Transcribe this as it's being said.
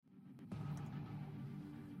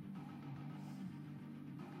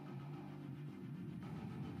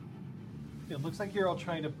It looks like you're all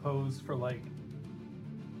trying to pose for like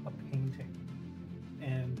a painting,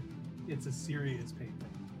 and it's a serious painting.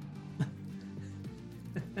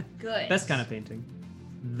 Good. Best kind of painting.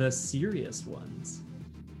 The serious ones.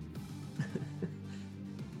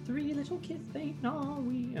 Three little kids ain't all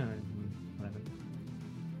we. Whatever.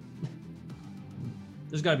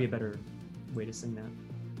 There's got to be a better way to sing that.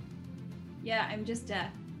 Yeah, I'm just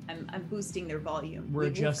I'm boosting their volume. We're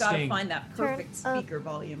We've got to adjusting. find that perfect Turn up. speaker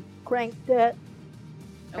volume. Crank that.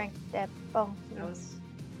 Oh. Crank that. Oh, That was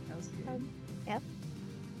good. Yep.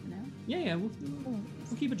 No? Yeah, we'll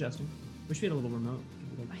keep adjusting. Wish we had a little remote.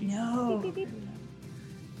 I know. Beep, beep, beep.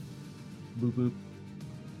 Boop boop.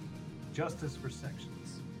 Justice for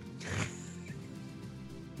sections.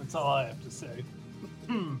 That's all I have to say.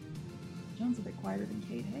 John's a bit quieter than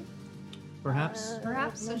Kate, hey? Perhaps.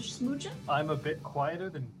 Perhaps a smooching? I'm a bit quieter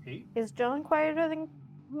than Kate. Is John quieter than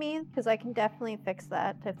me? Because I can definitely fix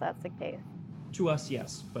that if that's the case. To us,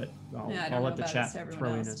 yes, but Yeah, I don't I'll know let the about chat us to everyone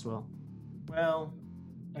throw in else. as well. Well,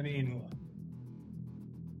 I mean,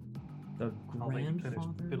 The I'll let you finish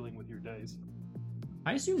grandfather. fiddling with your dice.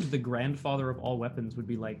 I assumed the grandfather of all weapons would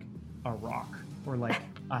be like a rock or like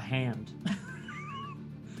a hand.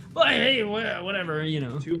 Like, hey, whatever, you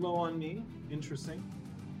know. Too low on me. Interesting.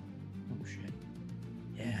 Oh shit.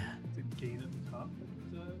 Yeah. The gate at the top.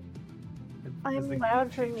 I'm has the loud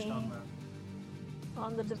gate for changed me.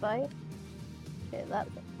 On the device. Okay, that's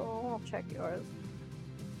full. I'll check yours.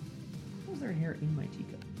 Why is there hair in my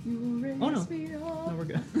teacup? You Oh, no. raise me up. No, we're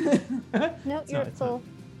good. No, It's you're not, it's full.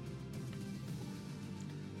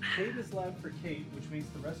 Kate is loud for Kate, which makes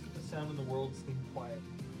the rest of the sound in the world seem quiet.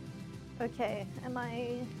 Okay, am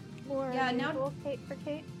I more Yeah, now- unusual Kate for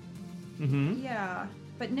Kate? Mm-hmm. Yeah,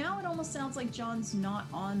 but now it almost sounds like John's not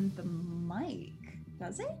on the mic,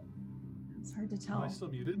 does it? It's hard to Am tell. I still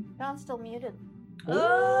muted? John's still muted.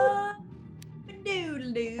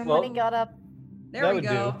 Doodle-doo. From Well- when he got up. There that we would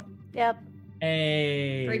go. Yep.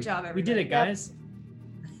 Hey. Great job, We did it, everybody. guys.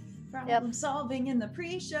 Problem solving in the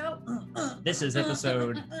pre-show. This is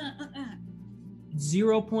episode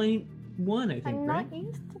 0.1, I think, I'm right? not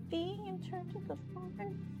used to being in charge of the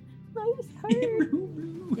phone. Nice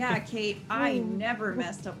hurt. Yeah, Kate, I never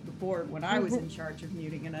messed up the board when I was in charge of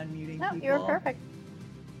muting and unmuting No, people. you're perfect.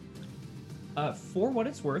 For what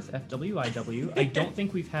it's worth, FWIW, I don't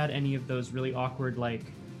think we've had any of those really awkward, like,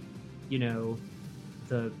 you know,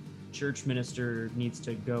 the church minister needs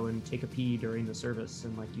to go and take a pee during the service,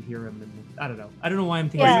 and like you hear him, and I don't know. I don't know why I'm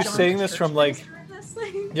thinking. Yeah. Are you John's saying the this church from like? minister in this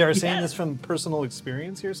thing? Yeah, are you saying Yeah. this from personal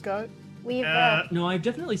experience here, Scott? We've No, I've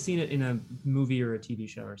definitely seen it in a movie or a TV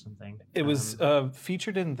show or something. It was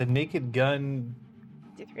featured in the Naked Gun.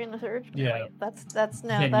 63 and a third. Yeah. Wait, that's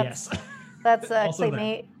no, Then that's yes. that's Also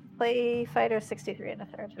Play Fighter 63 and a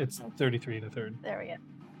third. It's 33 and a third. There we go.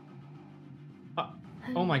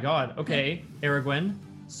 Oh my god. Okay, Aragwen.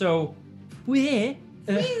 So, where?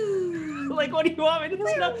 Like, what do you want me to?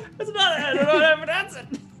 That's not. I don't know how to pronounce it.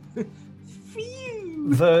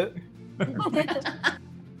 Phew.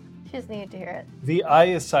 She just needed to hear it. The I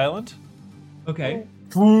is silent. Okay.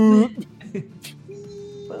 Boop.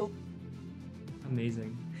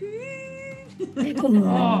 Amazing.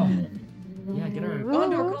 Oh. Yeah, get her.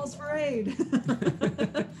 Gondor calls for aid.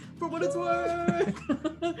 For what it's worth.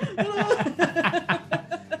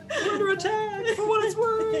 We're under attack. For what it's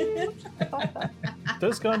worth.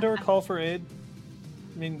 Does Gondor call for aid?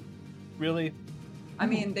 I mean, really? I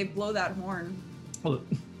mean, they blow that horn. Oh,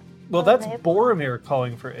 Well, Oh, that's they have- Boromir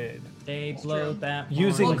calling for aid. they blow that.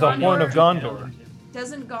 Using horn. the horn of Gondor.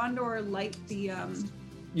 Doesn't Gondor light the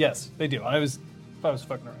Yes, they do. I was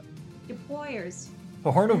fucking around. deployers?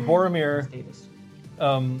 The Horn of Boromir Status.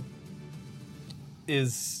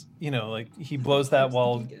 is, you know, like he blows that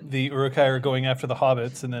while the Uruk-hai are going after the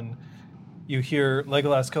hobbits, and then you hear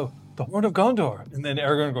Legolas go, "The Horn of Gondor," and then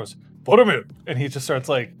Aragorn goes, "Boromir," and he just starts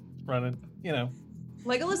like running. You know,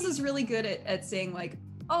 Legolas is really good at saying like,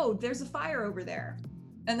 "Oh, there's a fire over there,"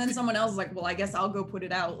 and then someone else is like, "Well, I guess I'll go put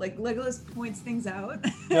it out." Like Legolas points things out,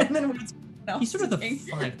 Yep. and then waits for someone else He's sort of to the take-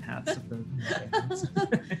 five paths of the.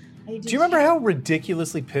 do you remember how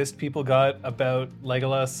ridiculously pissed people got about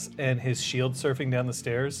Legolas and his shield surfing down the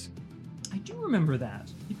stairs? I do remember that.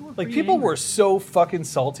 People were Like pretty people angry. were so fucking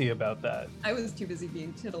salty about that. I was too busy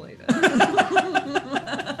being titillated.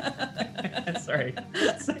 Sorry.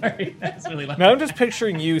 That's really loud. Now I'm just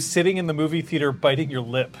picturing you sitting in the movie theater biting your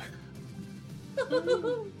lip.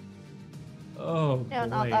 Oh No, boy.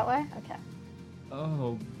 not that way. Okay.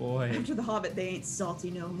 Oh boy. After the Hobbit, they ain't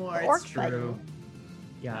salty no more. Orc It's True. true.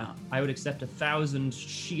 Yeah, I would accept 1,000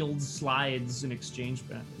 shield slides in exchange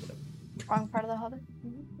for whatever. Wrong part of the Hobbit.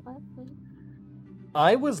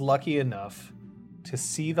 I was lucky enough to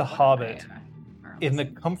see The Hobbit in the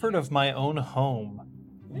comfort of my own home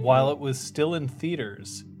while it was still in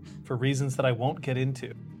theaters for reasons that I won't get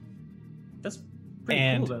into. That's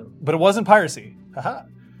pretty cool, though. But it wasn't piracy. Haha.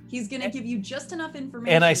 He's gonna give you just enough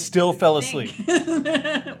information. And I still to fell think.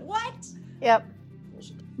 asleep. What? Yep.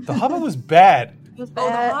 The Hobbit was bad. It was Oh, The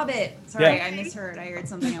bad. Hobbit. Sorry, Yeah. I misheard. I heard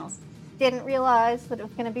something else. Didn't realize that it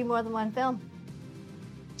was going to be more than one film.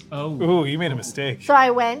 Oh. Ooh, you made a mistake. So I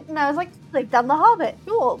went and I was like, done The Hobbit.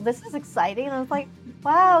 Cool. This is exciting. And I was like,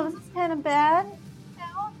 wow, this is kind of bad. You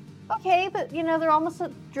know? Okay, but they're almost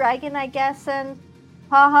a dragon, I guess. And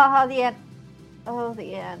ha ha ha, the end. Oh,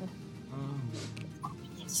 the end.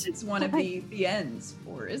 It's one of the ends,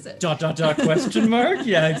 or is it? ... Question mark?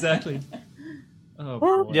 Yeah, exactly. Oh,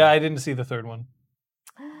 boy. Yeah, I didn't see the third one.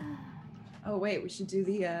 Oh wait, we should do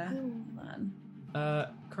the. Hold on.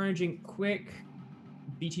 Carnage Inc. quick.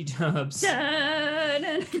 BT dubs. All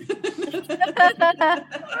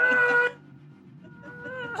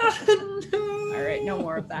right, no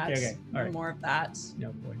more of that. Okay, all no right. more of that.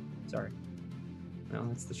 No, boy. Sorry. Well,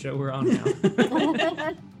 that's the show we're on now.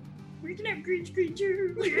 We can have green screen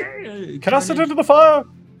too. Can I sit into the fire?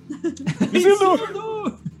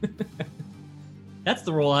 Isildur! That's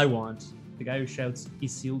the role I want. The guy who shouts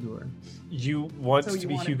Isildur. You want So to you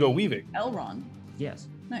be wanna Hugo be Weaving. Elrond. Yes.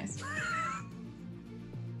 Nice.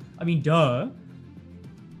 I mean, duh.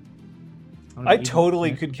 I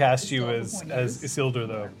totally could cast Is you that the as point as is? Isildur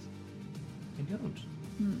though, I don't.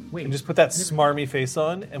 Hmm. Wait. and just put that smarmy face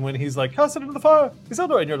on. And when he's like, "Cast it into the fire,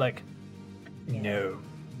 Isildur," and you're like, "No."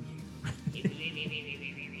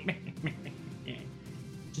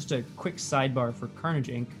 Just a quick sidebar for Carnage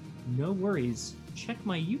Inc. No worries. Check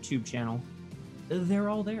my YouTube channel. They're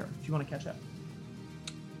all there if you want to catch up.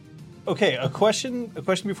 Okay, a question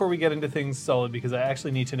before we get into things solid, because I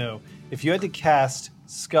actually need to know if you had to cast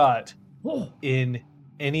Scott in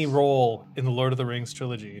any role in the Lord of the Rings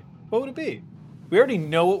trilogy, what would it be? We already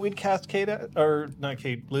know what we'd cast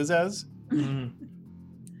Liz as,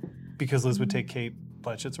 because Liz would take Kate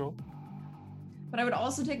Blanchett's role. But I would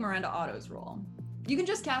also take Miranda Otto's role. You can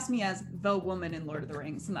just cast me as the woman in Lord of the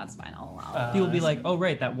Rings, and that's fine. I'll allow it. People will be like, oh,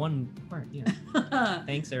 right, that one part. Yeah.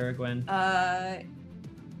 Thanks, Sarah Gwen.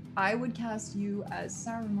 I would cast you as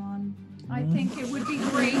Saruman. I think it would be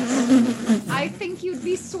great. I think you'd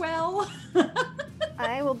be swell.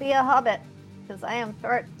 I will be a hobbit because I am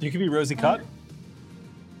short. You could be Rosie Cott.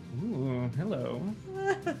 Ooh, hello.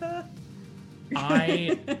 You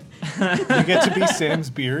get to be Sam's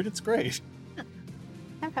beard. It's great.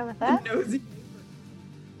 I'm fine with that. Nosy.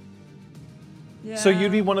 Yeah. So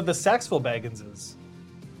you'd be one of the Saxville Bagginses.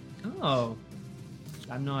 Oh.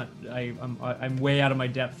 I'm way out of my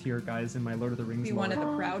depth here, guys, in my Lord of the Rings Be lore. one of the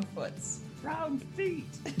Proudfoots. Proud feet.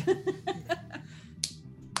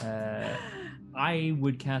 I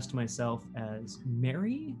would cast myself as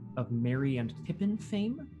Merry of Merry and Pippin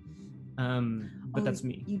fame. But that's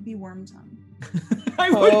me. You'd be Wormtongue. I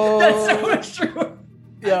would. Oh. That's so much true.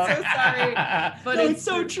 Yeah. I'm so sorry, but No, it's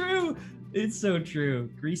so true. It's so true.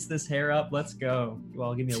 Grease this hair up. Let's go.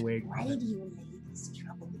 Well, give me a wig. Why do you ladies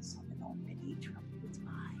trouble someone already troubled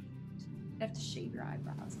mind? You have to shave your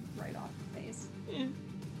eyebrows right off your face. Eh,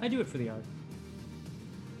 I do it for the art.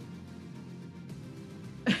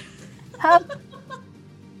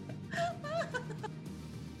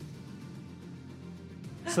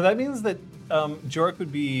 So that means that Jork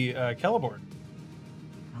would be Celeborn.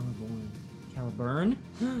 Caliburn?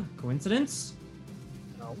 Coincidence?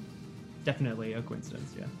 No. Definitely a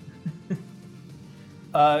coincidence, yeah.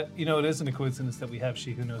 It isn't a coincidence that we have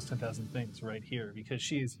She Who Knows 10,000 Things right here, because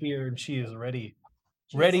she is here and she is ready.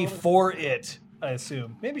 Ready for it, I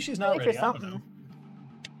assume. Maybe she's not Ready ready. for I don't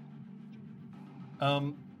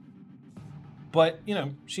know. But,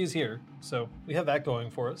 she's here, so we have that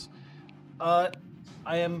going for us. I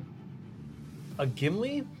am a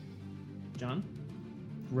Gimli. John?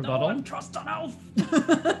 Rebuttal? No, trust an elf.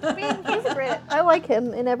 I mean, he's great. I like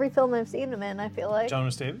him in every film I've seen him in, I feel like. John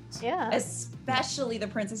Rhys Davies. Yeah. Especially the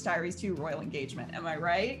Princess Diaries 2 Royal Engagement. Am I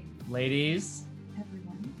right? Ladies,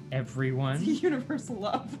 everyone. It's a universal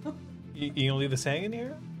love. You gonna leave the saying in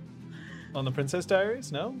here? On the Princess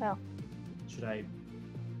Diaries? No? Well, Should I?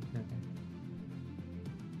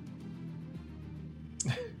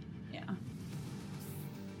 Okay. Yeah.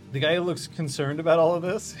 The guy who looks concerned about all of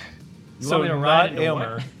this. You So want me to not ride into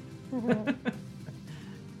Aylmer. what?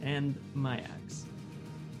 And my axe.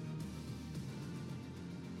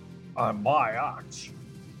 I'm my axe.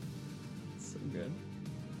 So good.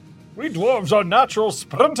 We dwarves are natural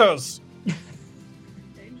sprinters.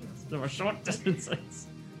 There were short distances.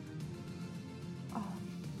 Oh.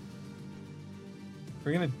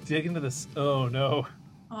 We're gonna dig into this. Oh no.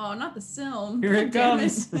 Oh, not the Silm. Here it God damn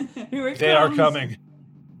comes. Here it They comes. are coming.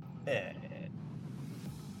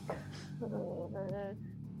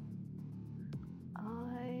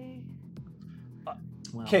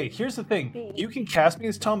 Well, Okay, here's the thing. You can cast me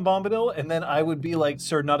as Tom Bombadil, and then I would be like,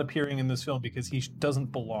 sir, not appearing in this film because he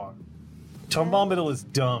doesn't belong. Tom Bombadil is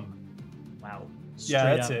dumb. wow. Yeah,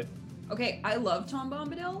 Straight that's up. it. Okay, I love Tom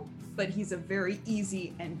Bombadil, but he's a very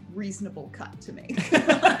easy and reasonable cut to make. You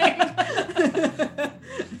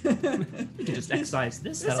can just excise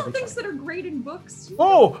this. There's That'll some be things fine. that are great in books. too.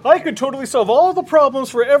 Oh, I could totally solve all the problems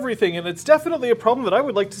for everything, and it's definitely a problem that I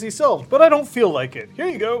would like to see solved, but I don't feel like it. Here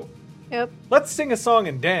you go. Yep. Let's sing a song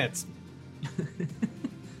and dance.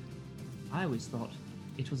 I always thought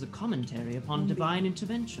it was a commentary upon divine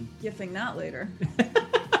intervention. Gifting that later.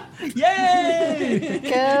 Yay!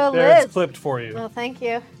 Go, There, Liz. it's clipped for you. Oh, thank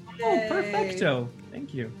you. Oh, perfecto.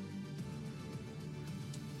 Thank you.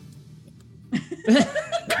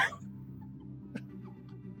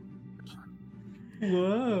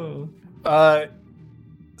 Whoa.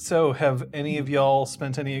 So have any of y'all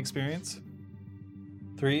spent any experience?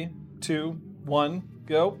 3, 2, 1,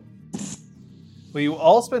 go. Well, you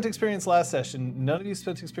all spent experience last session. None of you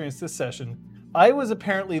spent experience this session. I was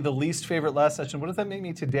apparently the least favorite last session. What does that make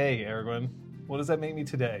me today, Aragorn? What does that make me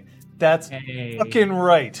today? That's Hey. fucking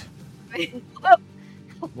right.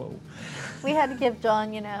 Whoa. We had to give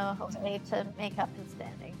John, a way to make up his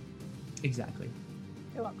standing. Exactly.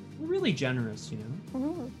 You're welcome. Really generous,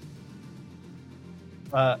 Mhm.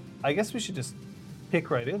 I guess we should just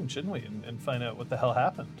pick right in, shouldn't we, and find out what the hell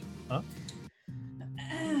happened, huh?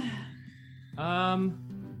 Who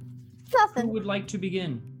Nothing. would like to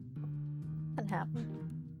begin? Nothing happened.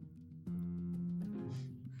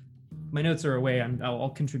 My notes are away. I'll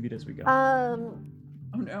contribute as we go.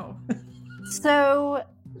 Oh no. So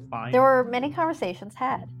Fine. there were many conversations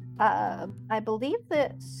had. I believe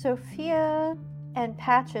that Sophia and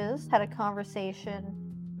Patches had a conversation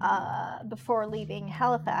before leaving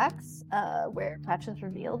Halifax, where Patches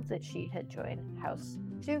revealed that she had joined House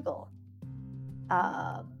Dougal.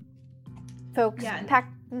 Folks, Yeah.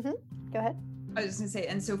 Go ahead. I was just gonna say,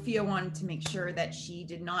 and Sophia wanted to make sure that she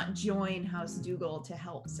did not join House Dougal to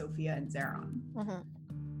help Sophia and Zeron.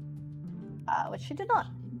 Which she did not.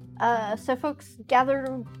 So folks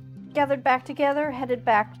gathered back together, headed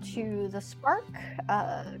back to the Spark.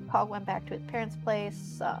 Cog went back to his parents'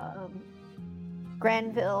 place.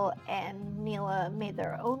 Granville and Neela made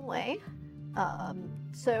their own way.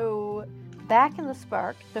 So back in the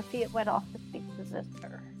Spark, Sophia went off to speak to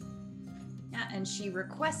Zister. Yeah, and she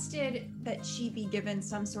requested that she be given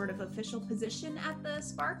some sort of official position at the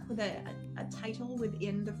Spark with a title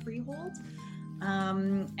within the Freehold.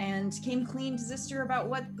 And came clean to Zister about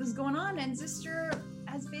what was going on, and Zister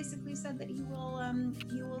has basically said that he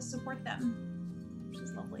will support them, which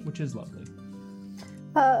is lovely. Which is lovely.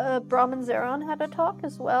 Brahm and Zeron had a talk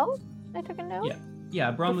as well. I took a note.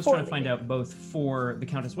 Yeah, Brahm was Before trying to find out both for the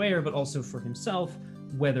Countess Weyer, but also for himself,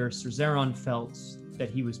 whether Sir Zeron felt that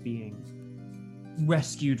he was being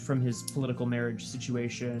rescued from his political marriage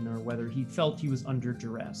situation, or whether he felt he was under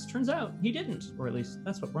duress. Turns out he didn't, or at least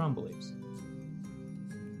that's what Brahm believes.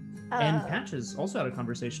 And Patches also had a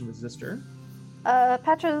conversation with Zister.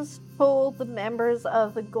 Patches told the members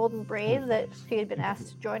of the Golden Braid that she had been asked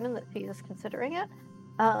to join and that she was considering it.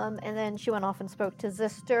 And then she went off and spoke to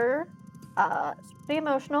Zister. Pretty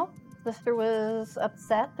emotional. Zister was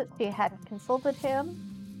upset that she hadn't consulted him.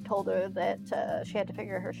 Told her that she had to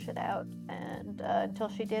figure her shit out. And until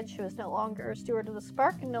she did, she was no longer a steward of the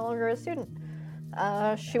Spark and no longer a student.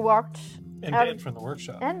 She walked And out banned from the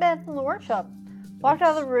workshop. and banned from the workshop. Walked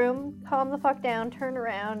out of the room, calmed the fuck down, turned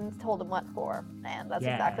around, and told him what for. And that's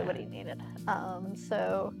exactly what he needed.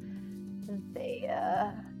 So they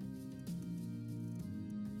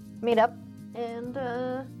made up and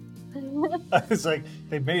I was like,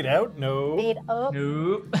 they made out? No. made up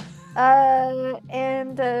Nope.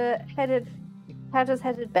 and Patches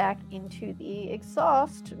headed back into the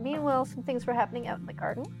exhaust. Meanwhile, some things were happening out in the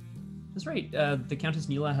garden. That's right. The Countess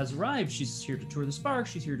Neela has arrived. She's here to tour the Spark.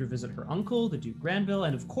 She's here to visit her uncle, the Duke Granville,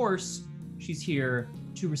 and of course, she's here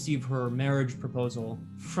to receive her marriage proposal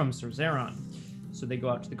from Sir Zeron. So they go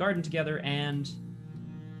out to the garden together, and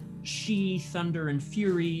she, Thunder, and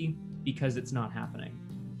Fury, because it's not happening.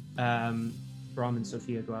 Brahm and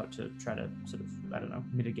Sophia go out to try to sort of, I don't know,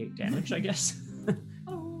 mitigate damage, I guess.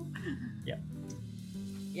 Oh. Yeah.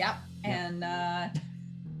 Yep. And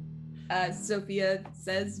Sophia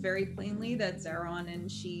says very plainly that Zeron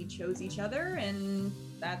and she chose each other, and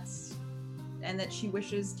that she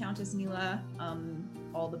wishes Countess Neela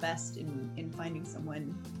all the best in finding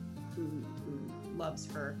someone who loves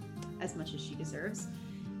her as much as she deserves.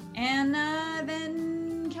 And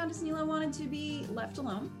then Countess Nila wanted to be left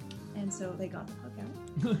alone, and so they got the fuck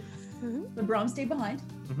out. But Braum stayed behind.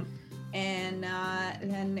 And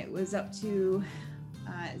then it was up to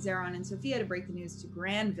Zeron and Sophia to break the news to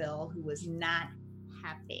Granville, who was not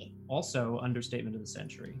happy. Also, understatement of the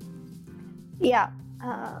century. Yeah.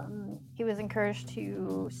 He was encouraged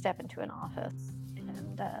to step into an office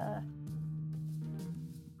and,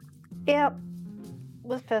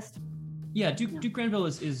 was pissed. Yeah, Duke Granville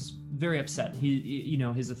is very upset.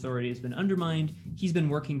 His authority has been undermined. He's been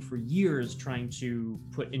working for years trying to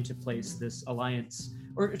put into place this alliance,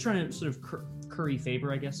 or trying to sort of curry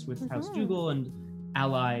favor, I guess, with House Dougal and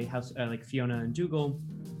ally House like Fiona and Dougal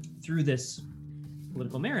through this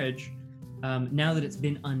political marriage. Now that it's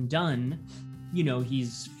been undone,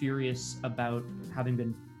 he's furious about having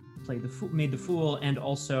been made the fool, and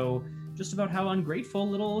also just about how ungrateful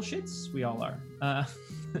little shits we all are.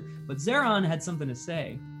 But Zeron had something to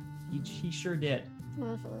say. He sure did.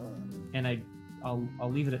 And I'll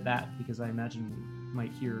leave it at that, because I imagine we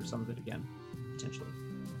might hear some of it again, potentially.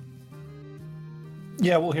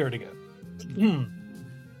 Yeah, we'll hear it again.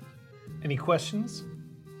 Any questions?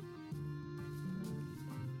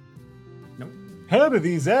 Nope. How do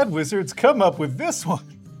these ad wizards come up with this one?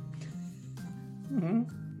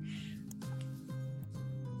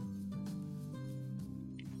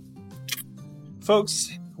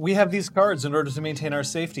 Folks, we have these cards in order to maintain our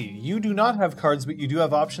safety. You do not have cards, but you do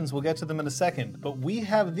have options. We'll get to them in a second. But we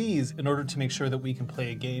have these in order to make sure that we can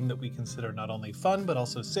play a game that we consider not only fun, but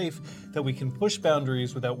also safe, that we can push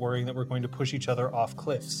boundaries without worrying that we're going to push each other off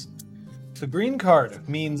cliffs. The green card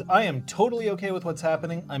means I am totally okay with what's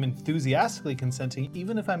happening. I'm enthusiastically consenting,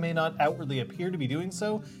 even if I may not outwardly appear to be doing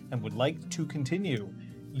so, and would like to continue.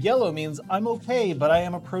 Yellow means I'm okay, but I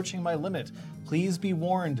am approaching my limit. Please be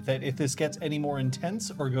warned that if this gets any more intense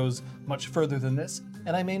or goes much further than this,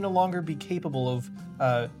 and I may no longer be capable of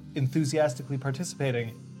enthusiastically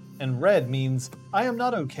participating. And red means I am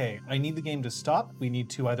not okay. I need the game to stop. We need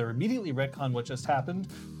to either immediately retcon what just happened,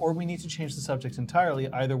 or we need to change the subject entirely.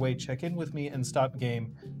 Either way, check in with me and stop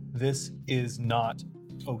game. This is not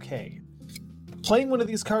okay. Playing one of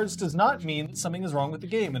these cards does not mean that something is wrong with the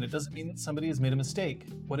game, and it doesn't mean that somebody has made a mistake.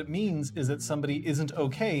 What it means is that somebody isn't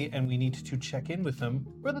okay, and we need to check in with them,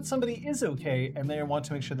 or that somebody is okay, and they want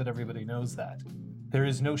to make sure that everybody knows that. There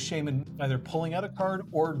is no shame in either pulling out a card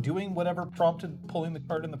or doing whatever prompted pulling the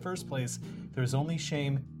card in the first place. There's only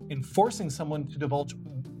shame in forcing someone to divulge,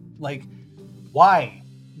 why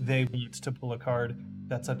they want to pull a card.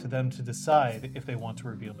 That's up to them to decide if they want to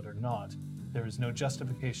reveal it or not. There is no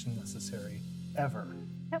justification necessary, ever.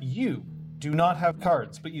 Yep. You do not have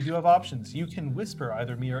cards, but you do have options. You can whisper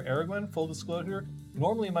either me or Aragorn. Full disclosure,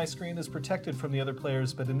 normally my screen is protected from the other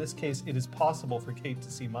players, but in this case it is possible for Kate to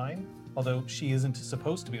see mine, although she isn't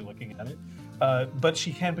supposed to be looking at it. But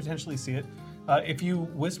she can potentially see it. If you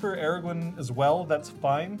whisper Aragorn as well, that's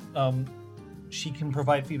fine. She can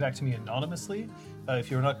provide feedback to me anonymously if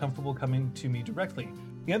you're not comfortable coming to me directly.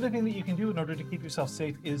 The other thing that you can do in order to keep yourself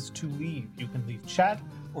safe is to leave. You can leave chat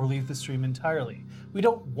or leave the stream entirely. We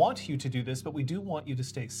don't want you to do this, but we do want you to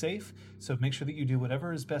stay safe, so make sure that you do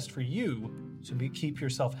whatever is best for you to keep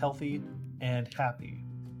yourself healthy and happy.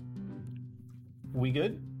 We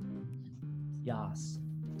good? Yas.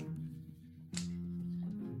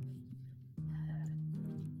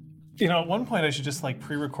 At one point I should just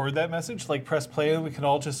pre-record that message, press play, and we can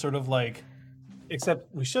all just sort of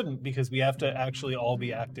except we shouldn't, because we have to actually all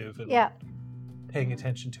be active and paying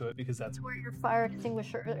attention to it, because that's Where your fire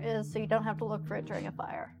extinguisher is, so you don't have to look for it during a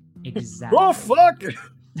fire. Exactly. Oh fuck!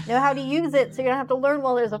 Know how to use it, so you don't have to learn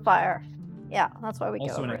while there's a fire. Yeah, that's why we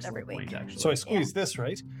Also go an over it every excellent week. point, actually. So I squeeze this,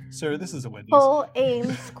 right? Sir, this is a Wendy's. Pull,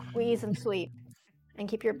 aim, squeeze, and sweep. And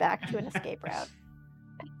keep your back to an escape route.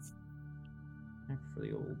 For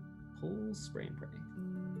the old pull, spray, and pray.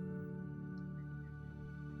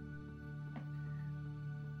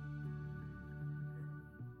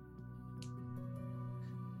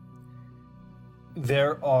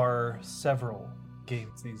 There are several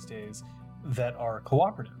games these days that are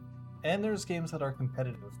cooperative, and there's games that are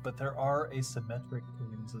competitive, but there are asymmetric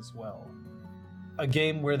games as well. A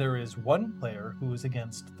game where there is one player who is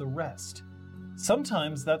against the rest.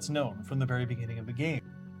 Sometimes that's known from the very beginning of the game.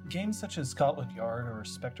 Games such as Scotland Yard or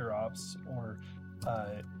Spectre Ops or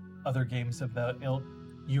other games of that ilk,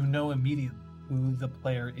 you know immediately who the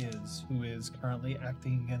player is who is currently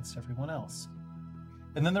acting against everyone else.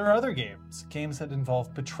 And then there are other games that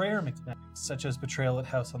involve betrayer mechanics, such as Betrayal at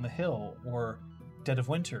House on the Hill or Dead of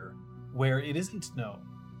Winter, where it isn't known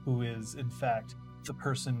who is, in fact, the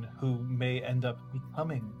person who may end up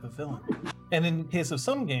becoming the villain. And in case of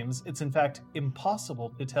some games, it's in fact impossible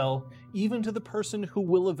to tell even to the person who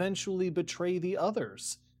will eventually betray the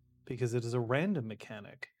others, because it is a random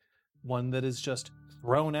mechanic, one that is just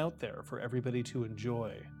thrown out there for everybody to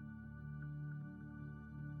enjoy.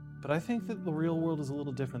 But I think that the real world is a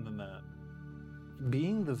little different than that.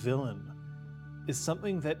 Being the villain is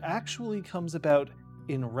something that actually comes about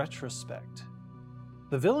in retrospect.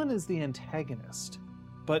 The villain is the antagonist,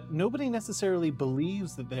 but nobody necessarily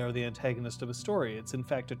believes that they are the antagonist of a story. It's in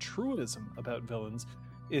fact a truism about villains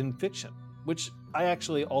in fiction, which I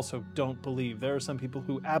actually also don't believe. There are some people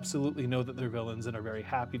who absolutely know that they're villains and are very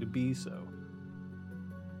happy to be so.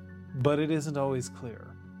 But it isn't always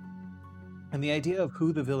clear. And the idea of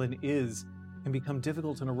who the villain is can become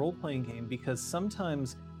difficult in a role-playing game because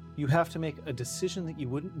sometimes you have to make a decision that you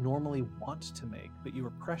wouldn't normally want to make, but you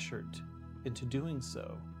are pressured into doing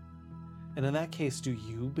so. And in that case, do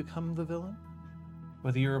you become the villain?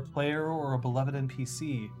 Whether you're a player or a beloved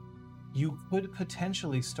NPC, you could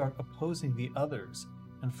potentially start opposing the others,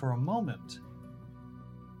 and for a moment,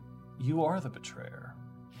 you are the betrayer.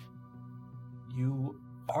 You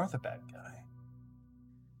are the bad guy.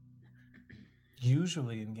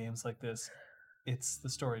 Usually in games like this, it's the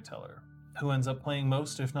storyteller who ends up playing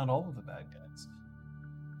most, if not all, of the bad guys.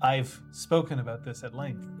 I've spoken about this at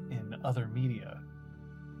length in other media,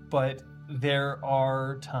 but there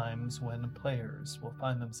are times when players will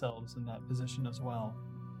find themselves in that position as well.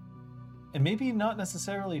 And maybe not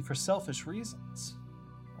necessarily for selfish reasons,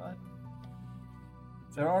 but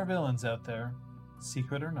there are villains out there,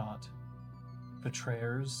 secret or not,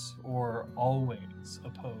 betrayers or always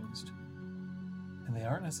opposed. And they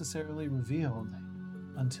aren't necessarily revealed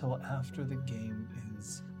until after the game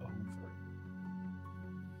is over.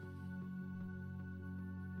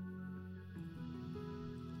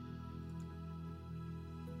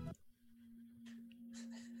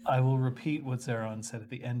 I will repeat what Zeron said at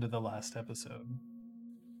the end of the last episode.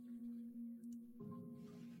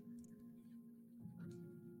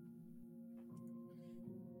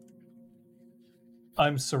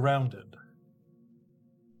 I'm surrounded.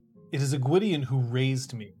 It is a Gwydion who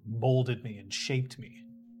raised me, molded me, and shaped me.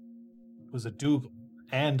 It was a Dougal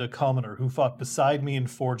and a commoner who fought beside me and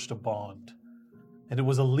forged a bond. And it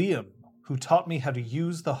was a Liam who taught me how to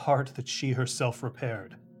use the heart that she herself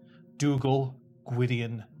repaired. Dougal,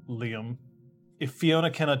 Gwydion, Liam. If Fiona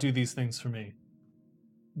cannot do these things for me,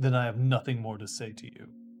 then I have nothing more to say to you.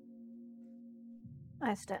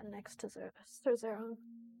 I stand next to Zeron. So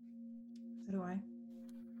do I.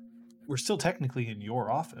 We're still technically in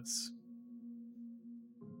your office.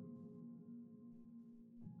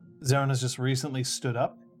 Zeron has just recently stood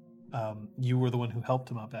up. You were the one who helped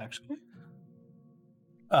him up, actually.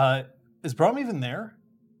 Is Brom even there?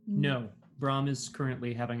 No, Brom is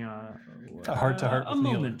currently having a heart-to-heart with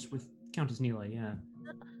Neela. moment with Countess Neela, yeah.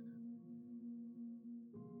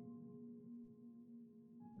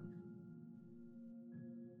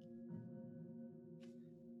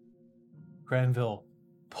 Granville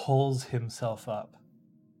pulls himself up.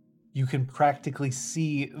 You can practically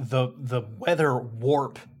see the weather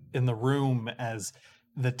warp in the room as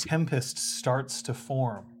the tempest starts to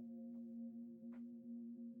form.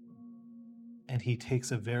 And he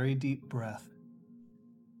takes a very deep breath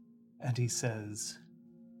and he says,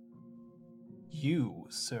 "You,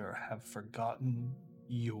 sir, have forgotten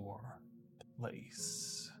your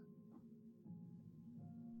place."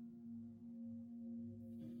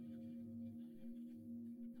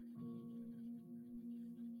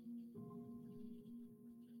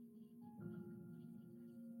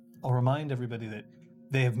 I'll remind everybody that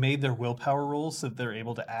they have made their willpower rolls so that they're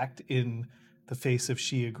able to act in the face of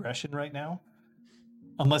she aggression right now.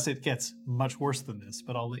 Unless it gets much worse than this,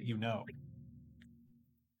 but I'll let you know.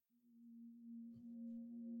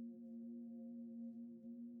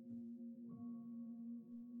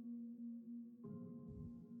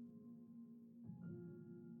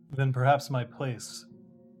 Then perhaps my place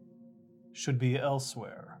should be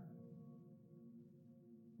elsewhere.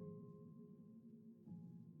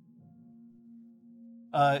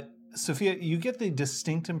 Sophia, you get the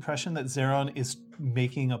distinct impression that Zeron is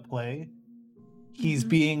making a play. He's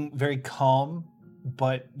being very calm,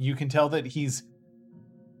 but you can tell that he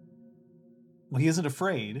isn't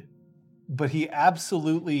afraid, but he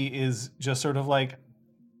absolutely is just sort of like,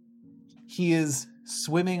 he is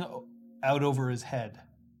swimming out over his head.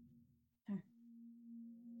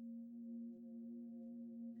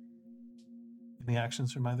 Any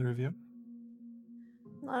actions from either of you?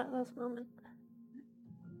 Not at this moment.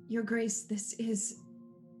 Your Grace, this is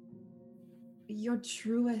your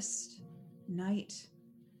truest knight.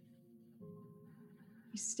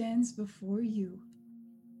 He stands before you.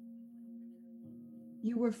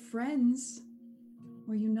 You were friends,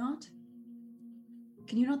 were you not?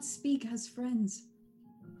 Can you not speak as friends?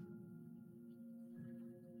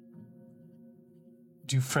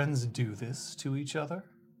 Do friends do this to each other?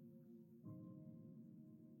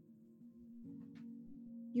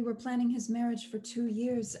 You were planning his marriage for 2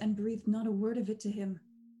 years and breathed not a word of it to him.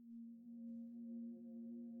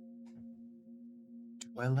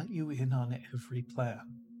 Do I let you in on every plan?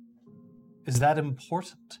 Is that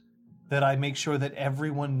important? That I make sure that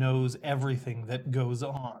everyone knows everything that goes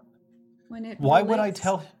on? Why would I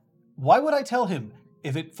tell him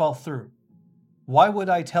if it fell through? Why would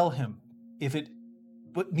I tell him if it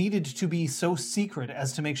needed to be so secret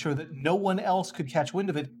as to make sure that no one else could catch wind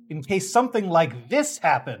of it in case something like this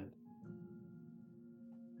happened?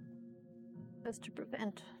 Just to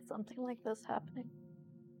prevent something like this happening.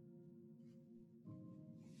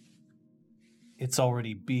 It's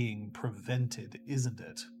already being prevented, isn't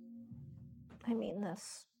it? I mean,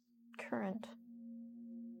 this current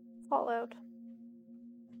fallout.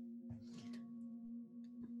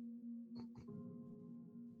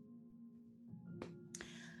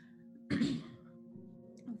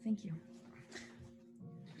 Oh, thank you.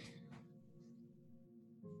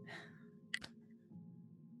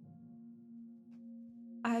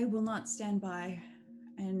 I will not stand by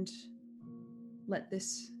and let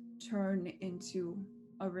this turn into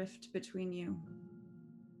a rift between you.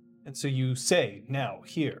 And so you say now,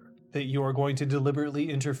 here, that you are going to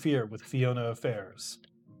deliberately interfere with Fiona affairs.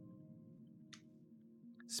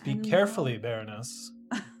 Speak carefully, Baroness.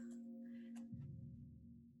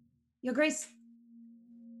 Your Grace,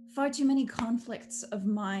 far too many conflicts of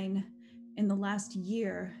mine in the last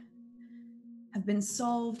year have been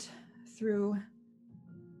solved through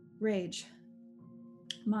rage.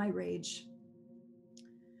 My rage.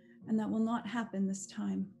 And that will not happen this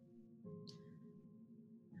time.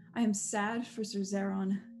 I am sad for Sir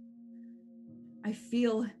Zeron. I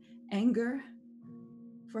feel anger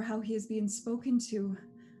for how he is being spoken to.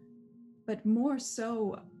 But more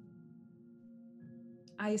so,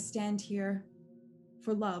 I stand here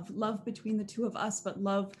for love. Love between the two of us, but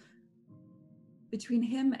love between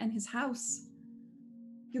him and his house.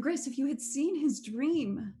 Your Grace, if you had seen his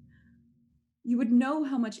dream, you would know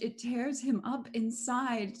how much it tears him up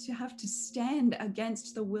inside to have to stand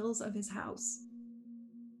against the wills of his house.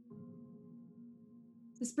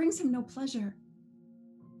 This brings him no pleasure.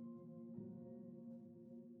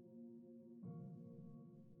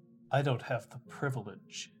 I don't have the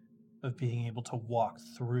privilege of being able to walk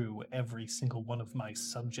through every single one of my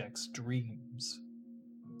subjects' dreams.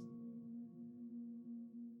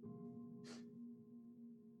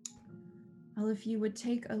 Well, if you would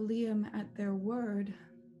take a Liam at their word,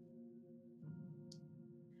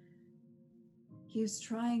 he is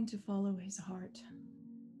trying to follow his heart.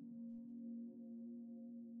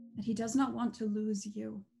 And he does not want to lose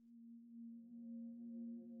you.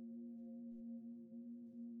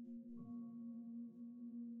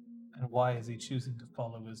 And why is he choosing to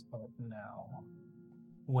follow his heart now,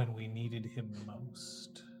 when we needed him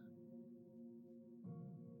most?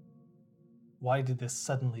 Why did this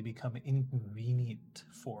suddenly become inconvenient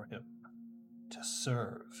for him to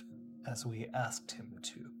serve as we asked him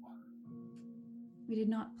to? We did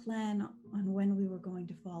not plan on when we were going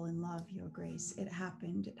to fall in love, Your Grace. It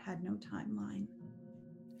happened. It had no timeline.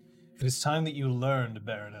 It is time that you learned,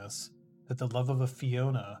 Baroness, that the love of a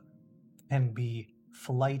Fiona can be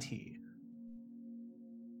flighty,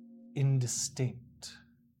 indistinct,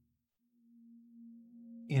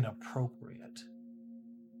 inappropriate,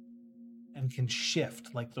 and can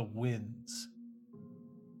shift like the winds.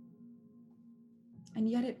 And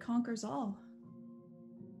yet it conquers all.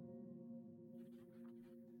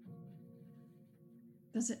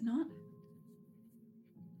 Does it not?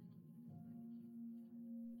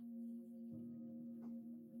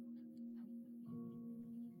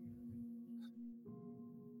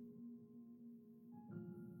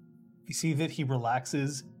 You see that he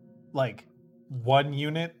relaxes like 1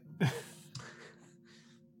 unit.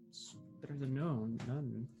 It's better than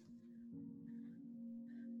none.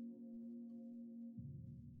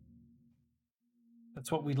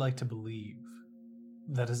 That's what we'd like to believe.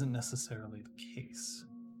 That isn't necessarily the case.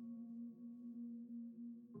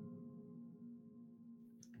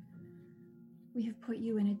 We have put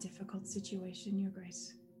you in a difficult situation, Your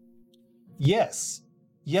Grace. Yes.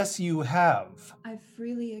 Yes, you have. I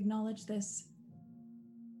freely acknowledge this.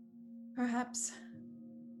 Perhaps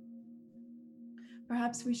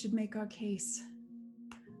we should make our case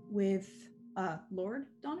with Lord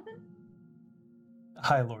Donovan?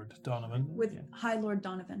 High Lord Donovan. With High Lord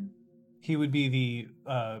Donovan. He would be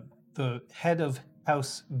the head of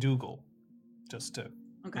House Dougal. just to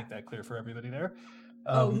Okay. make that clear for everybody there.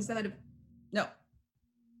 He said no.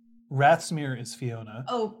 Rathsmere is Fiona.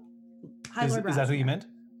 Oh, High Lord Is that who you Rathsmere. meant?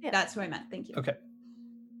 Yeah. That's who I meant. Thank you. Okay.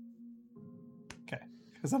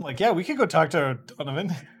 Because I'm like, yeah, we could go talk to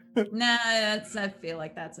Donovan. Nah, I feel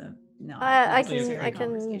like that's a no. I not can- necessary I can-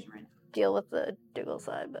 conversation right now. Deal with the Dougal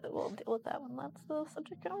side, but we'll deal with that when that's the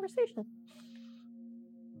subject of conversation.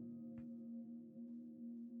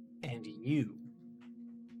 And you.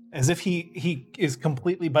 As if he is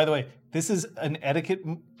completely, by the way, this is an etiquette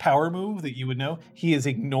power move that you would know. He is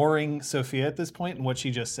ignoring Sophia at this point and what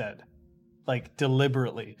she just said. Like,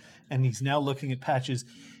 deliberately. And he's now looking at Patches.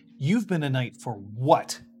 You've been a knight for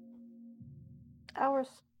what?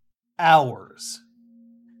 Hours.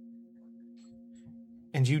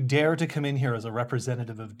 And you dare to come in here as a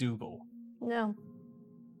representative of Dougal. No.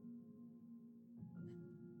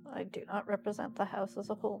 I do not represent the house as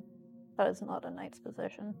a whole. That is not a knight's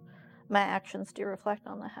position. My actions do reflect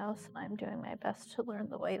on the house, and I'm doing my best to learn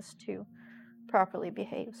the ways to properly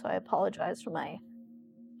behave, so I apologize for my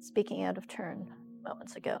speaking out of turn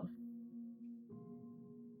moments ago.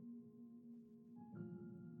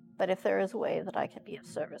 But if there is a way that I can be of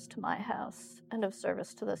service to my house and of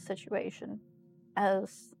service to this situation,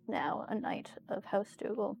 as now a knight of House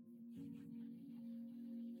Dougal,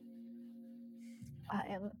 I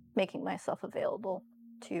am making myself available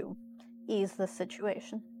to ease the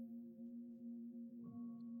situation.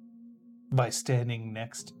 By standing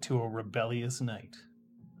next to a rebellious knight.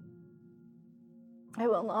 I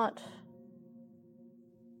will not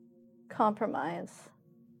compromise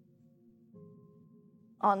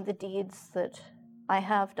on the deeds that I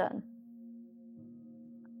have done.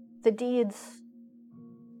 The deeds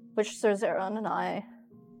which Sir Zeron and I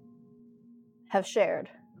have shared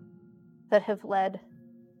that have led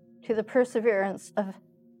to the perseverance of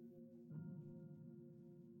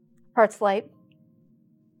Heartslight,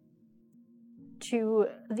 to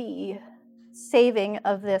the saving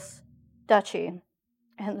of this duchy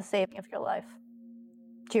and the saving of your life,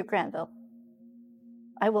 Duke Granville.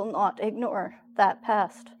 I will not ignore that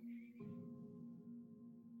past.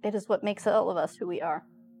 It is what makes all of us who we are.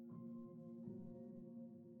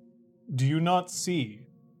 Do you not see,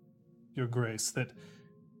 Your Grace, that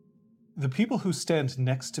the people who stand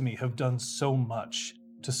next to me have done so much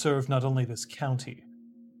to serve not only this county,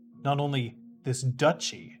 not only this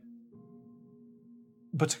duchy,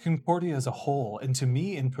 but to Concordia as a whole, and to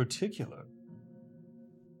me in particular?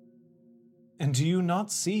 And do you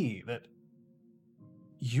not see that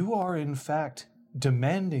you are, in fact,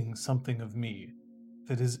 demanding something of me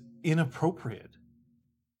that is inappropriate?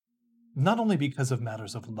 Not only because of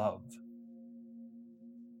matters of love.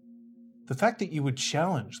 The fact that you would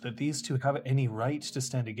challenge that these two have any right to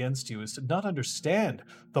stand against you is to not understand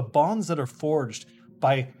the bonds that are forged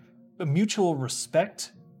by a mutual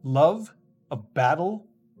respect, love, a battle.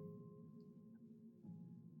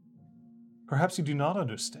 Perhaps you do not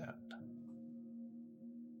understand.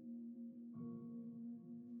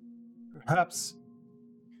 Perhaps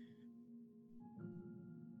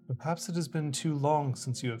it has been too long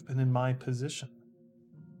since you have been in my position.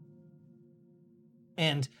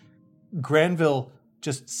 And Granville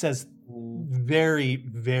just says very,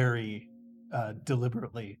 very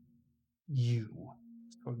deliberately, you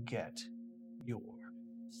forget your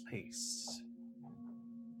place.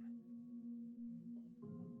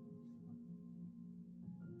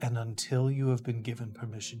 And until you have been given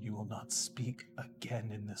permission, you will not speak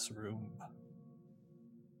again in this room.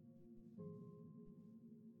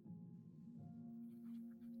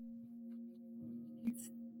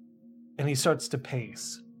 And he starts to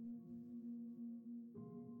pace.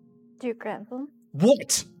 Duke Granville,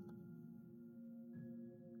 What?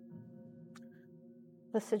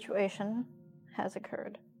 the situation has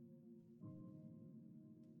occurred.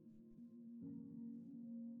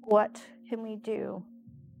 What can we do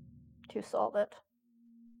to solve it?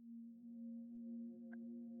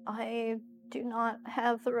 I do not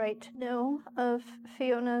have the right to know of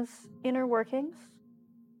Fiona's inner workings,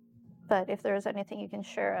 but if there is anything you can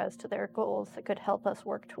share as to their goals that could help us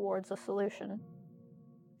work towards a solution.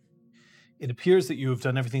 It appears that you have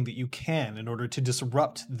done everything that you can in order to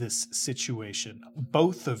disrupt this situation.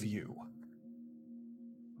 Both of you.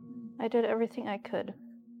 I did everything I could.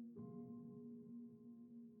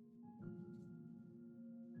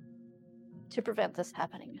 To prevent this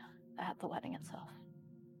happening at the wedding itself.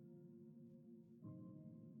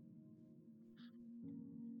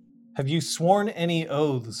 Have you sworn any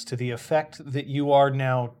oaths to the effect that you are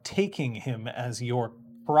now taking him as your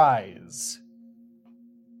prize?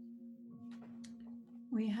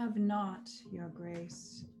 We have not, Your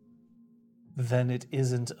Grace. then it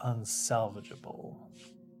isn't unsalvageable.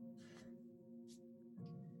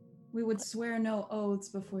 We would swear no oaths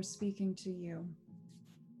before speaking to you.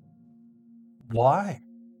 Why?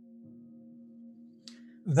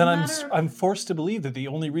 Then I'm of- forced to believe that the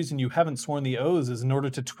only reason you haven't sworn the oaths is in order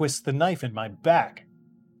to twist the knife in my back,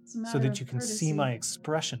 It's a matter so that of you can see courtesy. my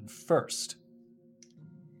expression first.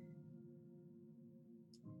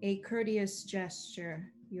 A courteous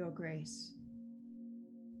gesture, Your Grace.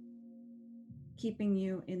 Keeping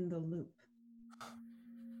you in the loop.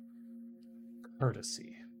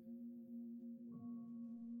 Courtesy.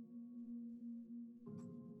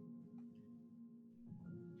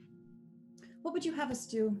 What would you have us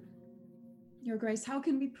do, Your Grace? How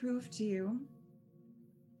can we prove to you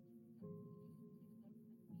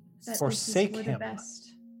that Forsake this is for the him.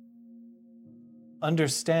 best?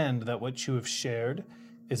 Understand that what you have shared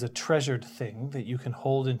is a treasured thing that you can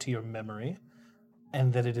hold into your memory,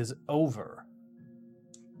 and that it is over.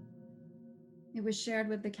 It was shared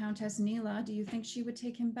with the Countess Neela. Do you think she would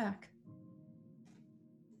take him back?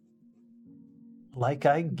 Like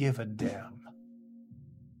I give a damn.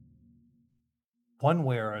 One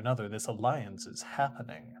way or another, this alliance is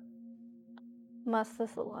happening. Must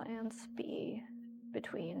this alliance be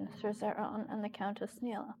between Sir Zeron and the Countess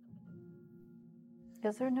Neela?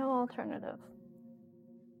 Is there no alternative?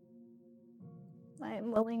 I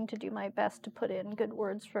am willing to do my best to put in good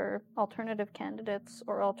words for alternative candidates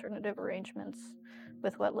or alternative arrangements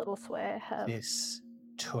with what little sway I have. This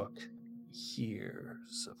took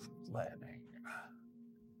years of planning.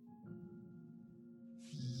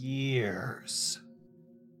 Years.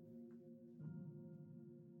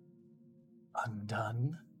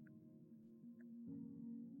 Undone.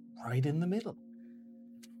 Right in the middle.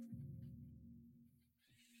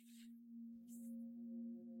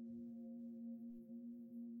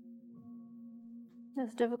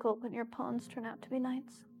 It's difficult when your pawns turn out to be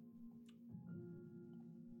knights.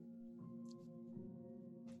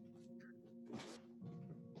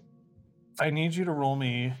 I need you to roll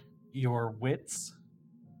me your wits.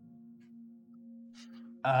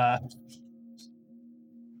 I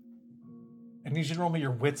need you to roll me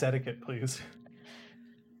your wits etiquette, please.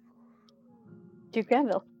 Duke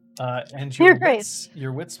Granville. And You're great.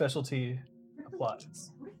 your wit specialty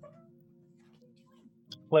applies.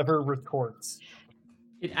 Clever retorts.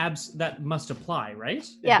 That must apply, right?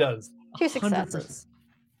 Yeah. It does. 2 successes.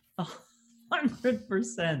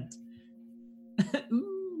 100%.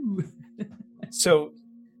 Ooh. So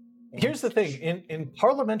here's the thing. In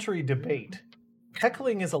parliamentary debate,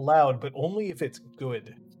 heckling is allowed, but only if it's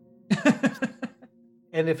good.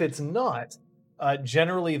 And if it's not,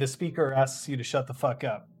 generally the speaker asks you to shut the fuck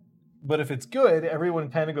up. But if it's good, everyone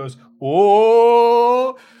kind of goes,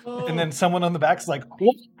 "Oh!" And then someone on the back's like,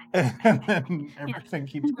 "Whoop," and then everything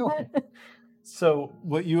keeps going. So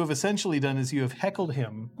what you have essentially done is you have heckled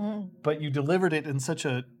him, but you delivered it in such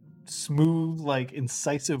a smooth, like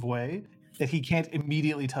incisive way that he can't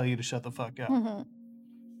immediately tell you to shut the fuck up. Mm-hmm.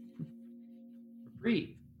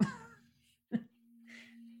 Reprieve.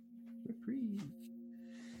 Reprieve.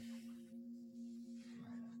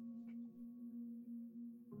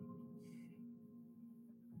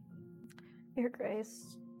 Your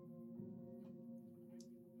Grace,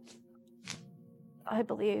 I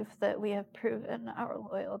believe that we have proven our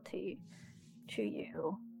loyalty to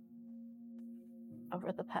you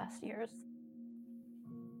over the past years.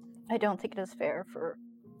 I don't think it is fair for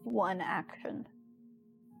one action,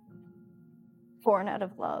 born out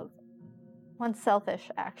of love, one selfish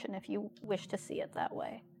action, if you wish to see it that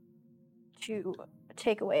way, to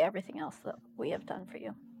take away everything else that we have done for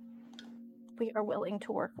you. We are willing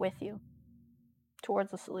to work with you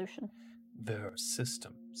towards a solution. There are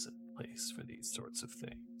systems in place for these sorts of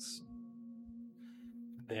things.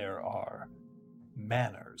 There are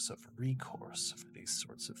manners of recourse for these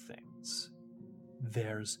sorts of things.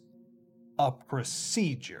 There's a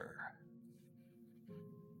procedure.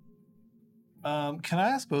 Can I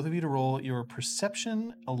ask both of you to roll your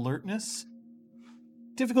perception alertness?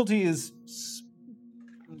 Difficulty is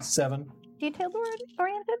 7. Detailed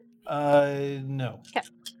oriented? No. Okay.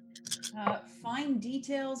 Fine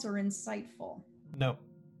details or insightful? No.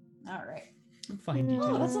 All right. Fine No.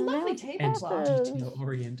 detail. Oh, that's a lovely No. tablecloth. And- Detail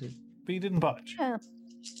oriented. But you didn't budge. Yeah.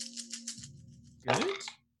 Good.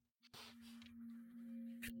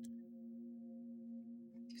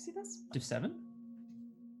 Do you see this? Div 7?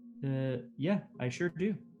 Yeah, I sure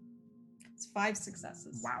do. It's 5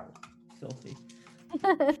 successes. Wow. Filthy.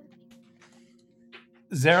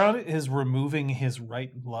 Zeron is removing his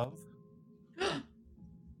right glove.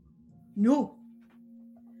 No.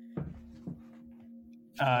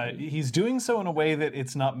 He's doing so in a way that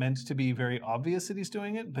it's not meant to be very obvious that he's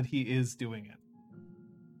doing it, but he is doing it.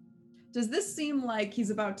 Does this seem like he's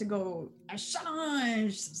about to go a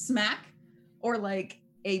smack, or like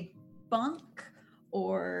a bunk,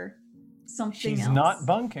 or something He's else? not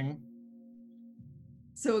bunking.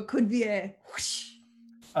 So it could be a whoosh.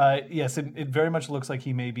 Yes, it very much looks like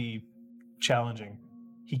he may be challenging.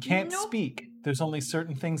 He can't Nope. speak. There's only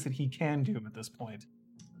certain things that he can do at this point.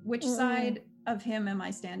 Which side of him am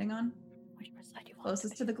I standing on? Whichever side you want.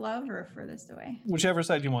 Closest to the glove or furthest away? Whichever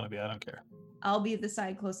side you want to be, I don't care. I'll be the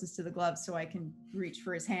side closest to the glove so I can reach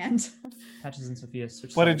for his hand. Patches and Sophia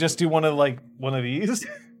switch. What, to sides. just do one of these?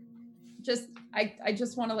 I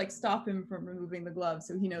just want to like stop him from removing the glove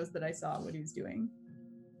so he knows that I saw what he was doing.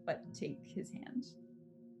 But take his hand.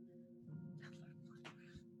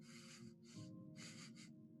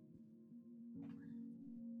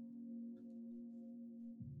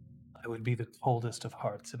 I would be the coldest of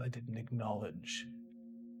hearts if I didn't acknowledge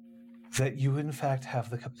that you in fact have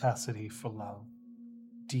the capacity for love,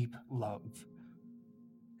 deep love.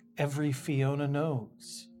 Every Fiona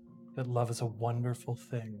knows that love is a wonderful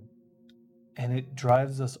thing, and it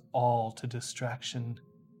drives us all to distraction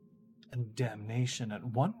and damnation at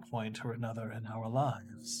one point or another in our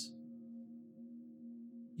lives.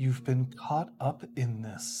 You've been caught up in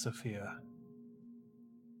this, Sophia.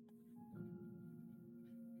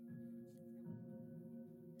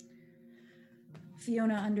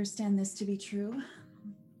 Fiona, understand this to be true.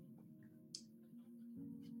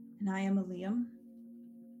 And I am a Liam.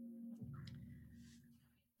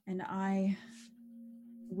 And I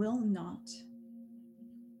will not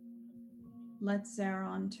let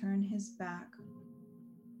Zaron turn his back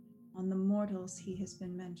on the mortals he has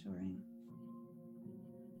been mentoring.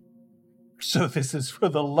 So this is for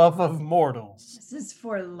the love of mortals. This is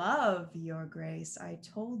for love, Your Grace, I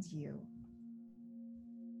told you.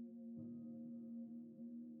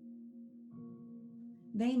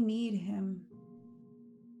 They need him.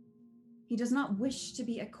 He does not wish to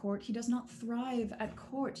be at court. He does not thrive at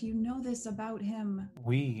court. You know this about him.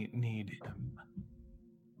 We need him.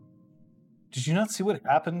 Did you not see what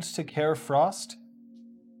happened to Care Frost?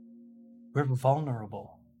 We're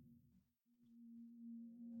vulnerable.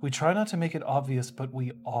 We try not to make it obvious, but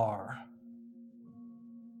we are.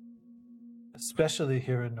 Especially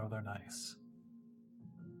here in Northern Ice.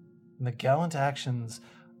 And the gallant actions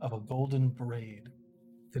of a golden braid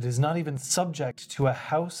that is not even subject to a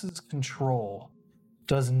house's control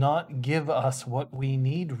does not give us what we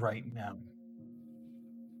need right now.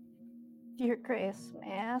 Your Grace,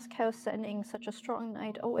 may I ask how sending such a strong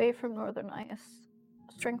knight away from Northern Ice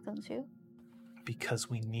strengthens you? Because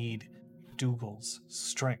we need Dougal's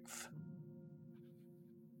strength.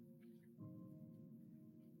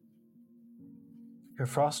 Her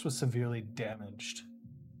Frost was severely damaged.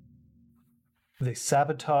 They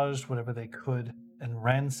sabotaged whatever they could and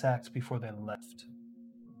ransacked before they left.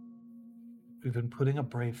 We've been putting a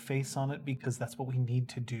brave face on it because that's what we need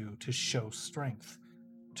to do to show strength,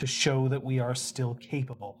 to show that we are still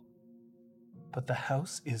capable. But the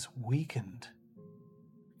house is weakened.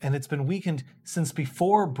 And it's been weakened since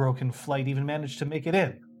before Broken Flight even managed to make it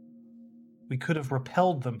in. We could have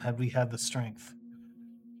repelled them had we had the strength.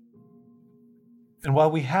 And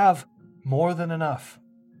while we have more than enough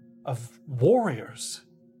of warriors,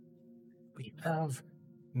 we have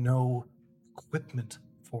no equipment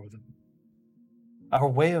for them. Our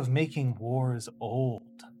way of making war is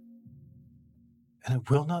old, and it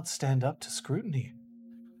will not stand up to scrutiny,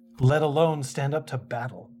 let alone stand up to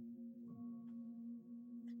battle.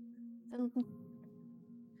 Then And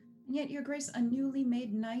yet, Your Grace, a newly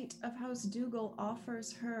made knight of House Dougal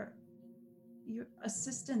offers her your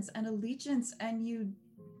assistance and allegiance, and you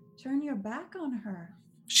turn your back on her.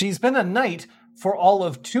 She's been a knight for all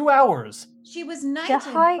of 2 hours, She was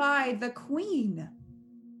knighted by the Queen.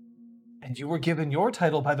 and you were given your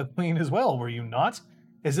title by the Queen as well, were you not?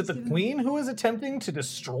 Is it the Given- Queen who is attempting to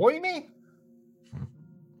destroy me?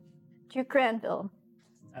 Duke Granville,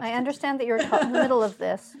 I understand that you're caught in the middle of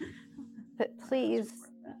this, but please,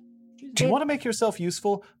 Do you want to make yourself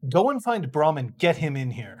useful? Go and find Brom and get him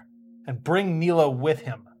in here, and bring Nilo with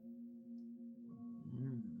him.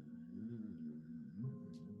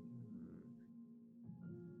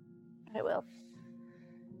 I will.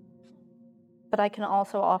 But I can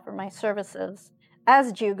also offer my services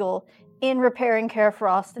as Jugal in repairing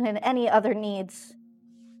Carefrost and in any other needs.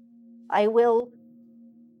 I will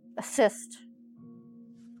assist.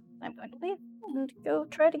 I'm going to leave and go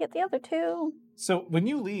try to get the other two. So when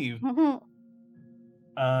you leave, Mhm,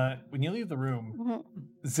 when you leave the room, mhm.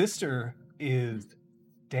 Zister is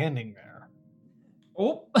standing there.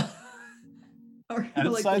 Oh.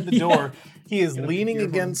 outside the door. He is Gotta be leaning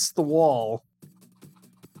careful. against the wall.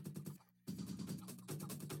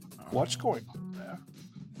 What's going on there?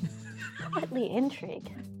 Slightly intrigue.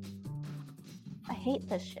 I hate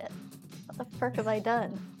this shit. What the frick have I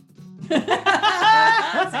done?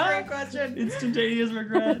 That's a great question. Instantaneous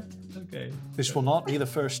regret. Okay. This will not be the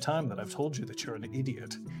first time that I've told you that you're an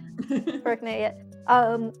idiot. Frick nay it.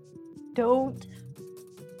 Don't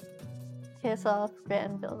piss off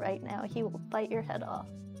Granville right now. He will bite your head off.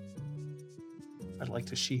 I'd like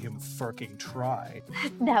to see him fucking try.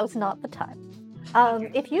 Now's not the time.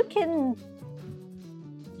 If you can,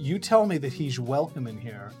 You tell me that he's welcome in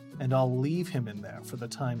here, and I'll leave him in there for the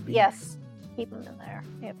time being. yes, keep him in there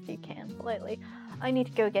if you can, politely. I need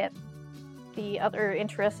to go get the other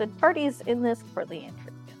interested parties in this for the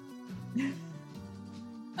intrigue.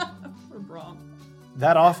 We're wrong.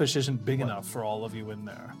 That office isn't big enough for all of you in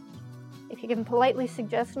there. If you can politely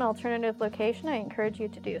suggest an alternative location, I encourage you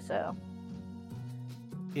to do so.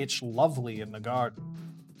 It's lovely in the garden.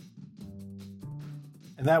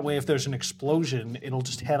 And that way, if there's an explosion, it'll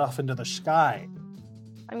just head off into the sky.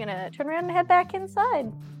 I'm gonna turn around and head back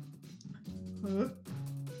inside.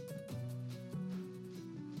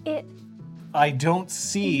 It I don't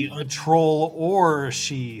see a troll or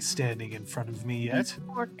she standing in front of me yet.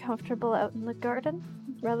 more comfortable out in the garden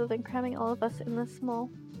rather than cramming all of us in this small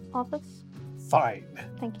office. Fine.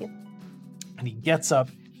 Thank you. And he gets up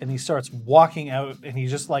and he starts walking out, and he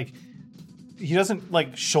just he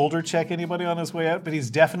doesn't shoulder check anybody on his way out, but he's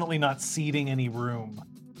definitely not ceding any room,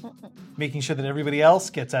 making sure that everybody else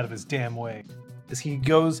gets out of his damn way. As he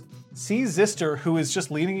goes, sees Zister, who is just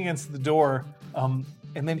leaning against the door, and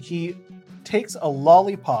then he takes a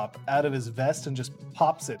lollipop out of his vest and just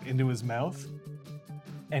pops it into his mouth.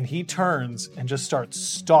 And he turns and just starts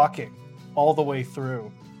stalking all the way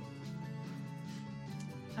through.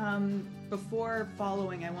 Before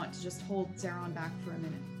following, I want to just hold Zeron back for a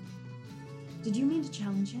minute. Did you mean to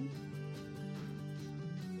challenge him?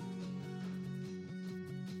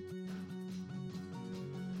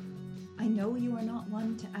 I know you are not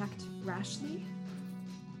one to act rashly,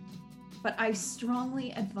 but I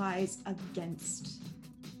strongly advise against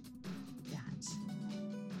that.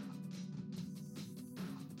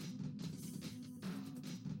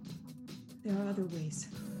 There are other ways,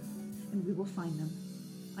 and we will find them.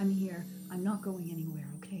 I'm here. I'm not going anywhere,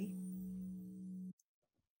 okay?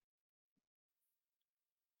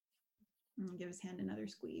 And give his hand another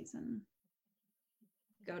squeeze and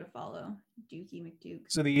go to follow Dookie McDuke.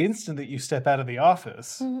 So the instant that you step out of the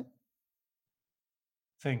office, Mhm.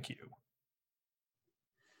 thank you.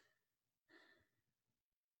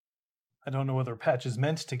 I don't know whether Patch is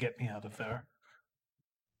meant to get me out of there,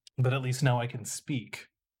 but at least now I can speak.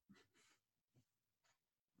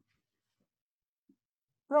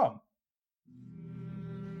 Rom.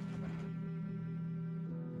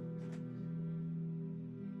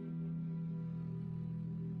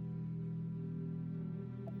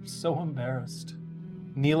 I'm so embarrassed.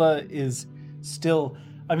 Neela is still,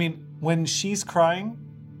 when she's crying,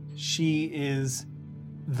 she is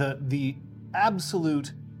the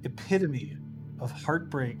absolute epitome of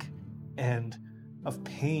heartbreak and of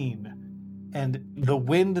pain. And the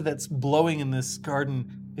wind that's blowing in this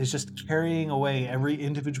garden is just carrying away every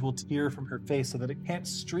individual tear from her face so that it can't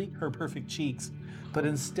streak her perfect cheeks, but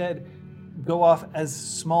instead go off as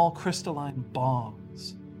small crystalline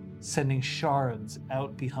bombs, sending shards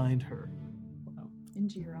out behind her.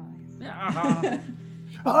 Into your eyes.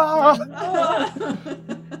 Ah!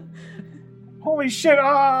 Holy shit!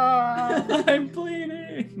 Ah! I'm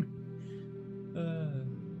bleeding.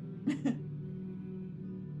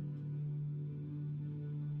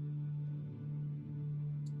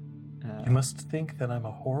 You must think that I'm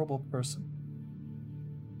a horrible person.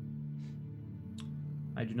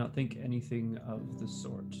 I do not think anything of the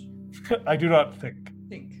sort. I do not think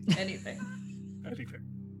Think anything. anything.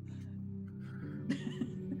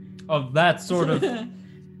 Of that sort of.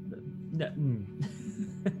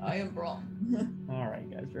 I am wrong. All right,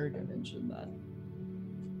 guys. Very good. Mention that.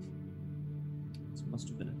 This must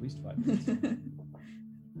have been at least 5 minutes. I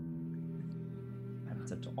have it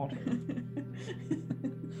set to auto.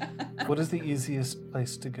 What is the easiest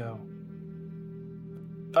place to go?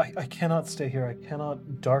 I cannot stay here. I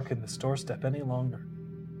cannot darken this doorstep any longer.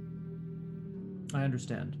 I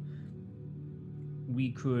understand.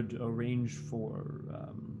 We could arrange for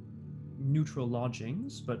neutral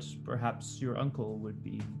lodgings, but perhaps your uncle would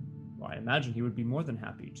be. Well, I imagine he would be more than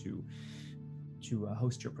happy to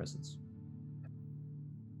host your presence.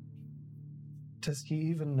 Does he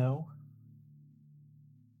even know?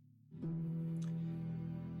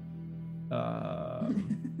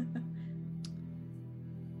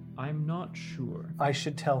 I'm not sure. I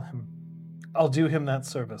should tell him. I'll do him that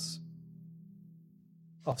service.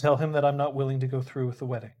 I'll tell him that I'm not willing to go through with the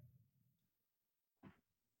wedding.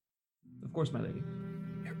 Of course, my lady.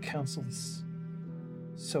 Your counsel is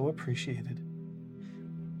so appreciated.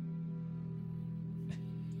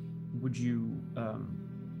 Would you,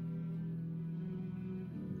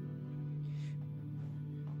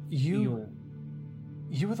 You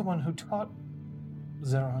were the one who taught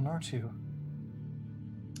Zeron, aren't you?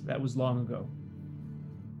 That was long ago.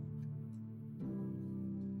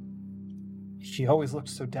 He always looked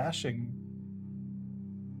so dashing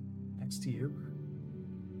next to you.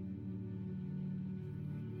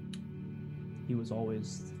 He was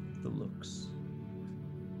always the looks.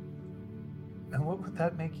 And what would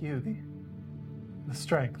that make you? The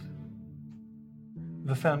strength?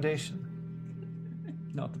 The foundation?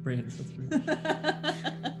 Not the brain for three.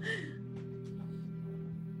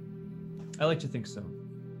 I like to think so.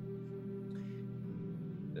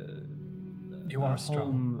 You are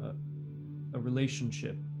strong. A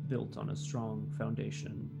relationship built on a strong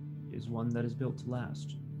foundation is one that is built to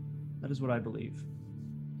last. That is what I believe.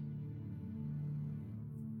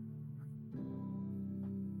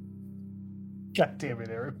 God damn it,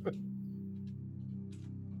 Eric.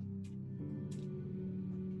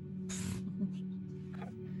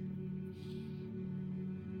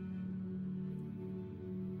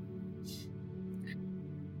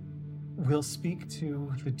 We'll speak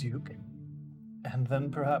to the Duke, and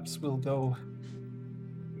then perhaps we'll go.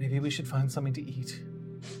 Maybe we should find something to eat.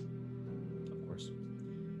 Of course.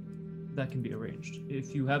 That can be arranged.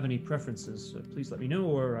 If you have any preferences, please let me know,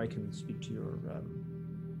 or I can speak to your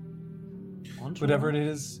entourage. Whatever it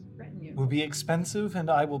is Retinue. will be expensive, and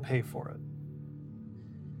I will pay for it.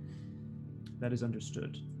 That is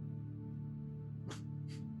understood.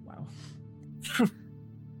 Wow.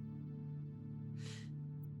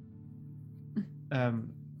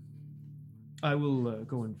 I will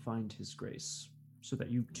go and find His Grace, so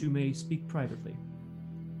that you two may speak privately.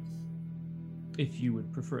 If you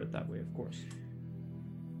would prefer it that way, of course.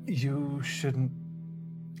 You shouldn't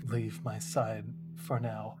leave my side for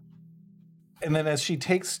now. And then as she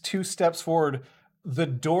takes 2 steps forward, the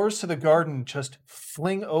doors to the garden just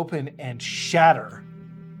fling open and shatter,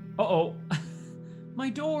 Uh-oh.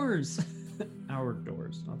 My doors! Our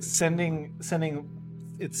doors. Not the- sending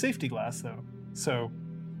it's safety glass though, so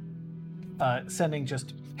sending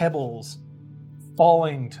just pebbles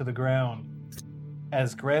falling to the ground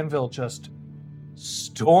as Granville just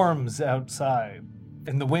storms outside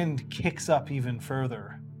and the wind kicks up even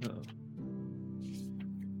further. Uh-oh.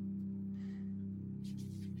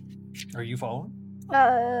 Are you following?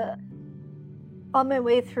 On my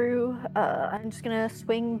way through, I'm just gonna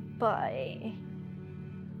swing by.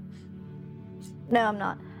 No, I'm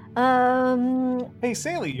not. Hey,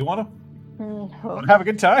 Sally, you want to No. have a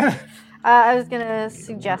good time? I was gonna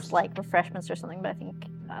suggest like refreshments or something, but I think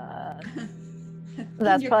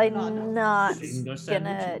that's probably not Finger gonna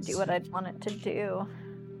sandwiches. do what I'd want it to do.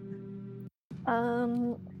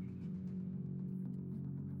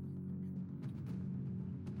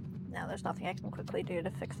 No, there's nothing I can quickly do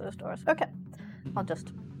to fix those doors. Okay, I'll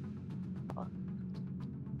just.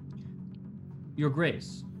 Your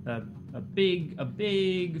Grace, a big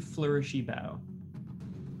flourishy bow.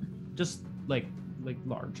 Just like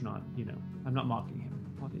large, not, I'm not mocking him,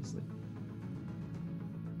 obviously.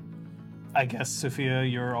 I guess, Sophia,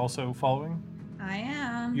 you're also following? I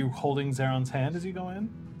am. You holding Zeron's hand as you go in?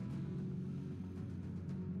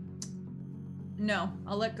 No,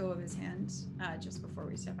 I'll let go of his hand just before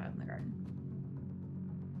we step out in the garden.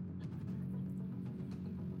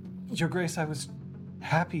 Your Grace, I was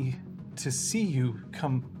happy to see you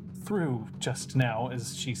come through just now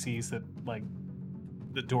as she sees that,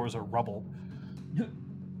 the doors are rubble.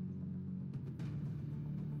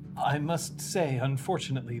 I must say,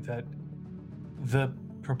 unfortunately, that the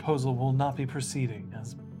proposal will not be proceeding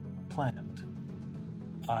as planned.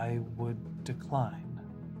 I would decline.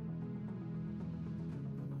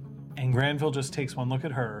 And Granville just takes one look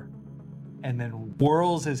at her and then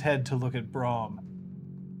whirls his head to look at Brahm.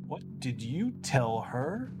 What did you tell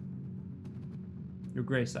her? Your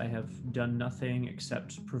Grace, I have done nothing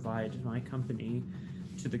except provide my company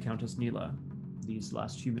to the Countess Nila these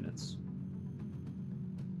last few minutes.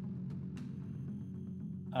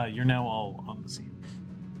 You're now all on the scene.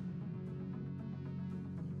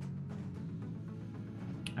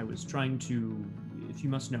 I was trying to, if you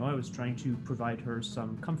must know, I was trying to provide her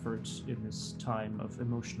some comfort in this time of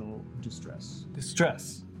emotional distress.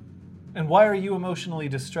 Distress? And why are you emotionally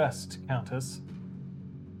distressed, Countess?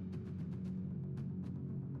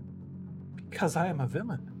 Because I am a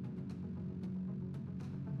villain.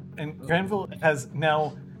 And Granville has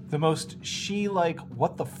now the most she-like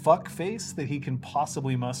what the fuck face that he can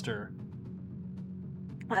possibly muster.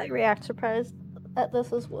 I react surprised at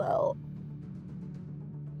this as well.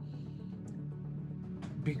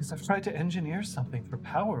 Because I've tried to engineer something for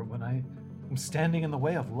power when I am standing in the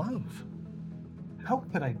way of love. How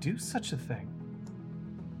could I do such a thing?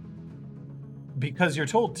 Because you're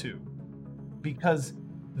told to. Because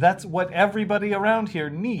that's what everybody around here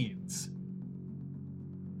needs.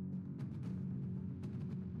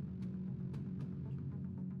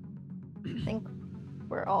 I think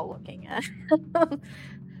we're all looking at.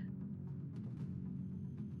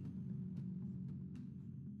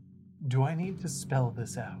 Do I need to spell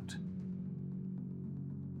this out?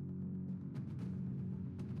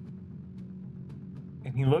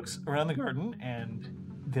 And he looks around the garden, and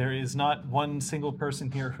there is not one single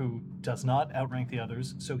person here who does not outrank the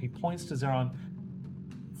others. So he points to Zeron.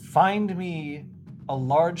 Find me a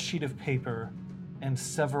large sheet of paper and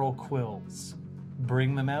several quills.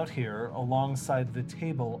 Bring them out here alongside the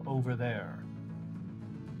table over there.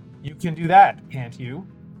 You can do that, can't you?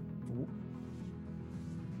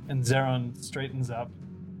 And Zeron straightens up,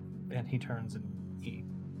 and he turns and he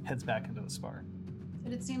heads back into the spar.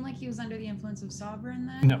 Did it seem like he was under the influence of Sovereign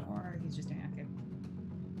then? No. Or he's just inactive?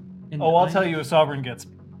 And I'll tell you if Sovereign gets...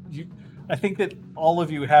 I think that all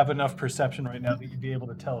of you have enough perception right now that you'd be able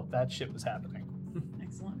to tell if that shit was happening.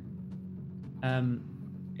 Excellent.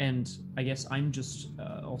 And I guess I'm just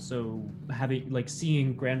also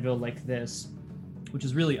seeing Granville like this, which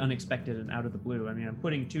is really unexpected and out of the blue. I mean, I'm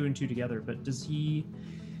putting two and two together, but does he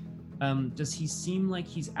seem like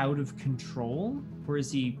he's out of control, or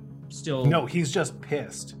is he still? No, he's just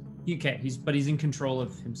pissed. Okay, he's in control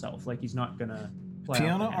of himself. Like he's not gonna.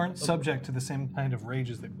 Fiona aren't subject to the same kind of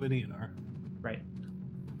rages that Gwydion are. Right.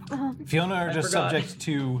 Fiona are just subject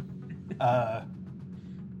to,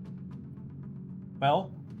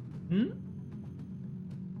 well, who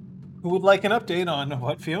would like an update on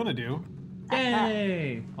what Fiona do?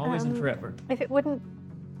 Yay! Always and forever. If it would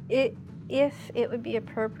be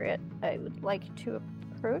appropriate, I would like to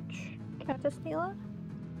approach Countess Neela.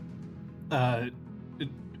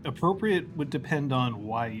 Appropriate would depend on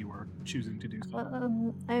why you are choosing to do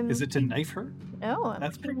so. Is it to knife her? No,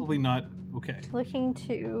 That's probably not okay. Looking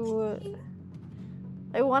to.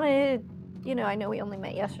 I wanted, I know we only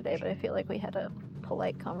met yesterday, but I feel like we had a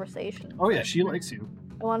polite conversation. Oh yeah, she likes you.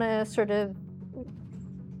 I want to sort of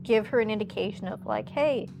give her an indication of like,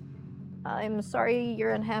 hey, I'm sorry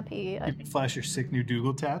you're unhappy. You can flash your sick new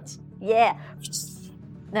Dougal tats. Yeah.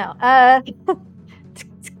 No. I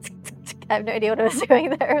have no idea what I was doing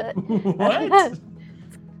there. What?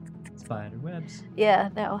 Spider webs. Yeah.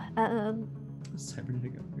 No.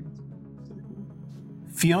 Cybernetic upgrades. So cool.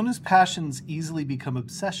 Fiona's passions easily become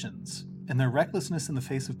obsessions, and their recklessness in the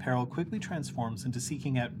face of peril quickly transforms into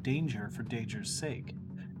seeking out danger for danger's sake.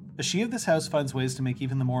 The she of this house finds ways to make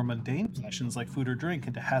even the more mundane passions like food or drink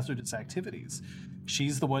into hazardous activities.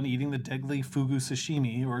 She's the one eating the deadly fugu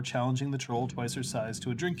sashimi or challenging the troll twice her size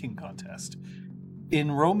to a drinking contest.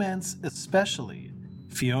 In romance especially,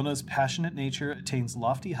 Fiona's passionate nature attains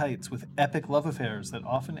lofty heights with epic love affairs that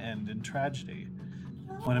often end in tragedy.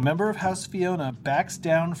 When a member of House Fiona backs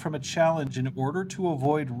down from a challenge in order to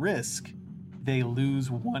avoid risk, they lose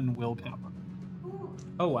 1 willpower.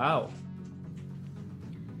 Oh wow.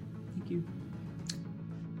 Thank you.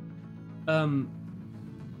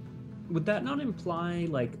 Would that not imply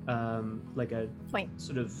like a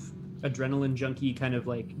sort of adrenaline junkie kind of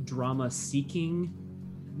like drama seeking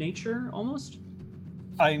nature almost?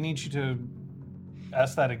 I need you to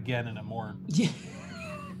ask that again in a more... Yeah.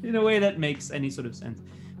 In a way that makes any sort of sense.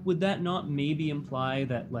 Would that not maybe imply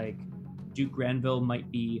that like Duke Granville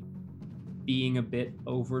might be being a bit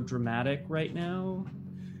over dramatic right now?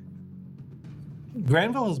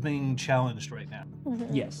 Granville is being challenged right now.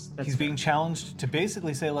 Mm-hmm. Yes, that's He's being challenged to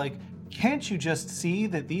basically say, like, can't you just see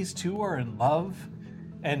that these two are in love?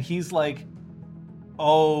 And he's like,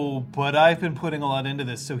 oh, but I've been putting a lot into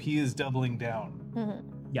this, so he is doubling down. Mm-hmm.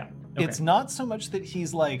 Yeah. Okay. It's not so much that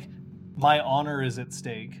he's like, my honor is at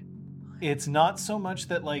stake. It's not so much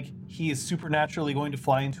that, like, he is supernaturally going to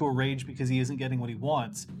fly into a rage because he isn't getting what he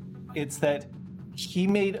wants. It's that he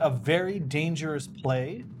made a very dangerous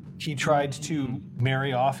play. He tried to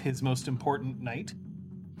marry off his most important knight,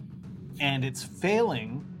 and it's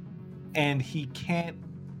failing, and he can't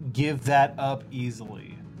give that up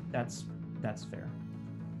easily. That's fair.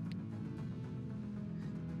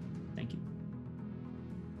 Thank you.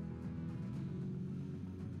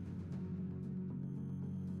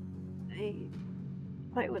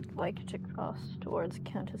 I would like to cross towards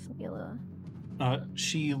Countess Neela.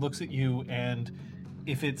 She looks at you, and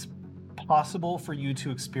if it's possible for you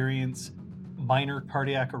to experience minor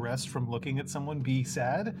cardiac arrest from looking at someone be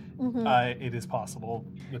sad, it is possible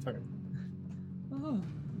with her.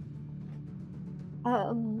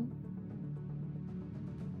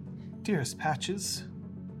 Dearest Patches.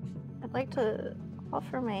 I'd like to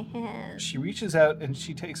offer my hand. She reaches out and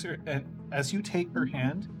she takes her, and as you take her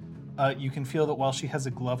hand, you can feel that while she has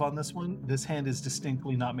a glove on this one, this hand is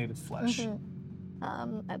distinctly not made of flesh.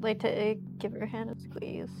 I'd like to give her hand a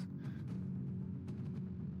squeeze.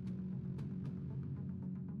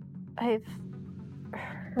 I've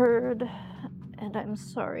heard, and I'm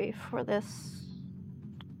sorry for this.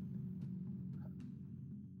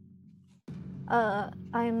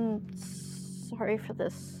 I'm sorry for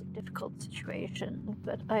this difficult situation,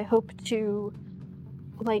 but I hope to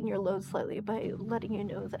lighten your load slightly by letting you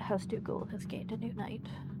know that House Dougal has gained a new knight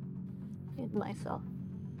in myself.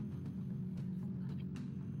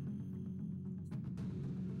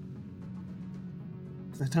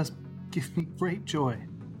 That does give me great joy.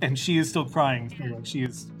 And she is still crying. Too. She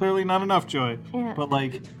is clearly not enough joy. Yeah. But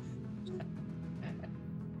like...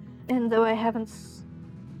 And though I haven't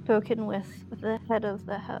spoken with the head of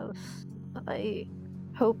the house, I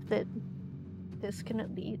hope that this can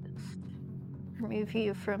at least remove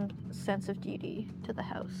you from a sense of duty to the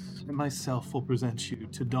house. I myself will present you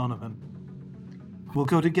to Donovan. We'll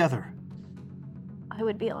go together. I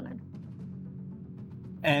would be honored.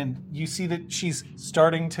 And you see that she's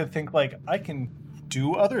starting to think like, I can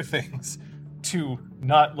do other things to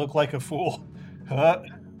not look like a fool.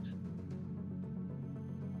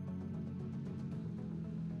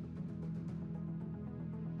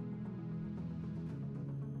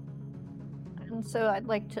 And so I'd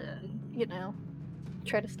like to,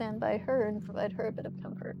 try to stand by her and provide her a bit of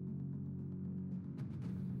comfort.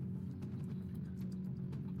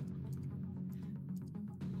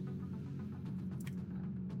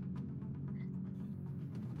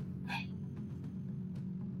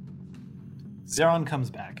 Zeron comes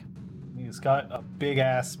back. He's got a big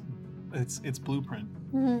ass, it's blueprint.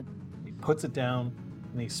 He puts it down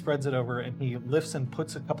and he spreads it over and he lifts and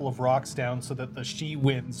puts a couple of rocks down so that the she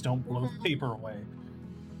winds don't blow the paper away.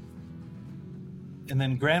 And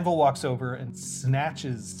then Granville walks over and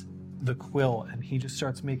snatches the quill and he just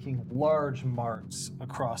starts making large marks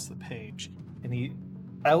across the page. And he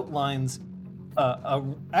outlines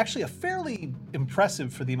actually a fairly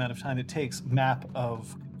impressive, for the amount of time it takes, map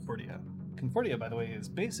of Concordia. Concordia, by the way, is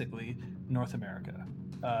basically North America.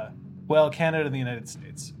 Canada and the United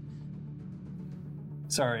States.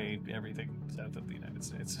 Sorry, everything south of the United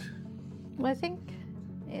States. I think,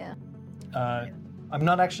 yeah. I'm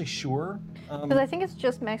not actually sure. Because I think it's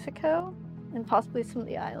just Mexico and possibly some of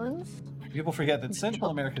the islands. People forget that Central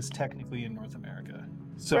America is technically in North America.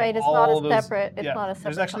 So right, it's all not a separate. It's not a separate.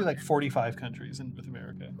 There's actually like 45 countries in North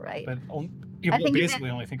America. Right. But people basically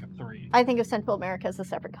only think of 3. I think of Central America as a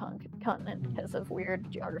separate continent because of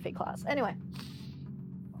weird geography class. Anyway.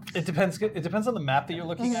 It depends. It depends on the map that you're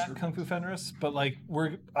looking at, Kung Fu Fenris. But like,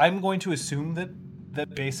 I'm going to assume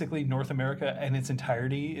that basically North America in its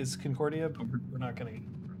entirety is Concordia, but we're not going to.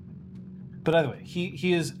 But either way,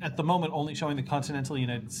 he is at the moment only showing the continental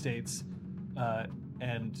United States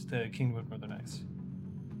and the Kingdom of Northern Ice.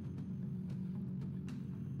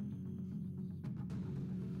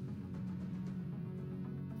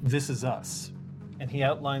 This is us. And he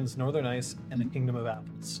outlines Northern Ice and the Kingdom of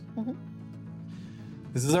Apples.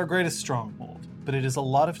 This is our greatest stronghold, but it is a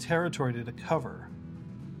lot of territory to cover.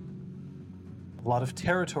 A lot of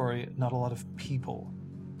territory, not a lot of people.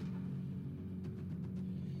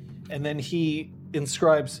 And then he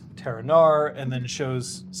inscribes Terranar and then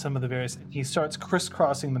shows some of the various... He starts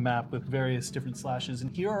crisscrossing the map with various different slashes,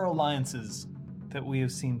 and here are alliances that we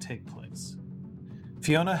have seen take place.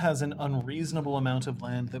 Fiona has an unreasonable amount of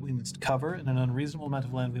land that we must cover and an unreasonable amount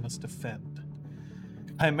of land we must defend.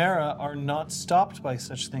 Chimera are not stopped by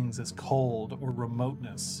such things as cold or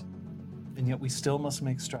remoteness, and yet we still must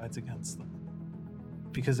make strides against them.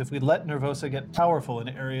 Because if we let Nervosa get powerful in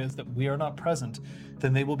areas that we are not present,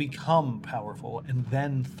 then they will become powerful and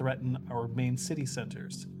then threaten our main city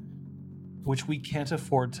centers, which we can't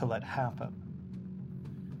afford to let happen.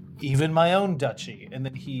 Even my own duchy, and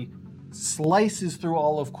then he slices through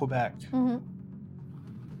all of Quebec.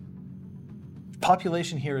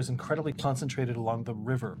 Population here is incredibly concentrated along the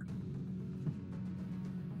river.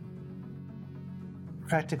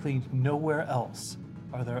 Practically nowhere else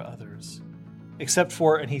are there others. Except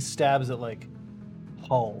for, and he stabs at like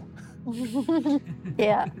Hull.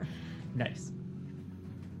 Yeah. Nice.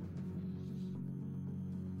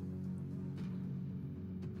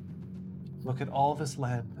 Look at all this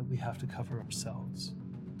land that we have to cover ourselves.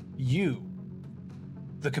 You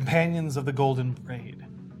the Companions of the Golden Braid.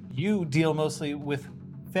 You deal mostly with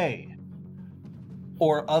Fae,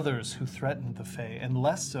 or others who threaten the Fae, and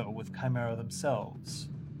less so with Chimera themselves.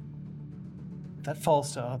 That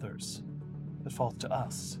falls to others. That falls to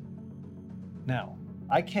us. Now,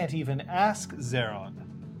 I can't even ask Zeron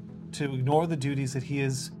to ignore the duties that he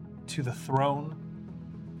is to the throne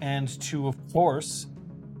and to, of course,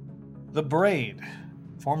 the Braid,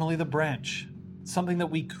 formerly the Branch, something that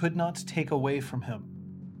we could not take away from him.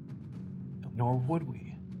 Nor would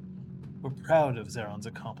we. We're proud of Zeron's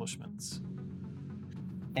accomplishments.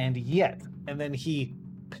 And yet, and then he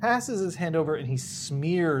passes his hand over and he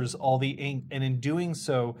smears all the ink, and in doing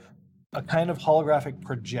so, a kind of holographic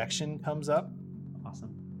projection comes up.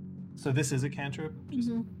 Awesome. So this is a cantrip.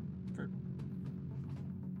 Mhm.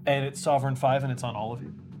 And it's Sovereign 5, and it's on all of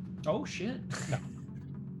you. Oh shit. No.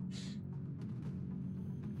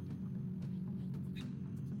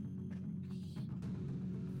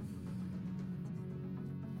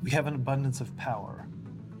 We have an abundance of power,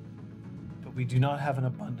 but we do not have an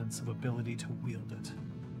abundance of ability to wield it.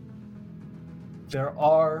 There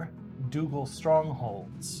are Dougal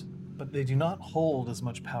strongholds, but they do not hold as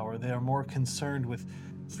much power. They are more concerned with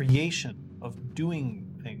creation of doing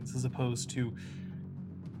things as opposed to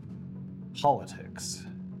politics.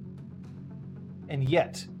 And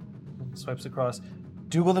yet, swipes across,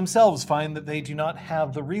 Dougal themselves find that they do not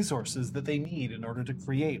have the resources that they need in order to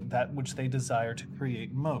create that which they desire to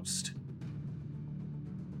create most.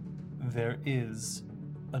 There is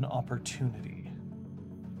an opportunity.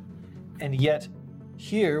 And yet,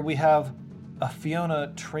 here we have a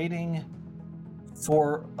Fiona trading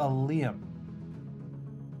for a Liam.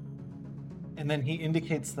 And then he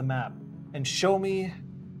indicates the map. And show me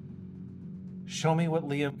what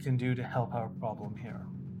Liam can do to help our problem here.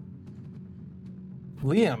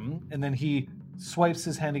 Liam, and then he swipes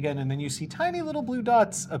his hand again, and then you see tiny little blue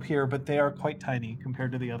dots appear, but they are quite tiny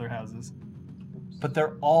compared to the other houses. But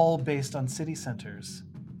they're all based on city centers,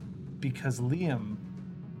 because Liam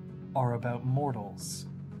are about mortals.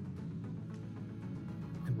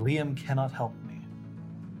 And Liam cannot help me.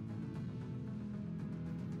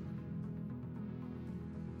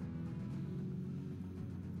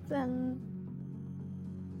 Then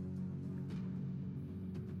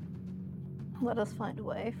let us find a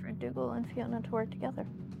way for Dougal and Fiona to work together.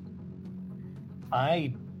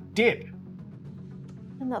 I did.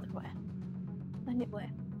 Another way. A new way.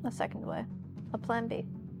 A second way. A plan B.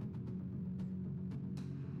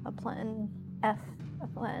 A plan F. A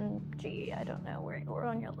plan G. I don't know where you were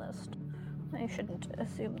on your list. I shouldn't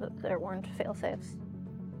assume that there weren't fail-safes.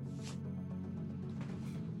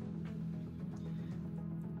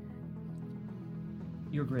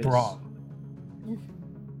 Your Grace. Wrong.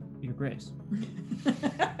 Your Grace.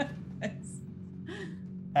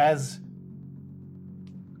 As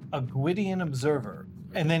a Gwydion observer,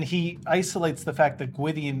 and then he isolates the fact that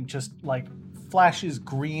Gwydion just like flashes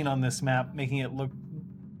green on this map, making it look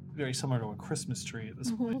very similar to a Christmas tree at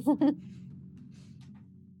this point.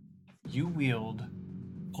 You wield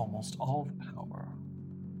almost all the power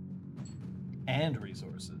and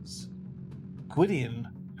resources. Gwydion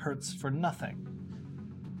hurts for nothing.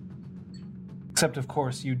 Except, of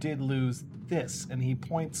course, you did lose this, and he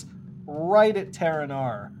points right at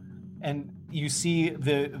Terranar, and you see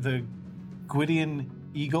the Gwydion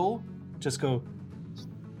eagle just go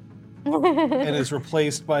and is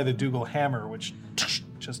replaced by the Dougal hammer, which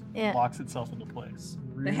just locks itself into place.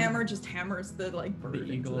 The hammer just hammers the bird. The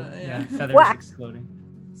eagle. Into the, Yeah, feathers Whack. exploding.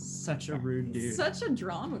 Such a rude dude. Such a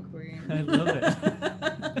drama queen. I love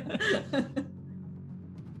it.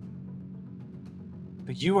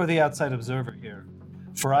 But you are the outside observer here,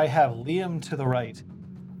 for I have Liam to the right,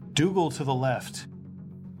 Dougal to the left,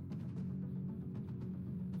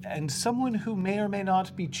 and someone who may or may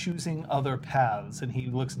not be choosing other paths, and he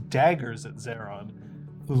looks daggers at Zeron,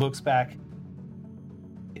 who looks back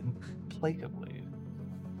implacably.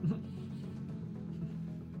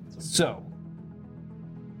 So,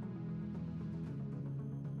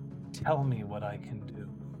 tell me what I can do.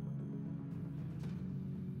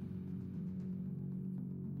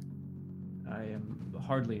 I am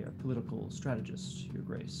hardly a political strategist, Your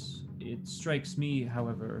Grace. It strikes me,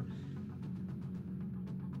 however,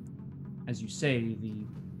 as you say, the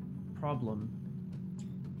problem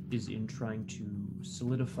is in trying to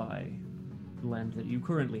solidify the land that you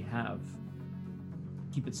currently have.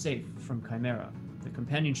 Keep it safe from Chimera. The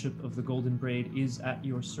companionship of the Golden Braid is at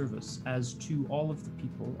your service, as to all of the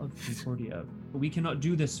people of Concordia. But we cannot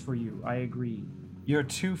do this for you, I agree. You're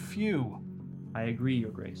too few. I agree,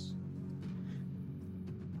 Your Grace.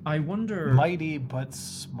 I wonder... Mighty but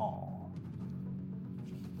small.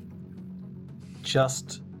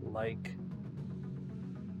 just like...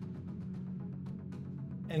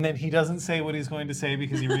 And then he doesn't say what he's going to say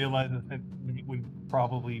because he realizes that he would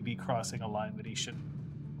probably be crossing a line that he shouldn't.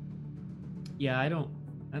 Yeah, I don't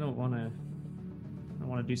want to. I don't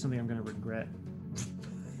want to do something I'm going to regret.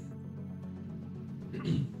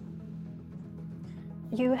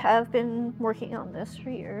 You have been working on this for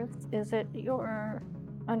years. Is it your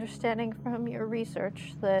understanding from your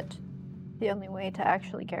research that the only way to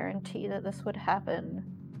actually guarantee that this would happen,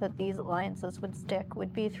 that these alliances would stick,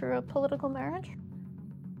 would be through a political marriage?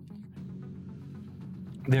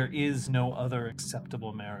 There is no other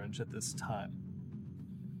acceptable marriage at this time.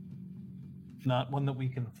 Not one that we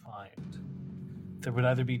can find. There would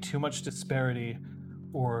either be too much disparity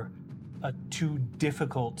or a too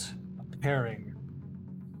difficult pairing.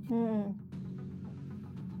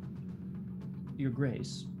 Your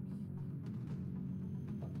Grace.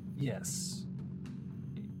 Yes.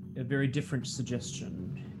 A very different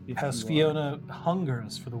suggestion. if House you are- Fiona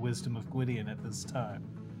hungers for the wisdom of Gwydion at this time.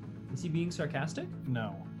 Is he being sarcastic?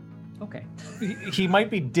 No. Okay. He might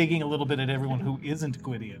be digging a little bit at everyone who isn't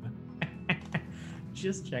Gwydion.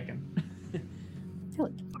 Just checking. So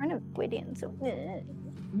it's part of Gwydion, so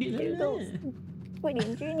Doodles.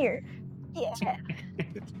 Gwydion Jr. Yeah.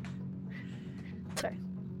 Sorry.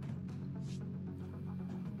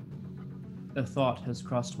 A thought has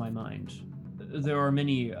crossed my mind. There are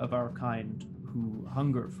many of our kind who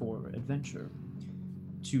hunger for adventure.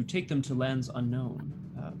 To take them to lands unknown.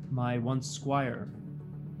 My once squire,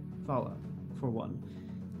 Fala, for one.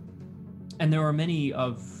 And there are many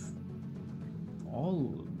of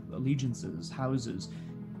all allegiances, houses,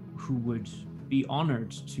 who would be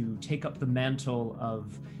honored to take up the mantle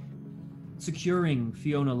of securing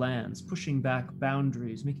Fiona lands, pushing back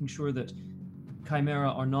boundaries, making sure that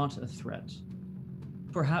Chimera are not a threat.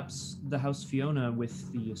 Perhaps the House Fiona,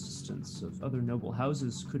 with the assistance of other noble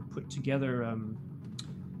houses, could put together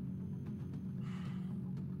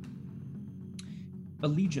a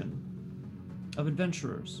legion of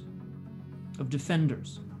adventurers, of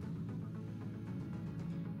defenders.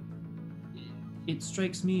 It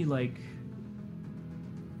strikes me like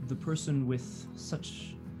the person with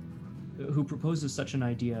who proposes such an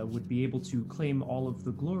idea would be able to claim all of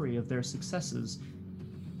the glory of their successes,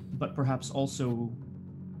 but perhaps also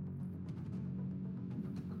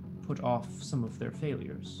put off some of their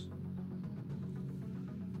failures.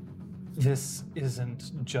 This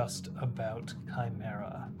isn't just about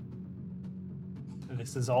Chimera.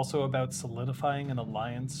 This is also about solidifying an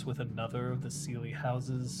alliance with another of the Seelie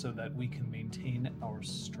houses so that we can maintain our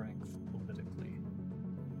strength politically.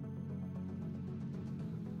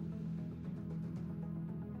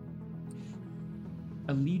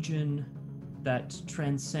 A legion that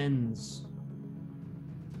transcends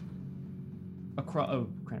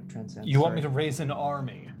transcends. You want me to raise an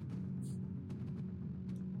army?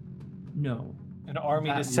 No. An army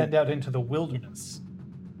That to send out into the wilderness?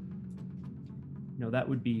 No, that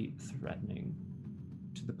would be threatening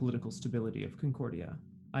to the political stability of Concordia.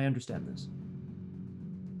 I understand this.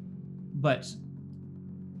 But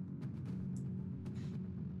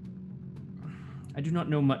I do not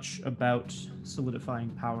know much about solidifying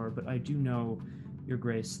power, but I do know, Your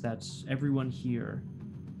Grace, that everyone here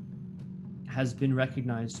has been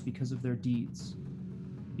recognized because of their deeds,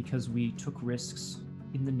 because we took risks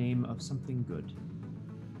in the name of something good.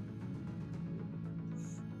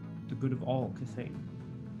 The good of all Cathay.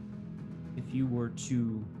 If you were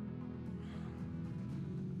to...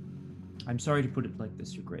 I'm sorry to put it like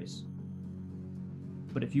this, Your Grace,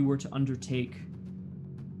 but if you were to undertake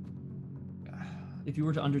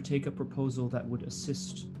a proposal that would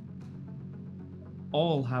assist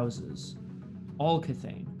all houses, all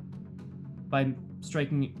Cathay, by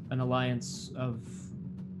striking an alliance of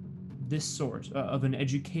this sort, of an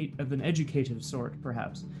educative sort,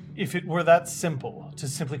 perhaps. If it were that simple, to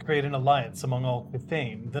simply create an alliance among all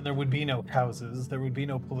Cathane, then there would be no houses, there would be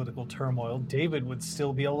no political turmoil, David would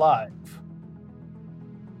still be alive.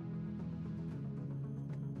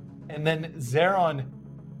 And then Zeron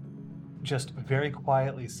just very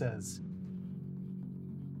quietly says,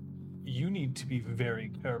 "You need to be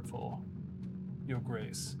very careful, Your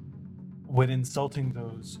Grace, when insulting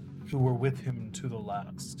those who were with him to the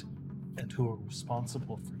last, and who are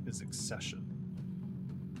responsible for his succession,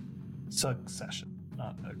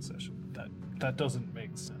 not accession. That doesn't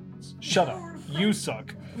make sense. Shut up. You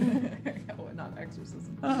suck." Oh, not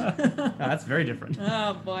exorcism. That's very different.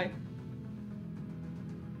 Oh boy.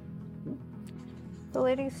 The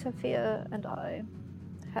Lady Sophia and I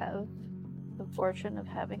have the fortune of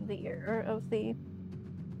having the ear of the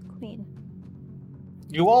Queen.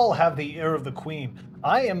 You all have the ear of the queen.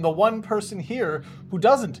 I am the one person here who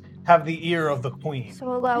doesn't have the ear of the queen.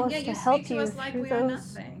 So allow us And yet to you help speak to you us like through we are those.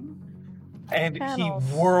 nothing. And Channels.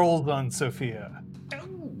 he whirled on Sophia.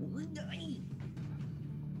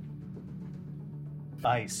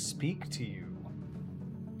 I speak to you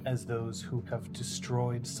as those who have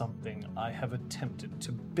destroyed something I have attempted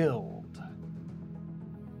to build.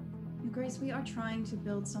 Your Grace, we are trying to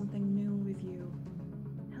build something new with you.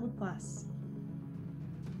 Help us.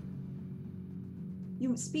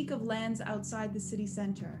 You speak of lands outside the city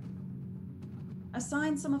center.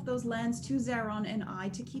 Assign some of those lands to Zeron and I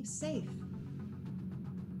to keep safe.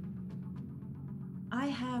 I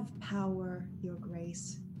have power, Your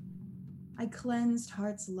Grace. I cleansed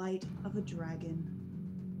Heart's light of a dragon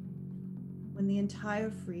when the entire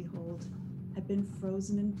freehold had been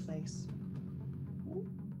frozen in place.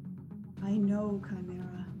 I know,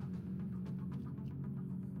 Chimera.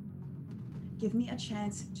 Give me a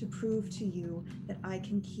chance to prove to you that I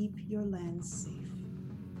can keep your lands safe.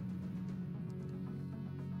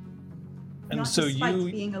 And Not so despite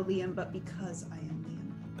you being a Liam, but because I am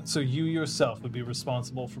Liam. so you yourself would be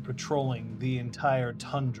responsible for patrolling the entire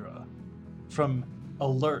tundra from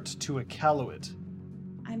Alert to Iqaluit.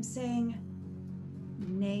 I'm saying,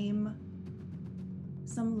 name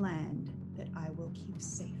some land that I will keep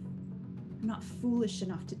safe. I'm not foolish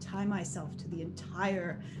enough to tie myself to the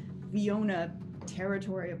entire Viona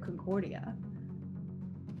territory of Concordia.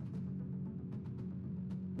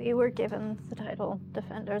 We were given the title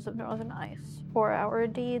Defenders of Northern Ice for our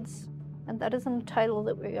deeds, and that isn't a title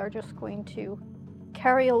that we are just going to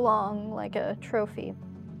carry along like a trophy.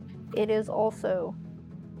 It is also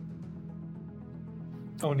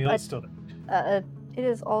Oh, Neil's still there. it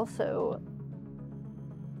is also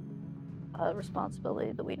a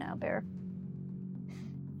responsibility that we now bear.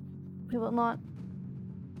 We will not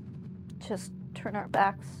just turn our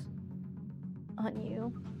backs on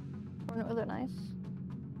you or Northern Ice.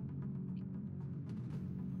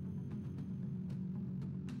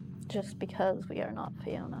 Just because we are not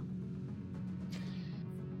Fiona.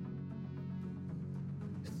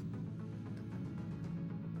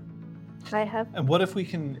 I have And what if we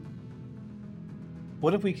can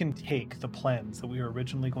take the plans that we were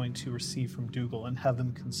originally going to receive from Dougal and have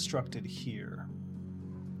them constructed here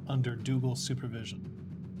under Dougal's supervision?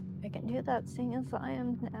 I can do that, seeing as I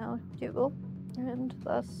am now Dougal, and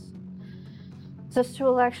thus Sister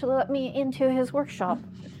will actually let me into his workshop.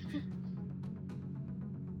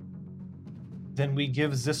 Then we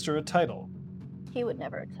give Zister a title. He would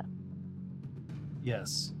never accept.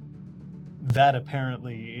 Yes. That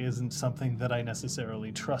apparently isn't something that I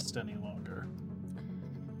necessarily trust any longer.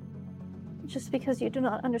 Just because you do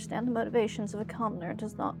not understand the motivations of a commoner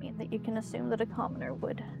does not mean that you can assume that a commoner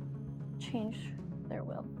would change their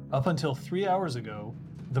will. Up until 3 hours ago,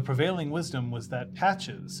 the prevailing wisdom was that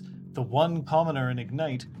Patches, the one commoner in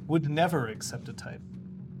Ignite, would never accept a title.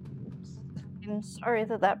 I'm sorry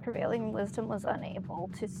that that prevailing wisdom was unable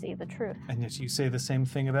to see the truth. And yet you say the same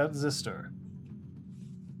thing about Zister.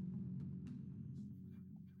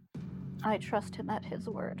 I trust him at his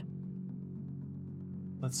word.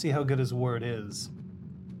 Let's see how good his word is.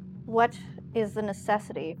 What is the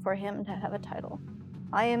necessity for him to have a title?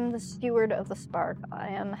 I am the steward of the Spark. I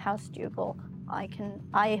am House Dougal.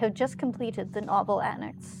 I have just completed the novel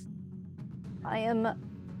annex. I am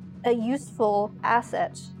a useful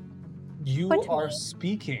asset. You What? are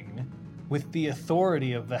speaking with the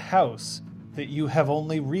authority of the house that you have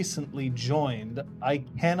only recently joined. I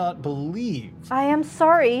cannot believe. I am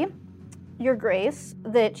sorry, Your Grace,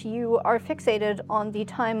 that you are fixated on the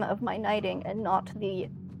time of my knighting and not the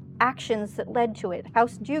actions that led to it.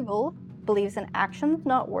 House Dougal believes in actions,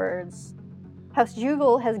 not words. House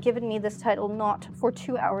Dougal has given me this title not for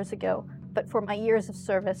 2 hours ago, but for my years of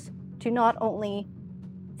service to not only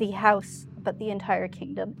the house, but the entire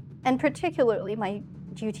kingdom, and particularly my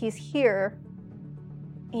duties here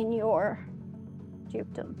in your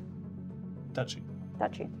dukedom. Duchy.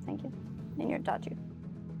 Duchy, thank you. In your duchy.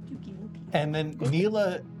 And then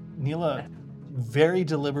Neela very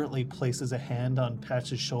deliberately places a hand on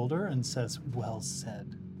Patch's shoulder and says, "Well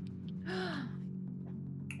said."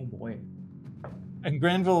 Oh boy. And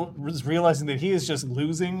Granville is realizing that he is just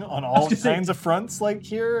losing on all gonna say- kinds of fronts, like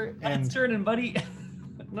here. And And turning, buddy.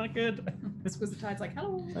 Not good. This was the tide's like,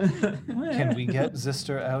 hello. can we get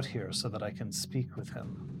Zister out here so that I can speak with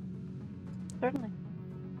him? Certainly.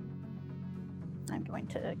 I'm going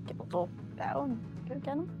to give a little bow and go get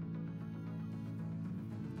him.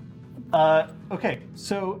 Okay,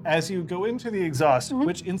 so as you go into the exhaust, Mhm.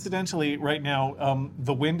 which incidentally, right now,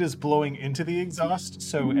 the wind is blowing into the exhaust,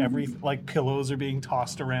 so every like pillows are being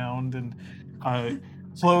tossed around, and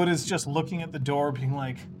Claude is just looking at the door, being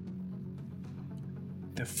like,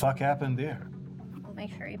 "The fuck happened there?" We'll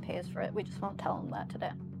make sure he pays for it. We just won't tell him that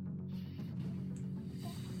today.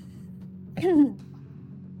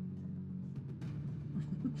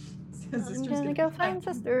 I'm gonna go find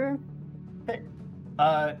sister. Okay.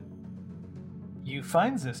 You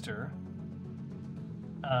find Zister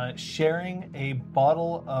sharing a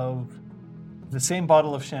bottle of the same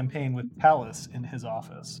bottle of champagne with Talus in his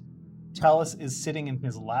office. Talus is sitting in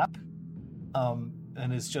his lap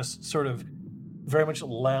and is just sort of very much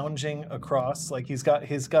lounging across, like he's got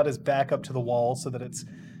his back up to the wall so that it's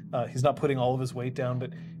he's not putting all of his weight down,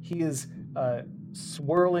 but he is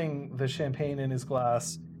swirling the champagne in his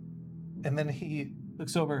glass, and then he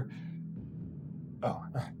looks over. Oh,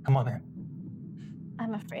 come on in.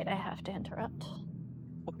 I'm afraid I have to interrupt.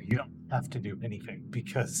 Well, you don't have to do anything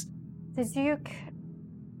because The Duke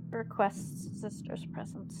requests sister's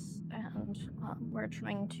presence, and we're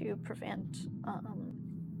trying to prevent a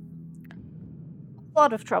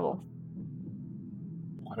lot of trouble.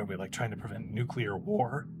 what are we, like, trying to prevent nuclear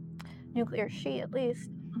war? Nuclear she, at least.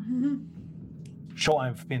 So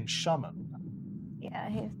I've been summoned.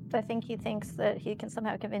 Yeah, I think he thinks that he can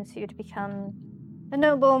somehow convince you to become a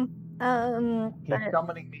noble. He's But-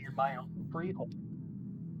 summoning me in my own freehold.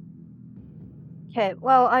 Okay,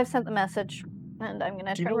 well, I've sent the message, and I'm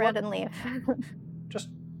gonna Do you turn know around what? and leave. Just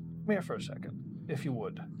come here for a second, if you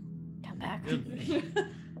would. Come back.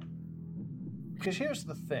 Because here's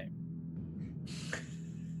the thing.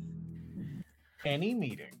 Any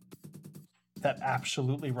meeting that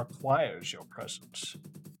absolutely requires your presence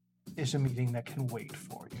is a meeting that can wait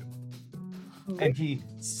for you. And he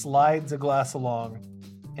slides a glass along,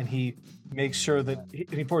 and he makes sure that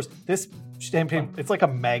he pours this champagne. It's like a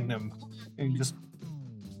magnum, and he just,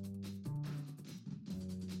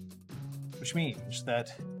 which means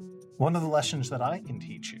that one of the lessons that I can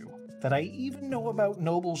teach you, that I even know about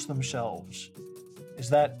nobles themselves, is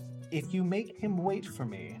that if you make him wait for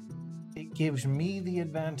me, it gives me the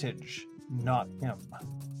advantage, not him.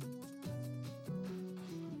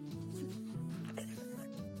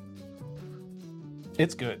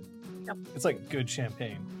 It's good. Yep. It's like good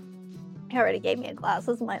champagne. He already gave me a glass.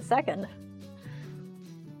 This is my second.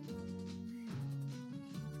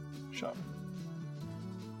 Shut up.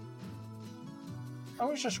 I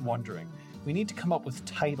was just wondering, we need to come up with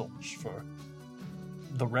titles for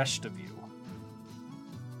the rest of you.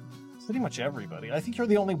 Pretty much everybody. I think you're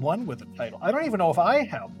the only one with a title. I don't even know if I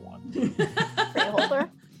have one. Freeholder.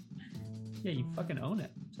 Yeah, you fucking own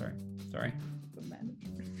it. Sorry.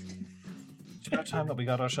 It's about time that we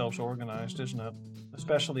got ourselves organized, isn't it?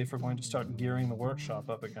 Especially if we're going to start gearing the workshop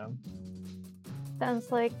up again.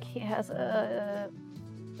 Sounds like he has a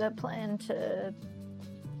plan to.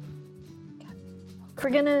 We're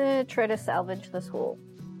gonna try to salvage this whole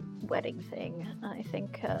wedding thing. I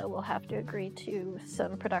think we'll have to agree to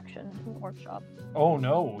some production in the workshop. Oh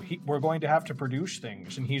no, we're going to have to produce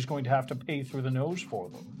things, and he's going to have to pay through the nose for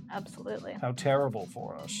them. Absolutely. How terrible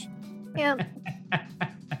for us. Yeah.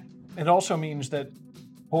 It also means that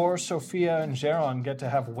poor Sophia and Zeron get to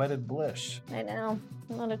have wedded bliss. I know.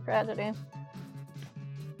 What a tragedy.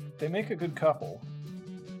 They make a good couple.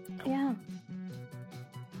 Yeah.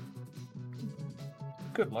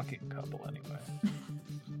 Good looking couple, anyway.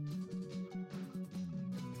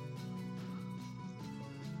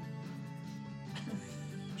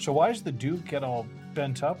 So why does the Duke get all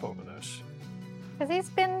bent up over this? Because he's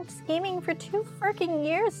been scheming for 2 freaking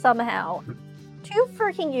years somehow. 2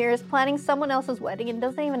 freaking years planning someone else's wedding and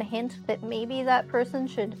doesn't even hint that maybe that person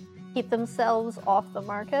should keep themselves off the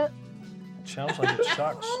market. It sounds like it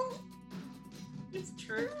sucks. It's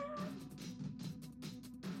true.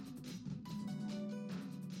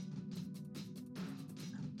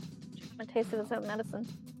 A taste of his own medicine.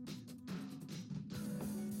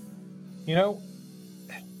 You know,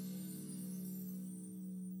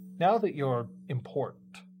 now that you're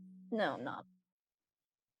important, No, I'm not.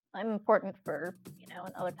 I'm important for,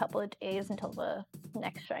 another couple of days until the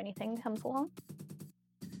next shiny thing comes along.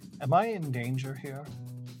 am I in danger here?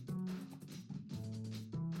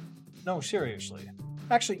 No, seriously.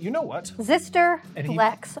 Actually, you know what? Zister And he-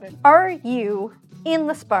 Lex, are you in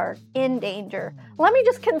the spark in danger? Let me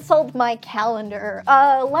just consult my calendar.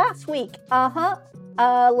 Last week,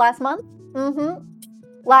 last month,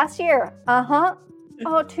 last year,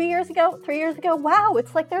 Oh, 2 years ago, 3 years ago. Wow,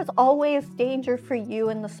 it's like there's always danger for you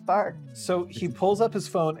in the spark. So he pulls up his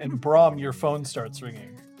phone, and Brom, your phone starts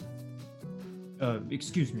ringing.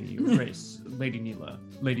 Excuse me, Grace, Lady Neela,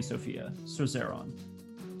 Lady Sophia, Sir Zeron.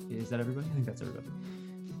 Is that everybody? I think that's everybody.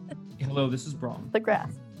 Hello, this is Brom. The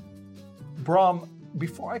grass. Brom,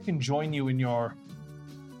 before I can join you in your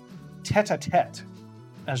tete-a-tete,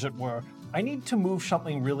 as it were, I need to move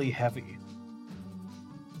something really heavy.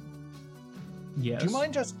 Yes. Do you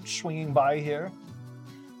mind just swinging by here?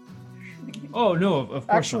 Oh no, of course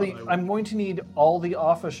Actually, not. I'm going to need all the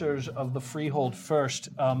officers of the Freehold first.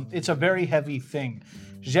 It's a very heavy thing.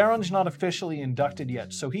 Zeron's not officially inducted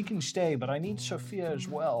yet, so he can stay, but I need Sophia as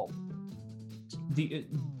well.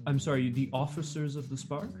 I'm sorry, the officers of the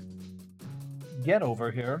Spark? Get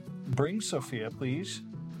over here. Bring Sophia, please.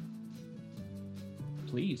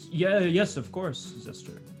 Please. Yeah, yes, of course,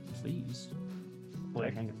 sister. Please. Did I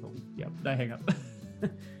Like, hang up? Oh, yeah, I hang up.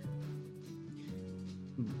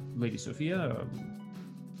 Lady Sophia,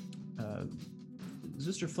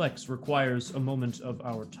 Sister Flex requires a moment of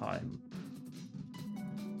our time.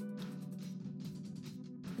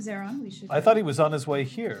 Zeron, we should. I thought he was on his way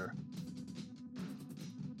here.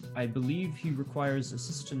 I believe he requires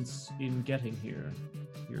assistance in getting here,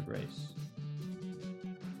 Your Grace.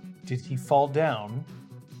 Did he fall down?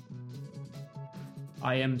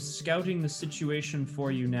 I am scouting the situation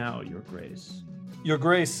for you now, Your Grace. Your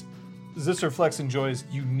Grace, Zister Flex enjoys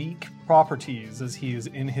unique properties as he is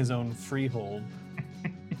in his own freehold.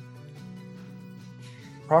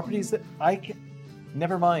 Properties that I can...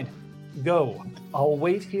 Never mind. Go. I'll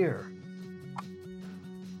wait here.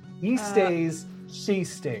 He stays, she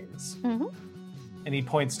stays. Mm-hmm. And he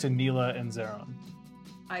points to Neela and Zeron.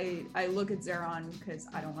 I look at Zeron because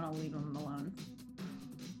I don't want to leave him alone.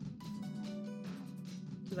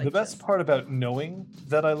 Like, The best part about knowing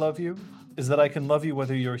that I love you is that I can love you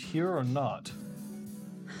whether you're here or not.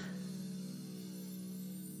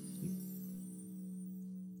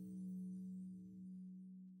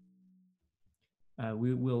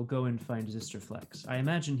 We will go and find Sister Flex. I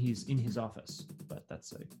imagine he's in his office, but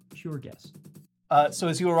that's a pure guess. So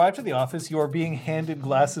as you arrive to the office, you are being handed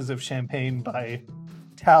glasses of champagne by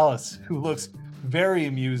Talus, who looks very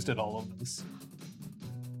amused at all of this.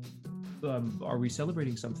 Are we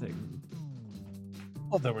celebrating something?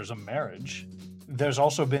 Well, there was a marriage. There's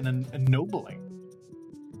also been an ennobling.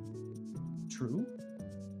 True?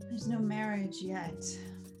 There's no marriage yet.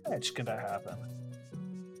 It's gonna happen.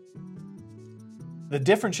 The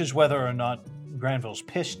difference is whether or not Granville's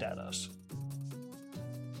pissed at us.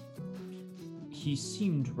 He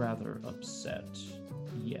seemed rather upset.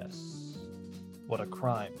 Yes. What a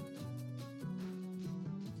crime.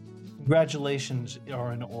 Congratulations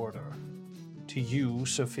are in order. To you,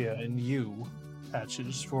 Sophia, and you,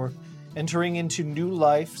 Patches, for entering into new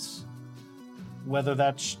lives, whether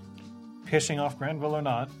that's pissing off Granville or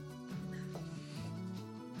not.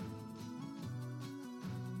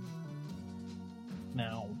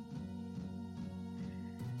 Now,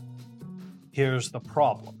 here's the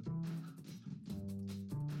problem.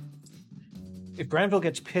 If Granville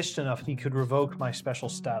gets pissed enough, he could revoke my special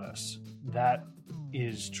status. That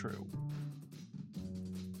is true.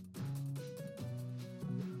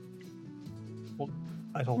 Well,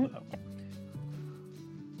 I told him.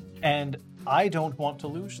 And I don't want to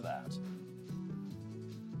lose that.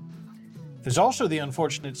 There's also the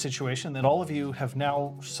unfortunate situation that all of you have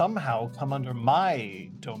now somehow come under my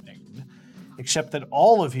domain, except that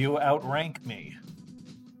all of you outrank me.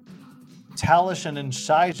 Talus and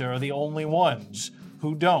Incisor are the only ones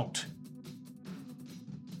who don't.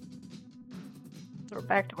 So we're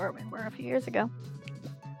back to where we were a few years ago.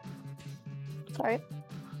 Sorry.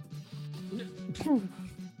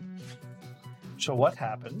 So what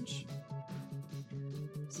happens?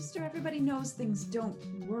 Sister, everybody knows things don't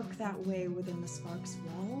work that way within the Sparks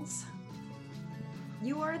walls.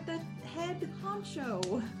 You are the head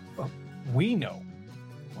honcho. We know.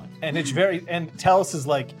 What? And it's very, and Talus is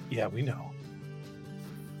like, yeah, we know.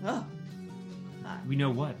 Oh. We know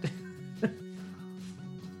what?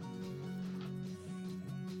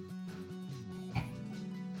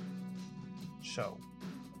 So,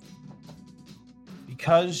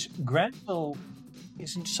 because Granville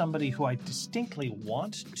isn't somebody who I distinctly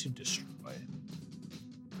want to destroy,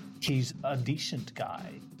 he's a decent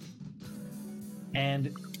guy.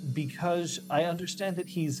 And because I understand that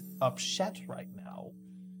he's upset right now,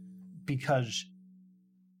 because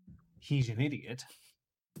he's an idiot,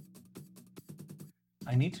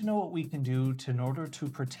 I need to know what we can do in order to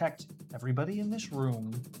protect everybody in this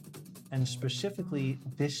room, and specifically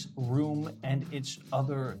this room and its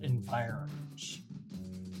other environs.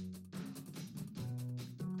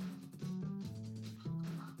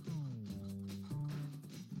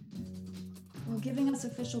 Well, giving us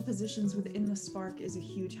official positions within the Spark is a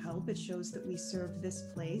huge help. It shows that we serve this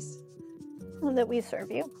place. And that we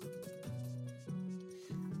serve you.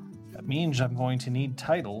 That means I'm going to need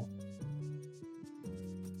title.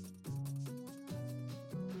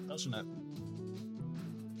 Doesn't it?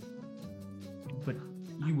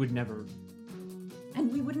 You would never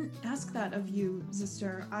And we wouldn't ask that of you,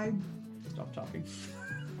 Zister. stop talking.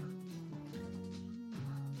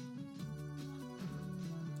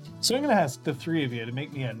 So I'm going to ask the three of you to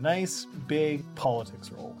make me a nice, big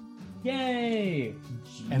politics roll. Yay!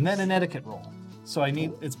 And then an etiquette roll. So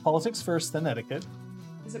it's politics first, then etiquette.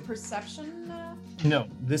 Is it perception? No,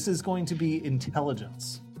 this is going to be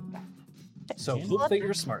intelligence. So hope that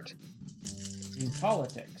you're smart. In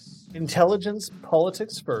politics. Intelligence,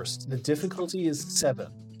 politics first. The difficulty is 7.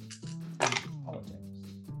 Politics.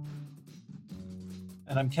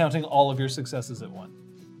 And I'm counting all of your successes at 1.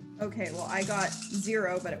 Okay, well, I got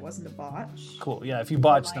 0, but it wasn't a botch. Cool. Yeah, if you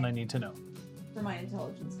botch, then I need to know. For my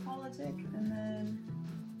intelligence politic, and then...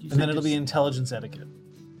 And then it'll be intelligence etiquette.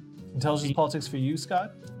 Intelligence politics for you,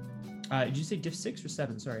 Scott? Did you say diff 6 or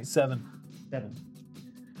 7? Sorry. 7. 7.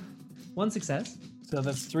 1 success. So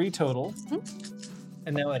that's 3 total.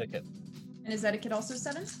 And now etiquette. And is etiquette also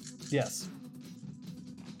 7? Yes.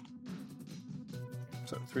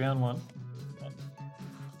 So 3 on 1.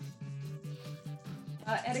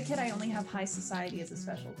 Etiquette, I only have high society as a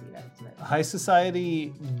specialty. That's right. High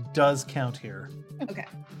society does count here. Okay.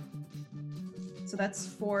 So that's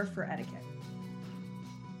 4 for etiquette.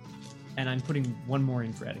 And I'm putting 1 more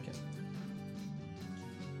in for etiquette.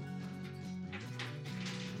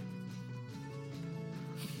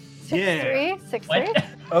 Yeah. 6-3? What?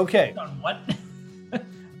 Okay. On what?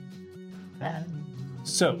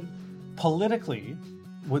 So, politically,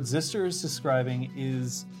 what Zister is describing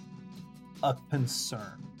is a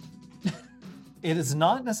concern. It is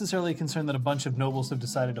not necessarily a concern that a bunch of nobles have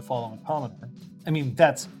decided to follow a commoner. I mean,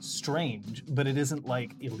 that's strange, but it isn't,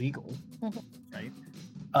 like, illegal, right?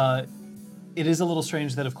 It is a little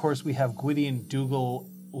strange that, of course, we have Gwydion, Dougal,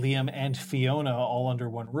 Liam, and Fiona all under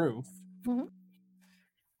one roof.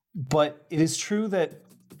 But it is true that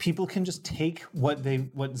people can just take what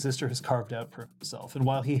Zister has carved out for himself. And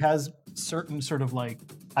while he has certain sort of like,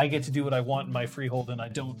 I get to do what I want in my freehold and I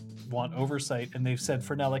don't want oversight, and they've said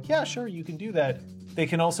for now, like, yeah, sure, you can do that, they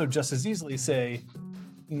can also just as easily say,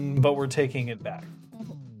 but we're taking it back.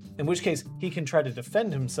 In which case, he can try to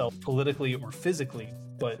defend himself politically or physically,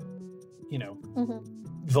 but, you know,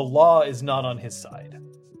 the law is not on his side.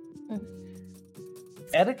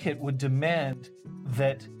 Etiquette would demand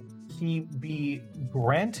that he be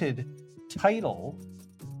granted title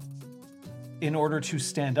in order to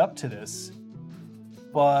stand up to this,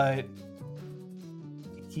 but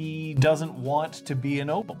he doesn't want to be a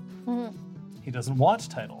noble. He doesn't want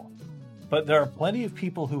title. But there are plenty of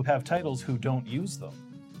people who have titles who don't use them.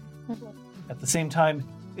 At the same time,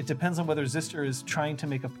 it depends on whether Zister is trying to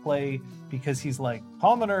make a play because he's like,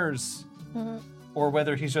 commoners, or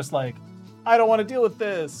whether he's just like, I don't want to deal with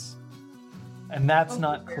this. And that's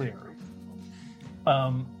not clear.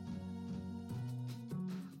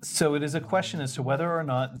 So it is a question as to whether or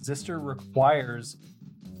not Zister requires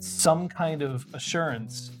some kind of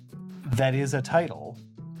assurance that is a title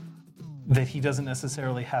that he doesn't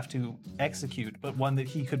necessarily have to execute, but one that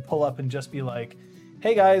he could pull up and just be like,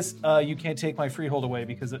 hey guys, you can't take my freehold away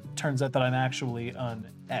because it turns out that I'm actually an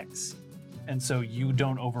X. And so you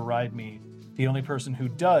don't override me. The only person who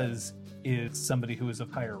does is somebody who is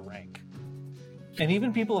of higher rank. And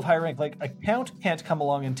even people of high rank, like a count can't come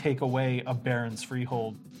along and take away a baron's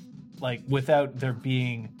freehold, like without there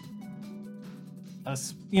being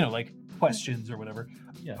like questions or whatever.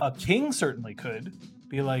 Yeah. A king certainly could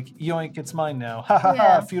be like, yoink, it's mine now. Ha ha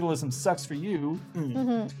ha, feudalism sucks for you.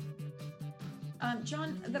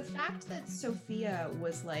 John, the fact that Sophia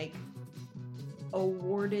was like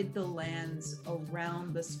awarded the lands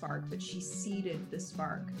around the Spark, but she ceded the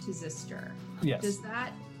Spark to Zister. Yes.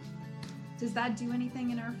 Does that do anything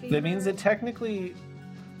in our favor? That means that technically,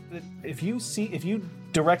 if you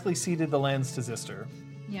directly ceded the lands to Zister,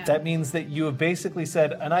 that means that you have basically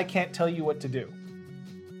said, and I can't tell you what to do.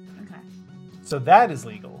 Okay. So that is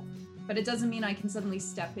legal. But it doesn't mean I can suddenly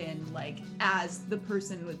step in, like, as the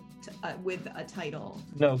person with a title.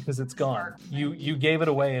 No, because it's gone. You gave it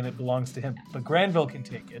away and it belongs to him. But Granville can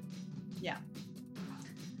take it. Yeah.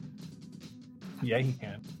 Yeah, he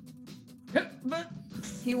can.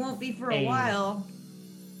 He won't be for a while.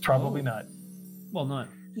 Probably not. Well, not.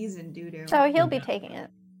 He's in doo-doo. So he'll be taking it.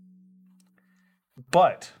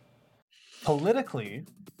 But politically,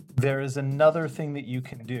 there is another thing that you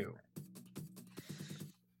can do.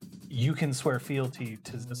 You can swear fealty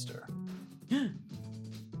to Zister.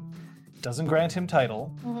 Doesn't grant him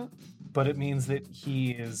title, but it means that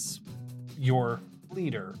he is your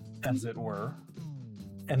leader, as it were.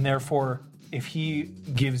 And therefore, if he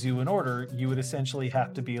gives you an order, you would essentially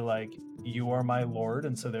have to be like, you are my lord,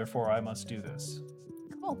 and so therefore I must do this.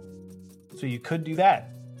 Cool. So you could do that,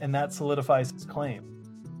 and that solidifies his claim.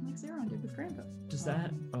 Like Zeron did with Granville. Does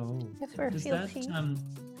that? That's where it Does feels that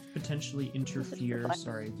potentially interfere? reflect?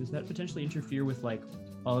 Sorry, does that potentially interfere with like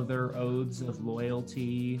other oaths of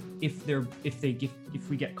loyalty if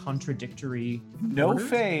we get contradictory? No orders?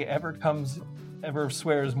 Fae ever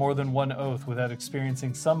swears more than one oath without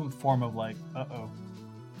experiencing some form of like,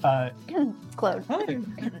 Claude.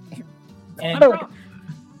 and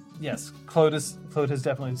yes, Claude has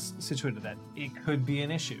definitely situated that. It could be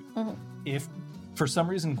an issue. Mhm. If for some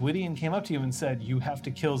reason Gwydion came up to you and said, you have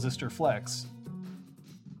to kill Zister Flex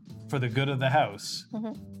for the good of the house,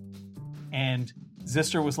 Mhm. and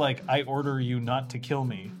Zister was like, I order you not to kill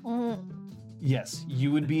me, yes,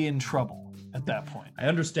 you would be in trouble at that point. I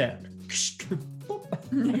understand.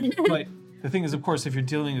 But the thing is, of course, if you're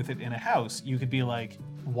dealing with it in a house, you could be like,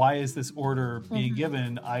 why is this order being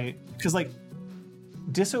given? Because like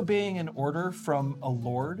disobeying an order from a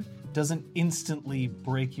lord doesn't instantly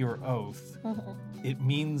break your oath. It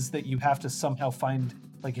means that you have to somehow find,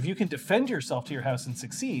 like, if you can defend yourself to your house and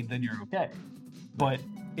succeed, then you're okay. But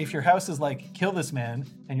if your house is like, kill this man,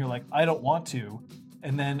 and you're like, I don't want to,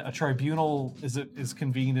 and then a tribunal is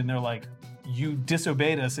convened and they're like, you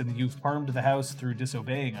disobeyed us and you've harmed the house through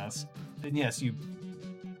disobeying us, then yes, you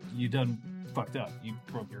done fucked up. You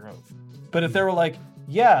broke your oath. But if they were like,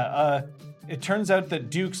 it turns out that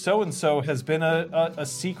Duke so-and-so has been a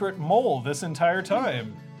secret mole this entire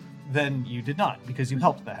time, then you did not, because you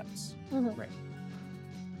helped the house. Right.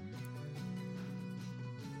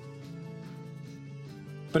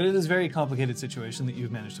 But it is a very complicated situation that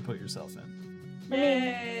you've managed to put yourself in.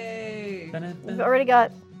 Yay! We've already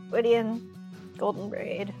got Gwydion, Golden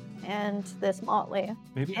Braid, and this Motley.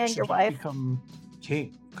 Maybe I And should your just wife. become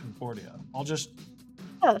King Concordia. I'll just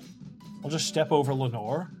Yeah. step over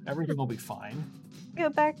Lenore. Everything will be fine. Go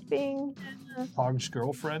back to being. Hog's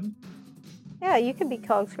girlfriend. Yeah, you can be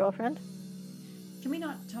Cog's girlfriend. Can we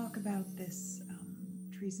not talk about this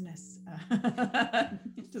treasonous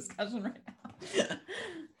discussion right now?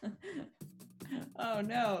 Oh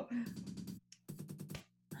no.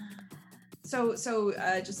 So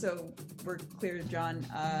just so we're clear, John,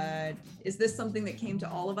 is this something that came to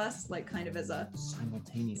all of us, like kind of as a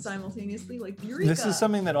simultaneously, like Eureka? This is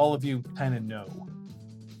something that all of you kind of know.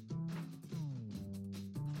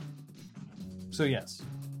 So yes,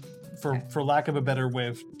 for lack of a better way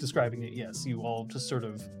of describing it, yes, you all just sort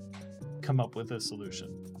of come up with a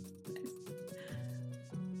solution.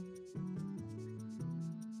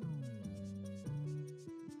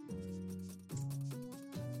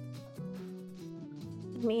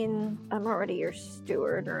 I mean, I'm already your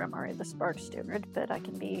steward, or I'm already the Spark steward, but I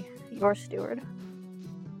can be your steward.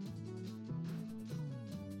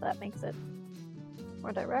 That makes it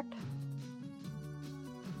more direct.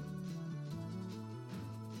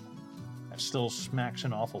 That still smacks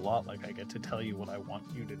an awful lot like I get to tell you what I want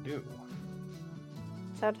you to do.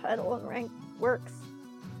 That's how title and rank works.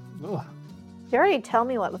 Ugh. You already tell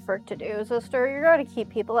me what the frick to do, sister. You're going to keep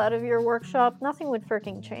people out of your workshop. Nothing would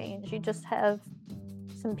fricking change. You just have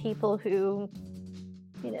some people who,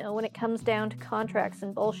 when it comes down to contracts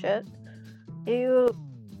and bullshit, you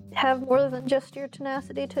have more than just your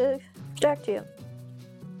tenacity to protect you.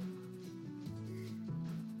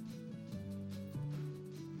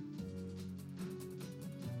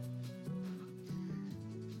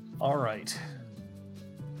 All right.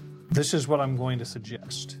 This is what I'm going to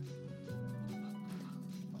suggest.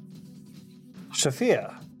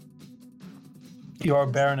 Sophia, you are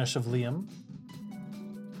Baroness of Liam.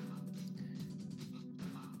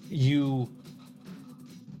 You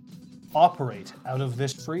operate out of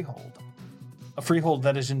this freehold. A freehold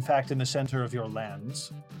that is in fact in the center of your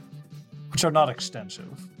lands, which are not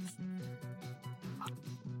extensive.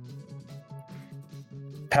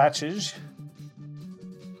 Patches,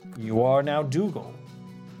 you are now Dougal.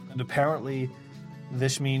 And apparently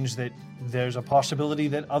this means that there's a possibility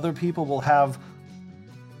that other people will have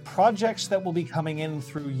projects that will be coming in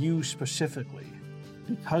through you specifically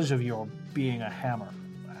because of your being a hammer.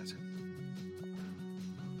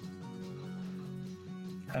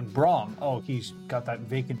 And Brom, he's got that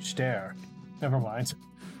vacant stare. Never mind.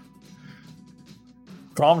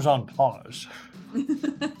 Brom's on pause.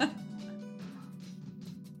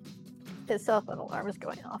 His cell phone alarm is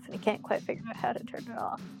going off, and he can't quite figure out how to turn it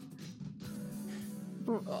off.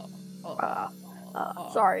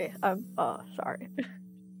 Sorry. I'm sorry.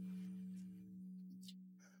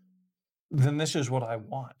 Then this is what I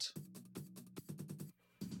want.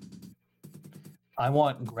 I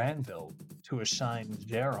want Granville to assign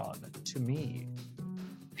Zeron to me.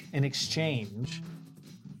 In exchange,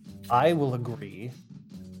 I will agree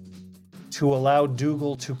to allow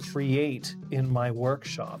Dougal to create in my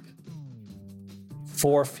workshop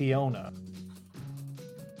for Fiona.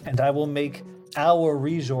 And I will make our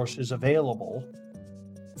resources available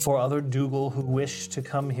for other Dougal who wish to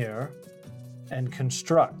come here and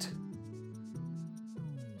construct.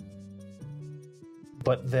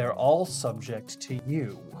 But they're all subject to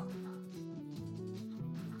you.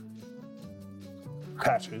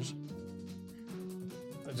 Patches.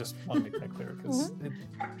 I just want to make that clear because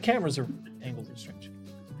cameras are angled too strange.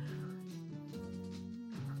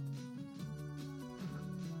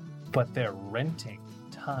 But they're renting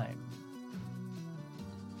time.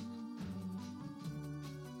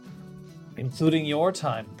 Including your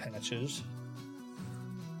time, Patches.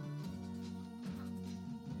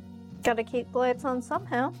 Gotta keep the lights on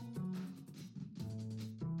somehow.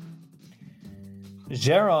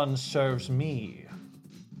 Zeron serves me.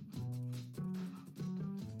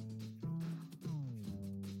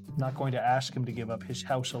 Not going to ask him to give up his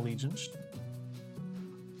house allegiance.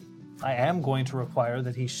 I am going to require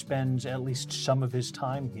that he spends at least some of his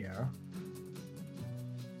time here.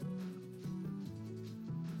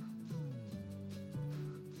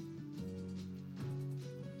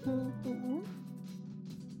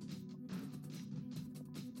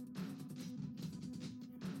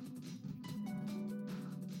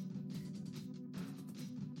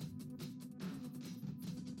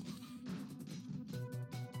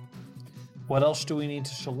 What else do we need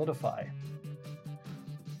to solidify?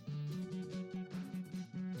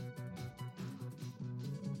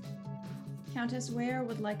 Countess Ware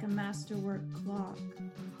would like a masterwork clock.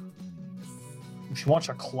 She wants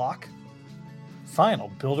a clock? Fine, I'll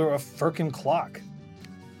build her a firkin clock.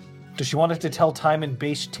 Does she want it to tell time in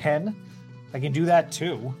base 10? I can do that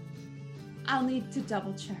too. I'll need to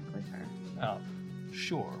double check with her. Oh,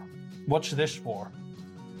 sure. What's this for?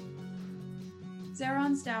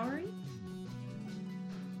 Zeron's dowry?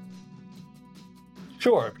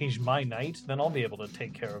 Sure, if he's my knight, then I'll be able to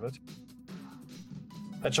take care of it.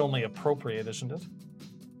 That's only appropriate, isn't it?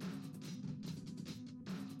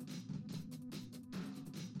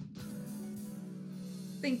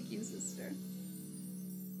 Thank you, sister.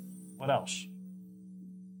 What else?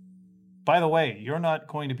 By the way, you're not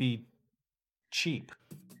going to be cheap.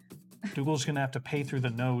 Dougal's going to have to pay through the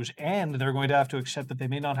nose, and they're going to have to accept that they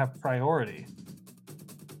may not have priority.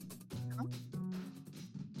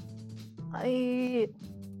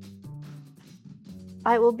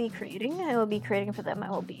 I will be creating. I will be creating for them. I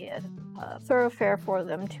will be a thoroughfare for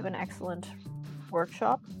them to an excellent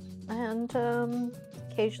workshop. And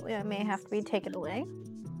occasionally I may have to be taken away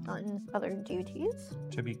on other duties.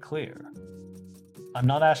 To be clear, I'm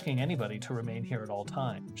not asking anybody to remain here at all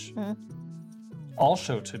times.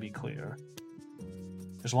 Also, to be clear,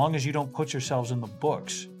 as long as you don't put yourselves in the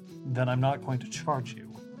books, then I'm not going to charge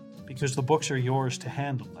you, because the books are yours to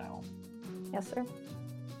handle now. Yes, sir.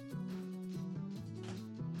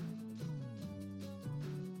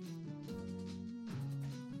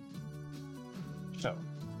 So,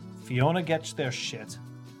 Fiona gets their shit,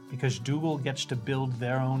 because Dougal gets to build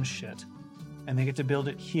their own shit, and they get to build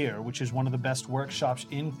it here, which is one of the best workshops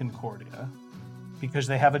in Concordia, because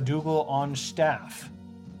they have a Dougal on staff.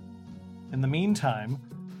 In the meantime,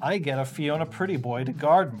 I get a Fiona Pretty Boy to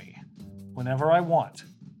guard me whenever I want,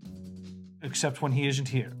 except when he isn't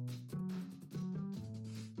here.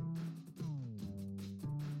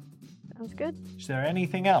 Sounds good. Is there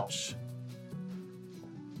anything else?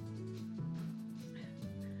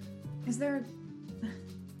 Is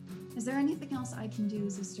there anything else I can do,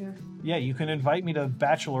 sister? Yeah, you can invite me to a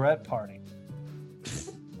bachelorette party.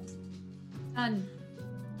 Done.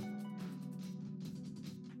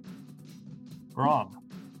 Wrong.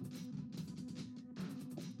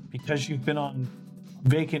 Because you've been on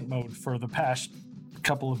vacant mode for the past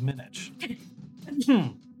couple of minutes.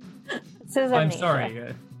 Susan I'm Nisha.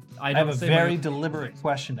 sorry. I have a very deliberate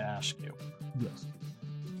question to ask you. Yes.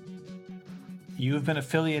 You've been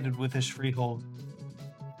affiliated with this freehold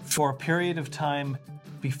for a period of time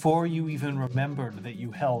before you even remembered that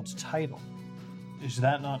you held title. Is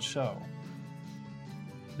that not so?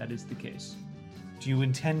 That is the case. Do you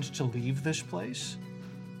intend to leave this place?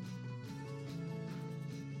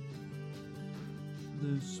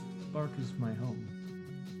 The Spark is my home.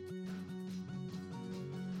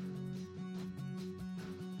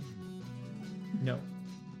 No,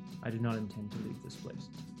 I do not intend to leave this place.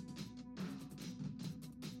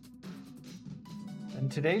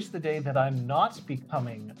 And today's the day that I'm not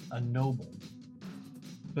becoming a noble,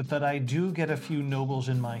 but that I do get a few nobles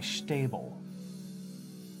in my stable.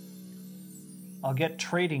 I'll get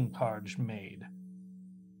trading cards made.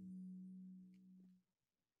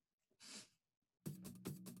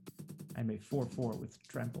 I I'm a 4/4 with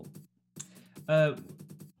trample. Do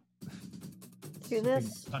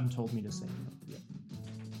this. Sun told me to say. Yeah.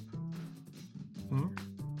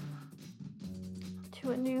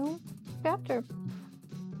 To a new chapter.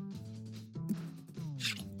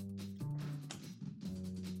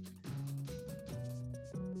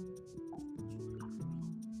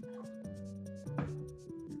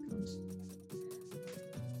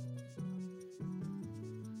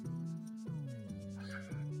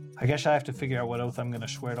 I guess I have to figure out what oath I'm going to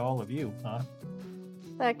swear to all of you, huh?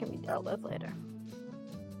 That can be dealt with later.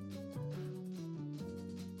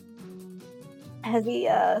 Has he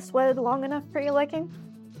sweated long enough for your liking?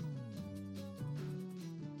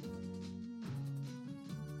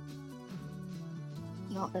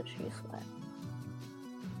 Not that she sweat.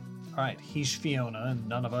 All right, he's Fiona, and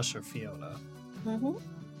none of us are Fiona. Mm-hmm.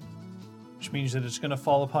 Which means that it's going to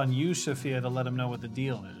fall upon you, Sophia, to let him know what the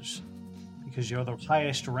deal is. Because you're the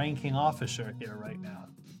highest ranking officer here right now.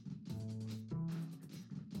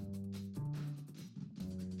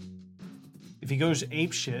 If he goes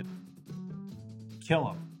apeshit, kill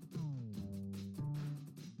him.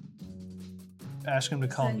 Ask him to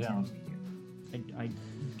calm Send him down. to you. I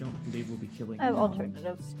don't believe we'll be killing I have him.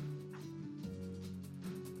 alternatives.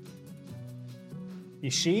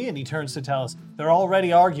 You see? And he turns to Talus. They're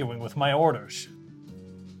already arguing with my orders.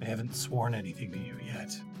 They haven't sworn anything to you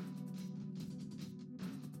yet.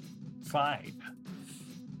 Fine.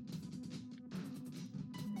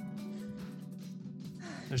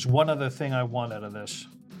 There's one other thing I want out of this.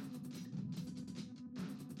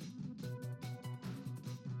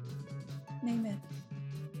 Name it.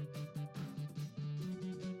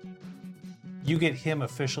 You get him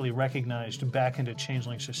officially recognized back into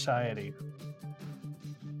Changeling Society.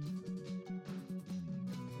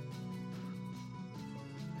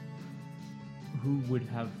 Who would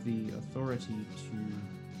have the authority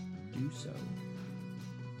to do so?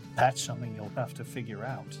 That's something you'll have to figure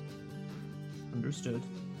out. Understood.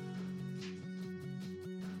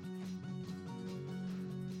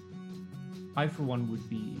 I, for one, would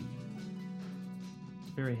be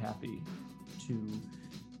very happy to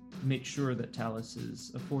make sure that Talus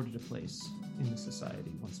is afforded a place in the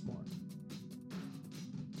society once more.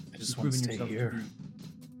 I just You've want to proven stay yourself to here. be-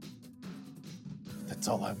 That's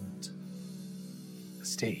all I want.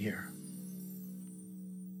 Stay here.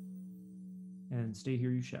 And stay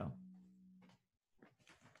here you shall.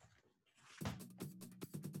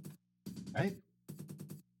 Right?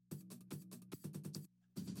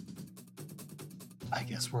 I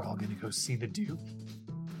guess we're all gonna go see the Duke.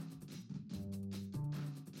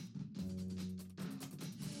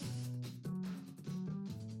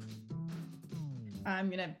 I'm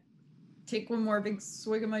gonna take one more big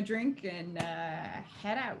swig of my drink and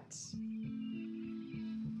head out.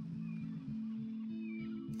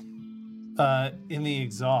 In the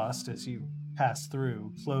exhaust, as you pass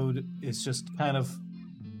through, Claude is just kind of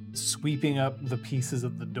sweeping up the pieces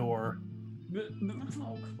of the door. Oh,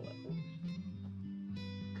 Chloe.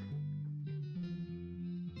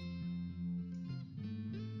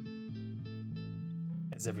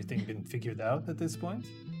 Has everything been figured out at this point?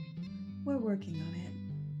 We're working on it.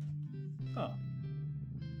 Oh.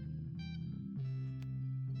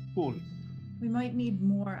 Cool. We might need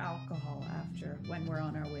more alcohol after when we're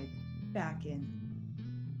on our way back in.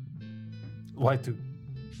 Why to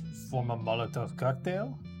form a Molotov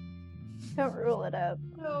cocktail? Don't rule it out.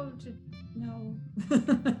 No, no.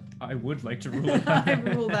 I would like to rule it out. I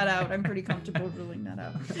rule that out. I'm pretty comfortable ruling that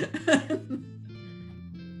out.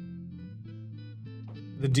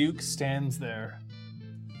 The Duke stands there.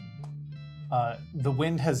 The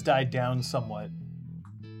wind has died down somewhat.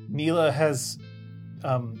 Mila has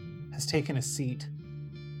taken a seat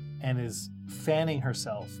and is fanning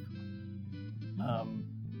herself.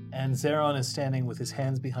 And Zeron is standing with his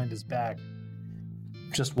hands behind his back,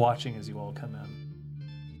 just watching as you all come in.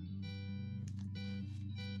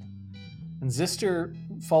 And Zister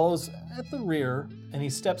follows at the rear, and he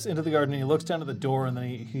steps into the garden, and he looks down at the door, and then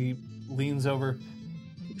he leans over.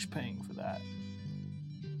 Who's paying for that?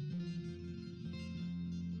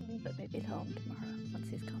 But maybe tell him tomorrow once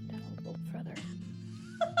he's calmed down a little further.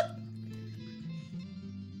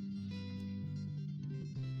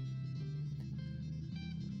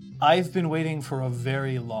 I've been waiting for a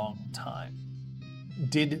very long time.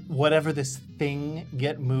 Did whatever this thing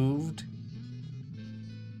get moved?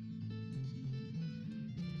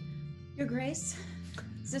 Your Grace,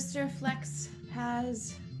 Sister Flex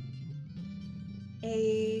has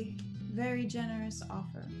a very generous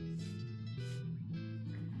offer.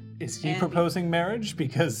 Is he And- proposing marriage?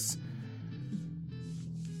 Because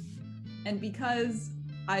And because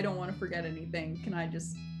I don't want to forget anything, can I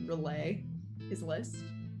just relay his list?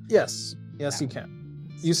 Yes. Yes, you can.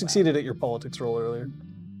 You succeeded at your politics roll earlier.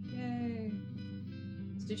 Yay.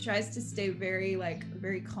 She tries to stay very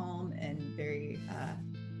calm and very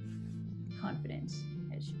confident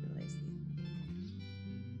as she relays these.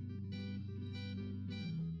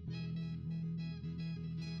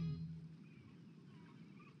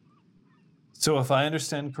 So if I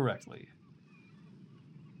understand correctly,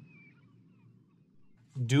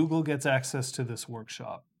 Dougal gets access to this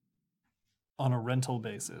workshop on a rental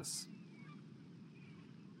basis.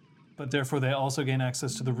 But therefore they also gain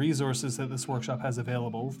access to the resources that this workshop has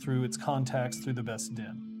available through its contacts through the Best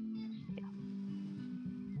Den. Yeah.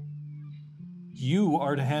 You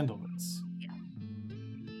are to handle this. Yeah.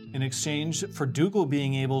 In exchange for Dougal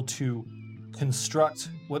being able to construct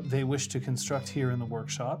what they wish to construct here in the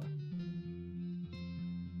workshop,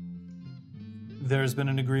 there's been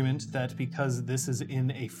an agreement that because this is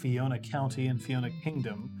in a Fiona County and Fiona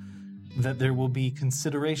Kingdom, that there will be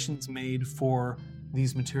considerations made for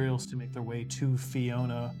these materials to make their way to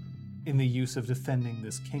Fiona in the use of defending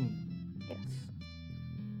this kingdom. Yes.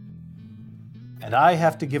 And I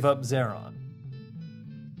have to give up Zeron.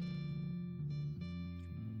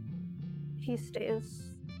 He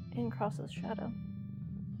stays in Cross's shadow.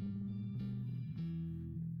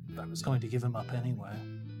 I was going to give him up anyway.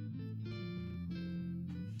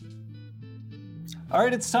 All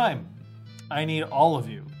right, it's time. I need all of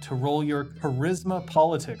you to roll your charisma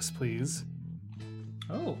politics, please.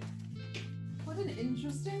 Oh, What an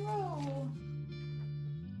interesting role.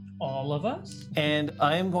 all of us? And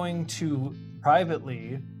I am going to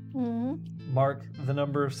privately Mm-hmm. mark the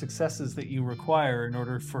number of successes that you require in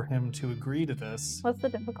order for him to agree to this. What's the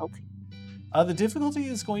difficulty? The difficulty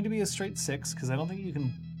is going to be a straight 6, because I don't think you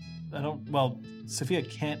can... Well, Sophia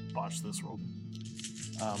can't botch this roll.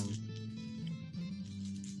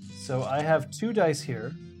 So I have 2 dice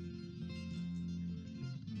here.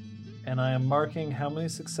 And I am marking how many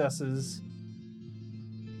successes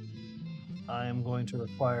I am going to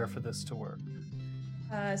require for this to work.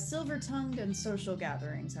 Silver-tongued and social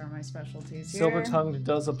gatherings are my specialties here. Silver-tongued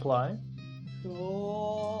does apply.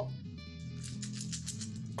 Cool.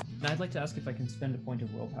 And I'd like to ask if I can spend a point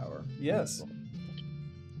of willpower. Yes.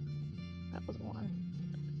 That was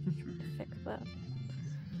 1. Fix that.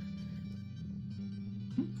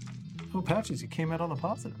 Oh, Patches, you came out on the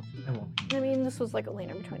positive. I won't. I mean, this was like a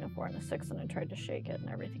leaner between a 4 and a 6, and I tried to shake it and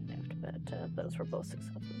everything moved, but those were both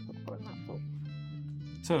successes before that fault.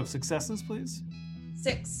 So, successes, please.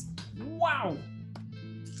 6. Wow!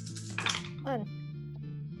 1.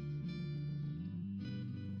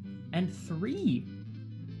 And 3.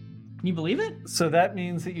 Can you believe it? So that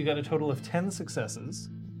means that you got a total of 10 successes.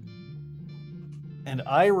 And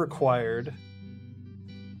I required...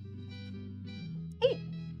 8.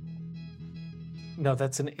 No,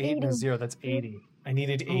 that's an 8 and a 0. That's 80. I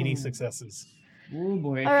needed 80 Ooh. successes. Oh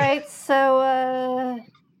boy. All right, so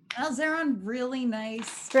Alzeron, really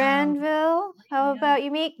nice. Granville, how yeah. about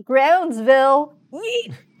you meet Groundsville?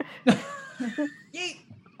 Yeet!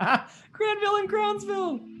 Granville and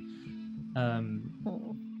Crownsville! Hmm.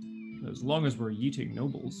 As long as we're yeeting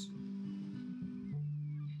nobles.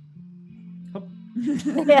 Oh,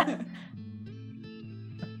 Yeah.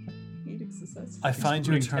 Eating success. I find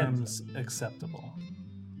your Extreme terms acceptable.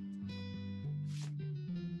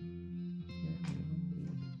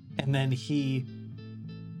 And then he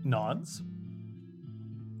nods.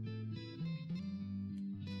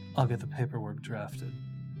 I'll get the paperwork drafted.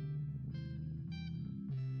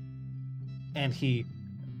 And he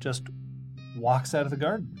just walks out of the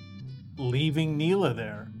garden, leaving Neela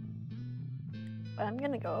there. I'm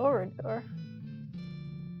gonna go over to her.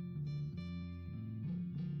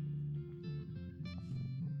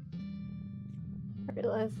 I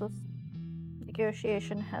realize this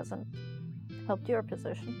negotiation hasn't helped your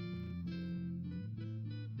position.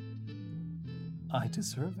 I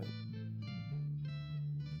deserve it.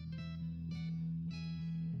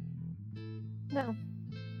 No.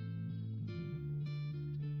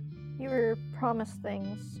 You were promised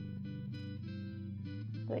things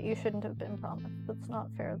that you shouldn't have been promised. It's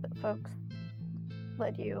not fair that folks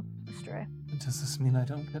led you astray. Does this mean I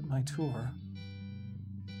don't get my tour?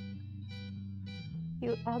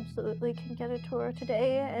 You absolutely can get a tour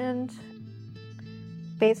today, and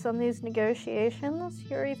based on these negotiations,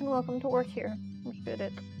 you're even welcome to work here, should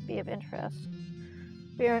it be of interest.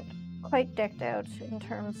 We aren't quite decked out in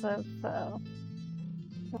terms of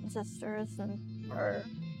transistors, and our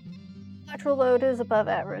electoral load is above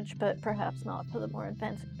average, but perhaps not for the more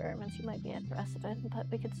advanced experiments you might be interested in, but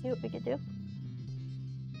we could see what we could do.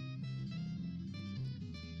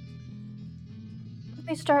 Let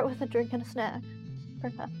me start with a drink and a snack.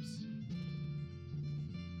 Perhaps.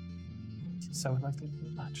 Yes, I would like that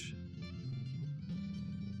very much.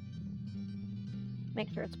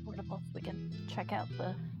 Make sure it's portable so we can check out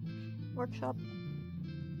the workshop.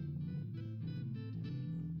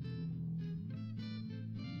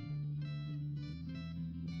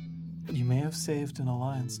 You may have saved an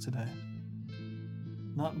alliance today.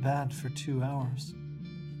 Not bad for 2 hours.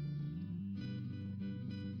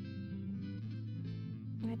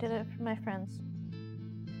 I did it for my friends.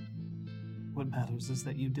 What matters is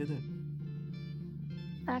that you did it.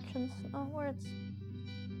 Actions, not words.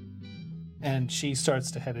 And she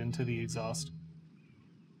starts to head into the exhaust.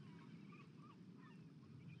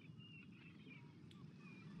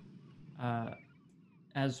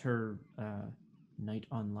 As her knight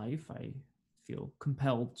on life, I feel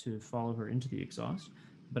compelled to follow her into the exhaust,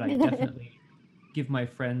 but I definitely give my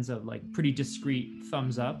friends a pretty discreet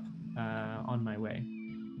thumbs up on my way.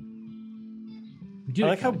 I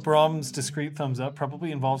like how Brom's discreet thumbs up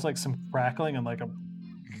probably involves some crackling and a...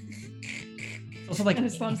 Also And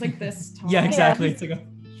his thumb's like this tall. yeah, exactly. It's a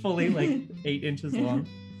fully 8 inches long.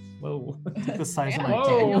 Whoa. the size of my Yeah.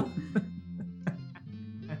 toe. Whoa.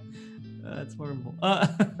 That's horrible. Oh,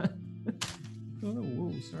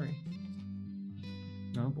 whoa, sorry.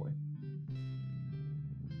 Oh boy.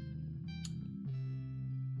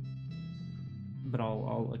 But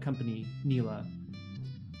I'll accompany Neela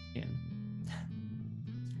in.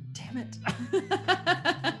 Damn it.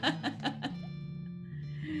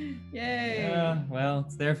 Yay. Well,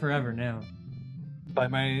 it's there forever now. By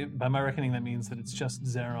my reckoning, that means that it's just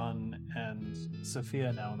Zeron and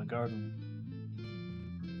Sophia now in the garden.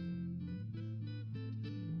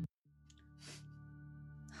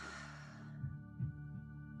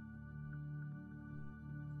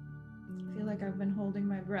 I feel like I've been holding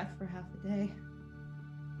my breath for half a day.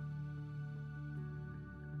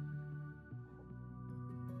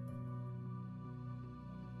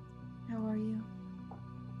 How are you?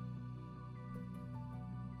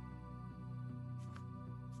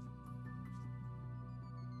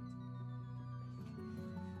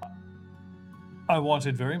 I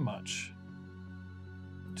wanted very much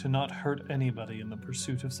to not hurt anybody in the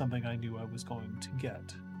pursuit of something I knew I was going to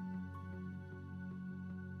get.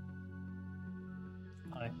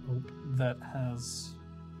 I hope that has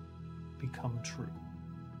become true.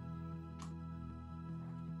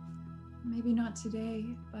 Maybe not today,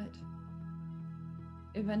 but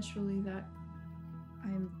eventually that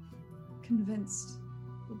I'm convinced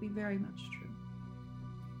will be very much true.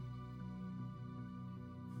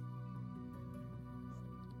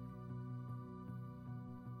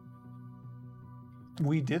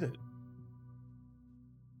 We did it.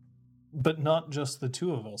 But not just the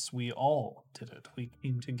two of us, we all did it. We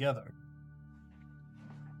came together.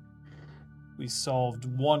 We solved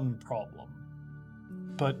one problem,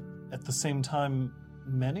 but at the same time,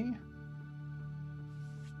 many?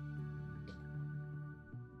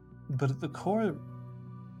 But at the core,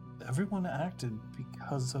 everyone acted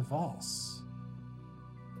because of us.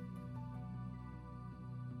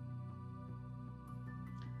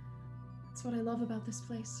 That's what I love about this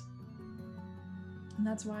place. And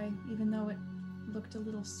that's why, even though it looked a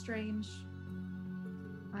little strange,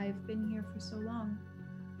 I've been here for so long.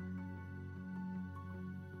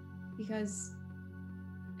 Because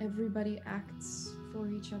everybody acts for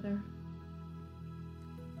each other,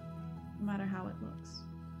 no matter how it looks.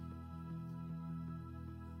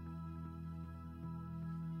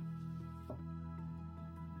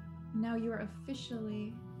 Now you are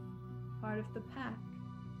officially part of the pack.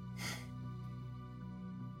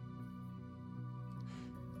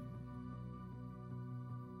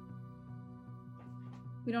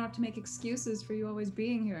 We don't have to make excuses for you always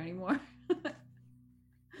being here anymore.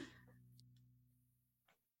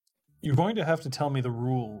 You're going to have to tell me the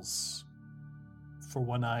rules for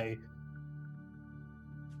when I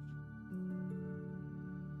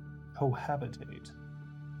cohabitate.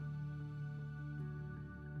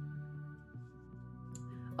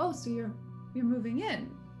 Oh, so you're moving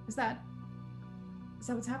in. Is that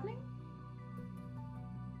what's happening?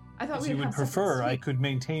 I thought If we you had would separate prefer, I suites. could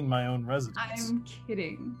maintain my own residence. I'm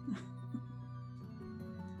kidding.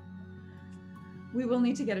 We will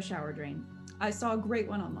need to get a shower drain. I saw a great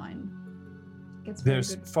one online. Gets very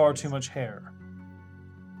There's good far photos. too much hair.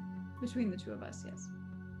 Between the two of us, yes.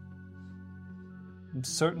 I'm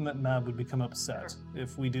certain that Mab would become upset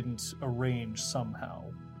if we didn't arrange somehow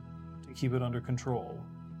to keep it under control.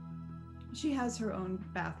 She has her own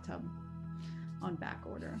bathtub on back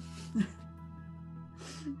order.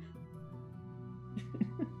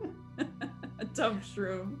 A tub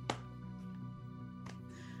shroom.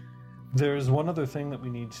 There's one other thing that we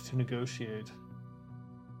need to negotiate.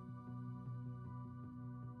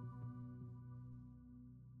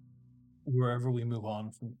 wherever we move on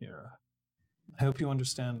from here. I hope you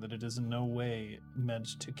understand that it is in no way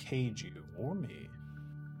meant to cage you or me.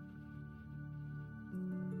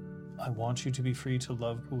 I want you to be free to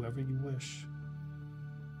love whoever you wish,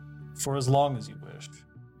 for as long as you wish.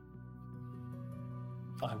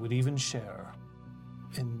 I would even share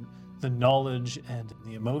in the knowledge and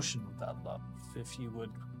the emotion of that love if you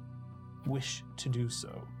would wish to do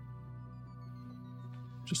so.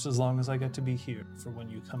 Just as long as I get to be here for when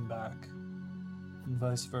you come back, and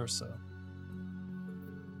vice versa.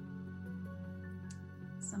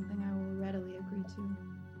 Something I will readily agree to.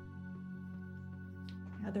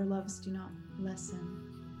 Other loves do not lessen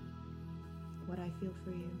what I feel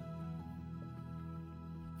for you.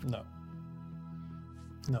 No.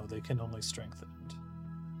 No, they can only strengthen it.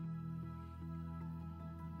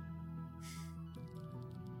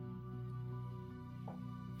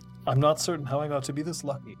 I'm not certain how I got to be this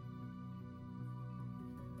lucky.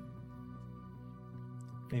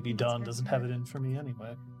 Maybe Dawn doesn't have it in for me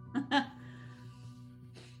anyway.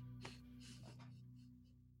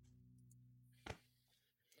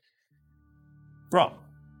 Wrong.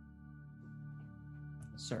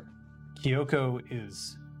 Sir. Kyoko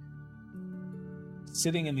is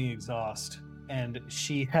sitting in the exhaust, and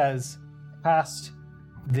she has passed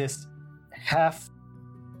this half,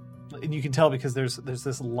 and you can tell because there's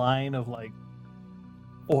this line of like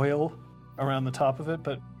oil around the top of it,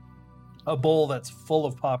 but a bowl that's full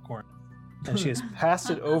of popcorn, and she has passed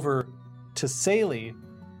it over to Saley,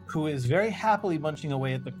 who is very happily munching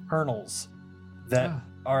away at the kernels that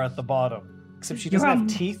are at the bottom. Except she doesn't have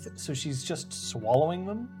teeth, so she's just swallowing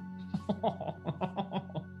them.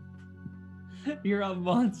 You're a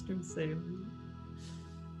monster, Saley.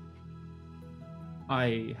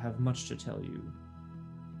 I have much to tell you.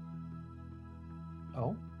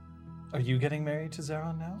 Oh? Are you getting married to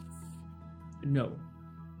Zeron now? No.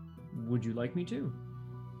 Would you like me to?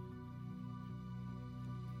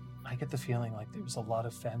 I get the feeling like there's a lot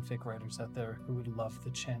of fanfic writers out there who would love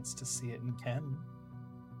the chance to see it in canon.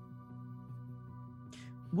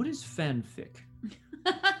 What is fanfic?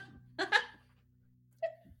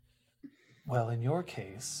 Well, in your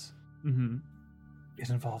case, it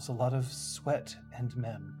involves a lot of sweat and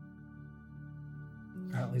men.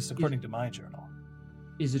 Or at least according to my journal.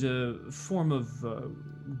 Is it a form of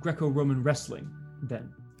Greco-Roman wrestling,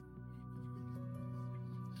 then?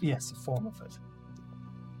 Yes, a form of it.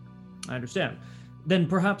 I understand. Then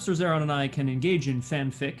perhaps Sir Zeron and I can engage in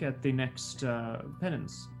fanfic at the next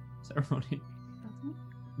penance ceremony.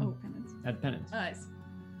 Oh, penance. At penance. Nice.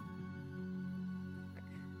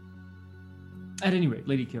 At any rate,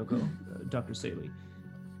 Lady Kyoko, Dr. Saley,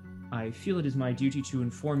 I feel it is my duty to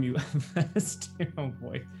inform you oh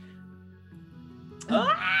boy.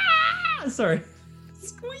 Sorry.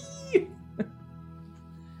 Squee!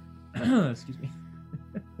 Excuse me.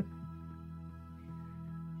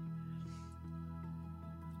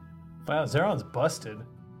 Wow, Zeron's busted.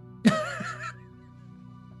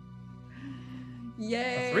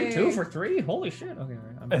 Yay! 3-2 for 3? Holy shit. Okay,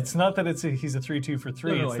 all right. It's not that he's a 3-2 for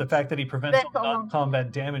 3. No, It's the fact that he prevents That's all.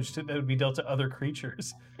 non-combat damage that would be dealt to other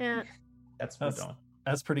creatures. Yeah. That's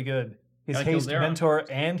Pretty good. His Gotta kill haste Zeron. mentor,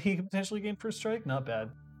 and he can potentially gain first strike. Not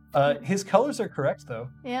bad. His colors are correct, though.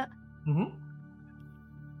 Yeah. Mm-hmm.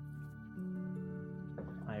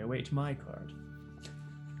 I await my card.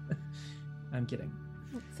 I'm kidding.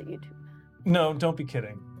 Let's see YouTube. No, don't be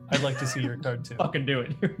kidding. I'd like to see your card, too. Fucking do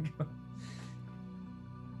it. Here we go.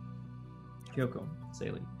 Kyoko,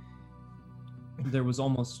 Saley. There was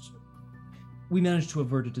almost... We managed to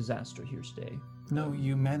avert a disaster here today. No,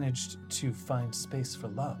 you managed to find space for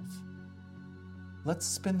love. Let's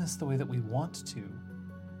spin this the way that we want to.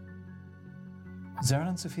 Zeron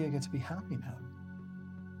and Sophia get to be happy now.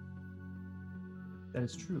 That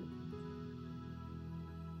is true.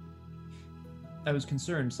 I was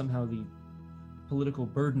concerned somehow the political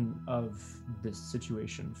burden of this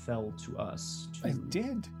situation fell to us to I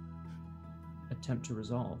did. attempt to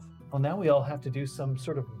resolve. Well, now we all have to do some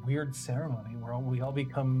sort of weird ceremony where we all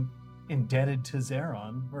become indebted to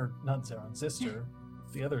Zeron, or not Zeron, Zister.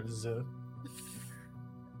 The other is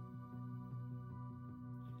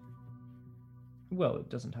Well, it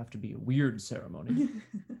doesn't have to be a weird ceremony.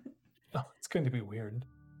 Oh, it's going to be weird.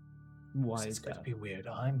 Why It's is going that? to be weird.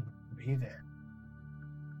 I'm gonna be there.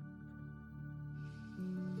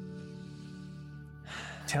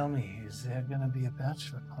 Tell me, is there going to be a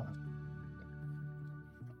bachelor party?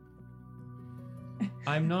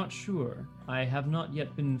 I'm not sure. I have not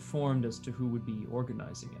yet been informed as to who would be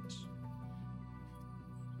organizing it.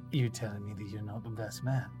 You're telling me that you're not the best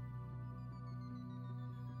man?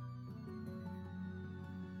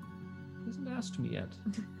 hasn't asked me yet.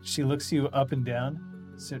 She looks you up and down.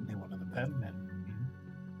 Certainly one of the better men.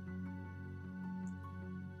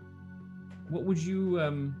 What would you,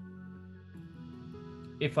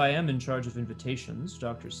 if I am in charge of invitations,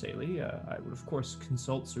 Dr. Saley, I would of course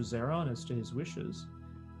consult Sir Zeron as to his wishes.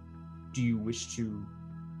 Do you wish to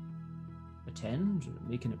attend or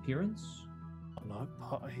make an appearance? I like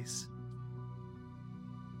parties.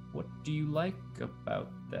 What do you like about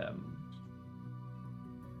them?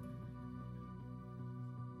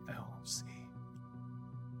 We'll see.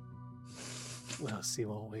 We'll see,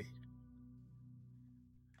 won't we?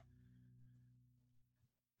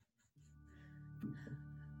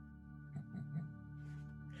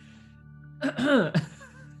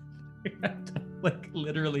 Like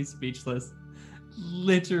literally speechless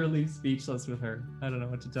with her. I don't know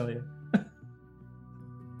what to tell you.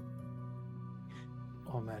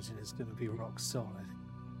 I imagine it's going to be rock solid.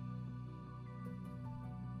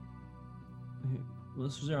 Well,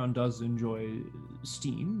 Zeron does enjoy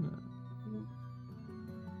steam.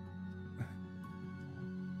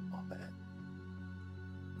 I'll bet.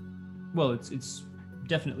 Well, it's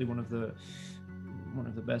definitely one of the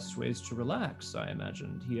best ways to relax, I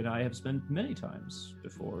imagine. He and I have spent many times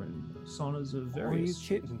before in saunas of various... Are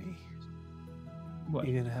you kidding me? What?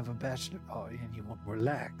 You're going to have a bachelor party and you want to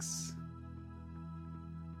relax.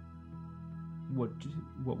 What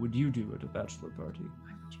would you do at a bachelor party?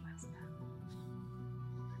 Why would you ask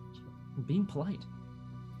that? Being polite.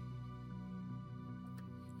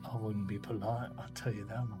 I wouldn't be polite, I'll tell you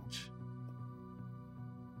that much.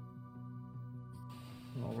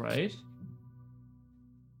 All right.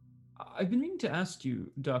 I've been meaning to ask you,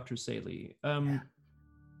 Dr. Saley,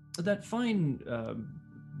 that fine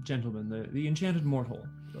gentleman, the enchanted mortal,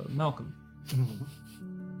 Malcolm.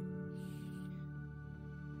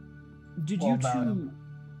 Did you two...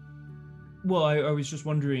 Well, I was just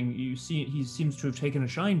wondering, he seems to have taken a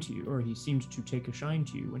shine to you, or he seemed to take a shine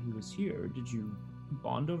to you when he was here. Did you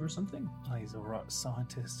bond over something? Oh, he's a rock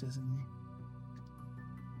scientist, isn't he?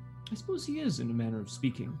 I suppose he is, in a manner of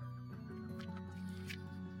speaking.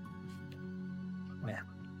 Yeah.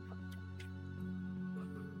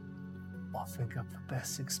 I'll think up the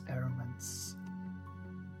best experiments.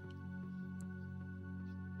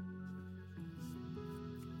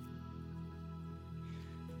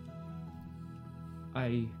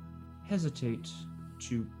 I hesitate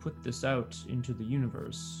to put this out into the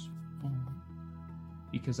universe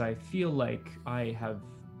because I feel like I have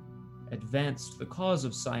advanced the cause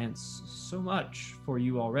of science so much for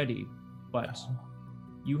you already, but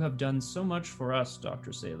you have done so much for us,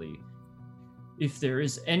 Dr. Saley. If there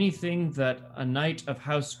is anything that a knight of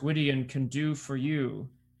House Gwydion can do for you,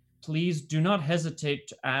 please do not hesitate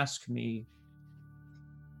to ask me.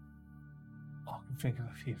 I can think of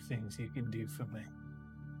a few things you can do for me.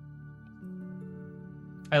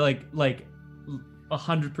 I like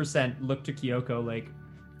 100% look to Kyoko like...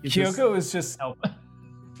 Kyoko is just... help.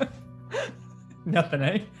 Nothing,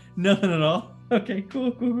 eh? Nothing at all? Okay,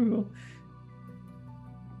 cool.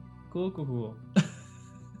 Cool.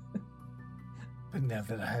 But now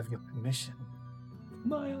that I have your permission,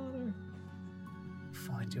 My honor.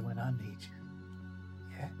 find you when I need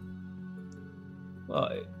you. Yeah? Well,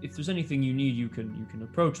 if there's anything you need, you can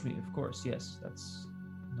approach me, of course. Yes, that's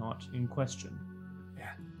not in question.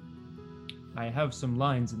 Yeah. I have some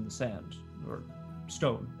lines in the sand, or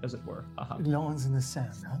stone, as it were. Haha. Lines in the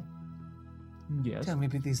sand, huh? Yes. Tell me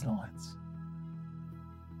about these lines.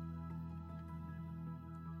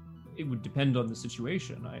 It would depend on the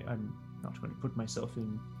situation. I'm not going to put myself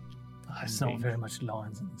in. There's not very much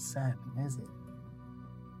lines in the sand, is it?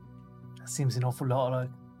 That seems an awful lot like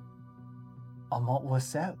I might work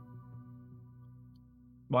out.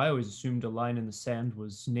 Well, I always assumed a line in the sand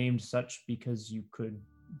was named such because you could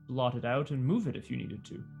blot it out and move it if you needed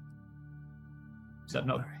to. Is that Don't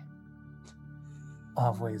not? worry. I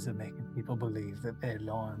have ways of making people believe that their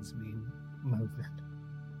lines mean movement.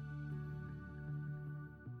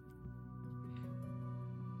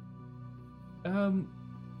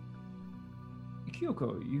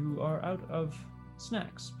 Kyoko, you are out of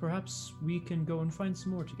snacks. Perhaps we can go and find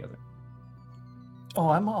some more together. Oh,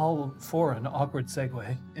 I'm all for an awkward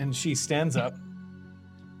segue. And she stands up.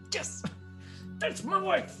 Yes! That's my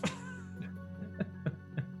wife!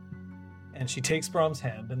 And she takes Brahm's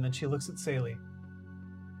hand, and then she looks at Saley.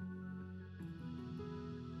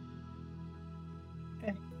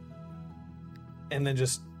 And then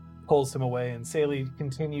just pulls him away, and Saley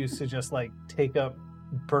continues to just like take up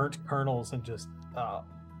burnt kernels and just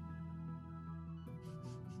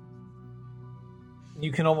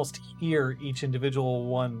you can almost hear each individual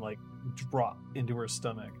one like drop into her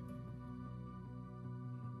stomach.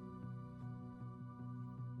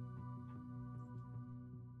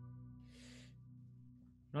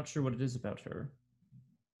 Not sure what it is about her,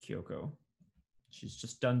 Kyoko. She's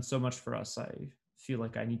just done so much for us. I feel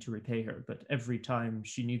like I need to repay her, but every time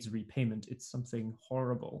she needs repayment, it's something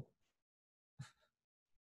horrible.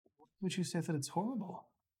 Would you say that it's horrible?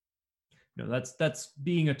 No, that's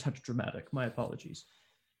being a touch dramatic. My apologies.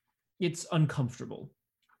 It's uncomfortable.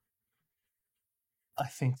 I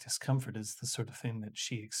think discomfort is the sort of thing that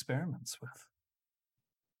she experiments with.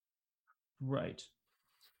 Right.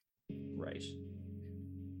 Right.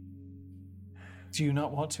 Do you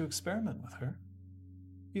not want to experiment with her?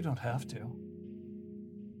 You don't have to.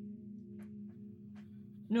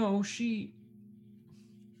 No, she...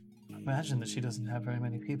 Imagine that she doesn't have very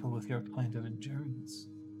many people with your kind of endurance.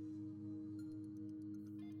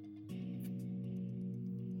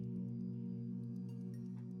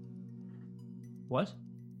 What?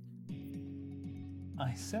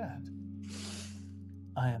 I said,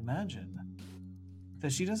 I imagine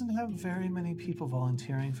that she doesn't have very many people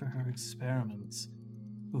volunteering for her experiments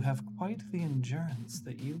who have quite the endurance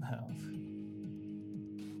that you have.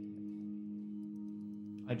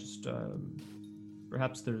 I just,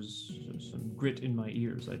 perhaps there's some grit in my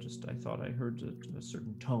ears. I thought I heard a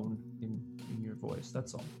certain tone in your voice.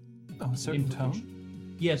 That's all. Oh, a certain tone?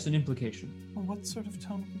 Implication. Yes, an implication. Well, what sort of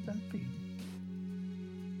tone would that be?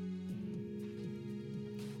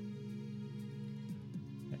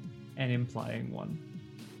 An implying one.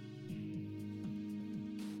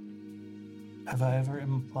 Have I ever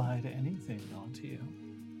implied anything onto you?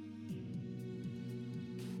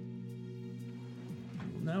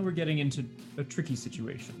 Now we're getting into a tricky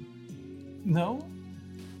situation. No?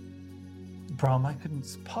 Brahm, I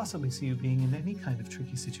couldn't possibly see you being in any kind of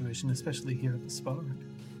tricky situation, especially here at the Spark.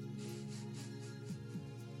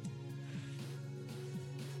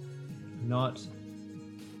 Not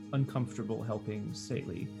uncomfortable helping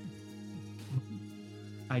Saley.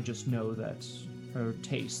 I just know that her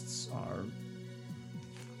tastes are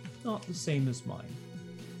not the same as mine.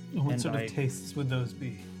 What And sort of I- tastes would those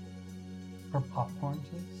be? Her popcorn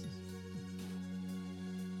tastes?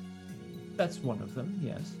 That's one of them,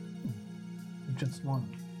 yes. Just one.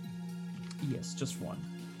 Yes, just one.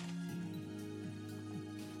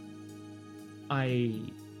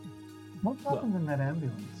 What happened in that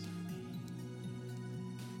ambulance?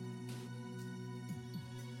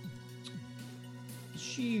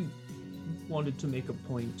 She wanted to make a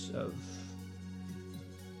point of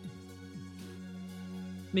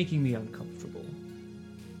making me uncomfortable.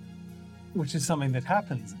 Which is something that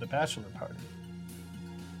happens at the bachelor party.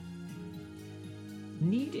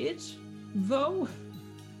 Need it, though?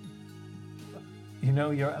 You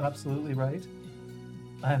know, you're absolutely right.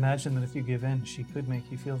 I imagine that if you give in, she could make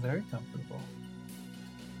you feel very comfortable.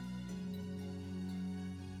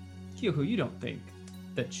 Kyoko, you don't think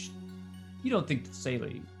that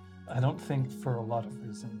Saley... I don't think for a lot of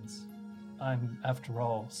reasons. I'm, after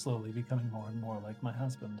all, slowly becoming more and more like my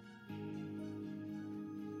husband.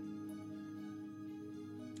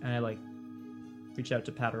 And I, reach out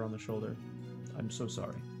to pat her on the shoulder. I'm so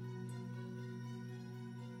sorry.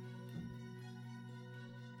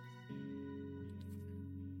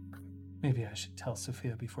 Maybe I should tell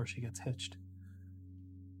Sophia before she gets hitched.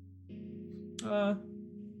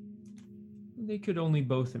 They could only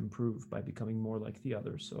both improve by becoming more like the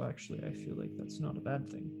other, so actually I feel like that's not a bad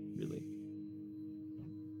thing, really.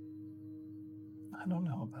 I don't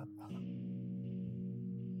know about that.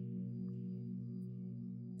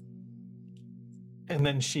 And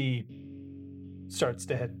then she starts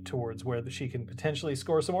to head towards where she can potentially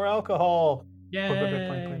score some more alcohol. Yay!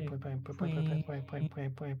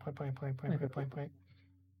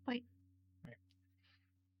 Wait.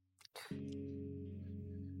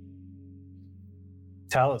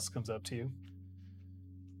 Talus comes up to you.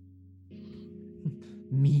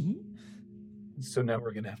 Me? So now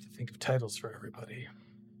we're going to have to think of titles for everybody.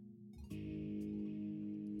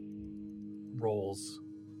 Roles.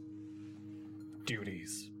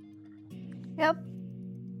 Duties. Yep.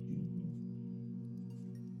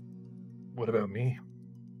 What about me?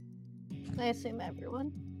 I assume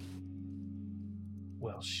everyone.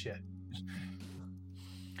 Well, shit.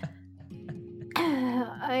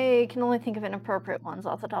 I can only think of inappropriate ones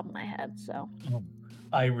off the top of my head, so.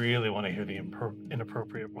 I really want to hear the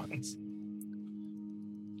inappropriate ones.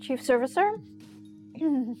 Chief Servicer?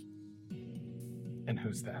 And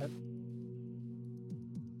who's that?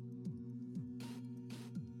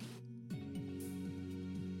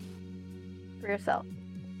 For yourself.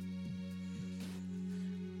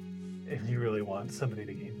 If you really want somebody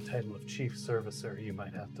to gain the title of Chief Servicer, you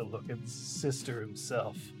might have to look at Sister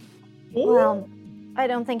himself. Well, I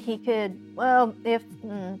don't think he could. Well, if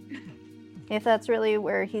that's really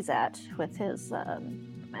where he's at with his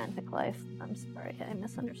romantic life. I'm sorry, I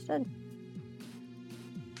misunderstood.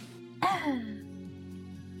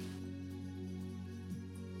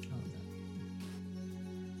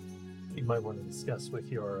 You might want to discuss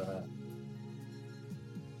with your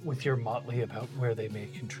motley about where they may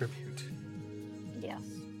contribute. Yes.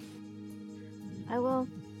 I will.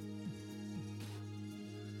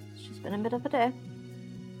 It's just been a bit of a day.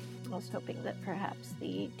 I was hoping that perhaps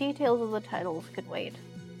the details of the titles could wait.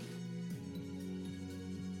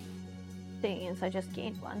 Seeing as I just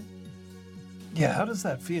gained one. Yeah, how does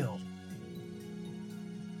that feel?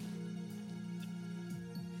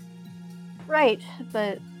 Right,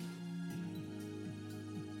 but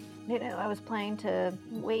you know, I was planning to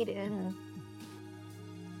wait in,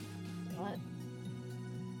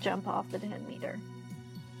 jump off the 10 meter.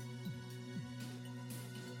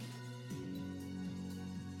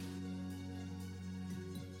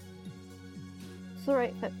 It's the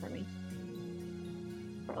right fit for me.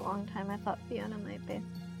 For a long time, I thought Fiona might be.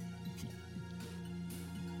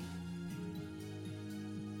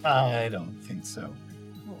 I don't think so.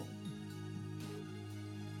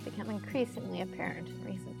 Become increasingly apparent in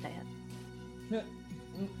recent days.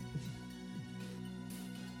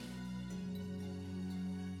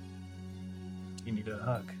 You need a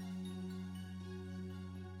hug.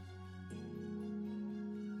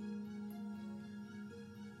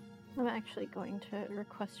 I'm actually going to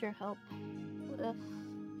request your help with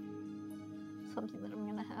something that I'm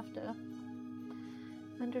going to have to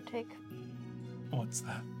undertake. What's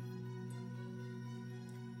that?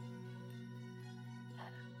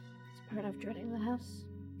 It's part of dreading the house.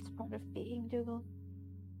 It's part of being Dougal.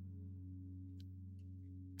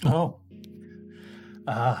 Oh.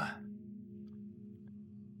 Ah.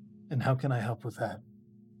 And how can I help with that?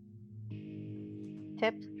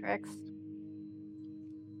 Tips, tricks.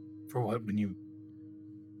 For what, when you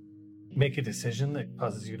make a decision that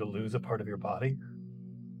causes you to lose a part of your body?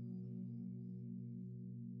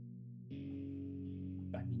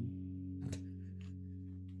 I mean,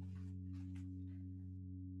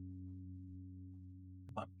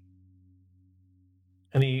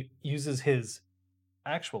 And he uses his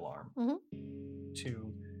actual arm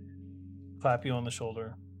to clap you on the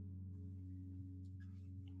shoulder.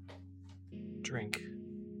 Drink.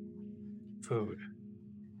 Food.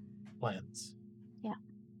 Plans. Yeah.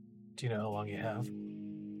 Do you know how long you have?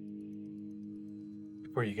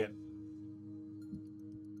 Before you get...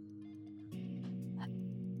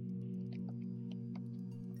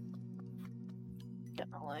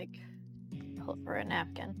 Gonna pull for a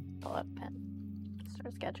napkin, pull out a pen,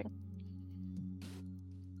 start sketching.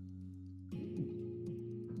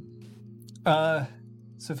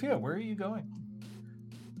 Sophia, where are you going?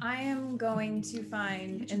 I am going to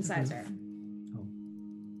find Incisor.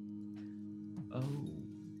 oh.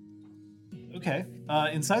 Okay.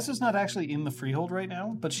 Incisor's not actually in the Freehold right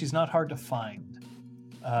now, but she's not hard to find.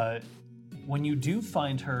 When you do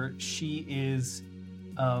find her, she is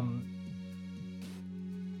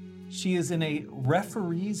in a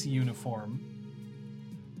referee's uniform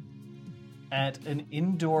at an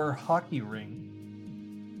indoor hockey ring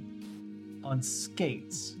on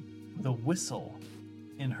skates with a whistle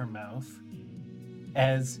in her mouth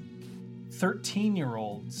as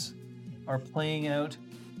 13-year-olds are playing out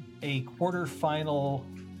a quarterfinal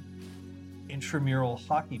intramural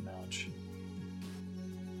hockey match.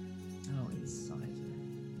 Oh, Incisor.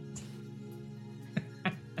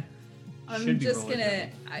 I'm just gonna.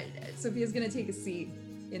 Sophia's gonna take a seat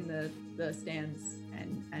in the stands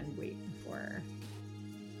and wait for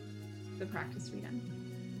the practice to be done.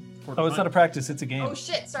 Oh, it's not a practice; it's a game. Oh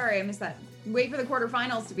shit! Sorry, I missed that. Wait for the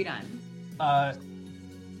quarterfinals to be done.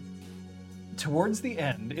 Towards the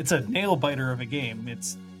end, it's a nail biter of a game.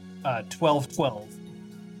 It's 12-12.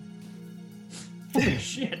 Holy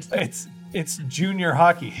shit. It's junior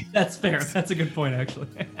hockey. That's fair. That's a good point, actually.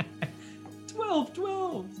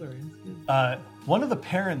 12-12. Sorry. One of the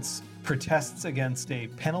parents protests against a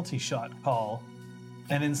penalty shot call,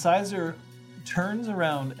 and Incisor turns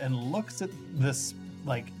around and looks at this,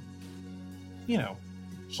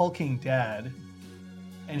 hulking dad,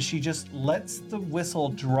 and she just lets the whistle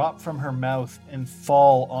drop from her mouth and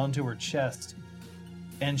fall onto her chest,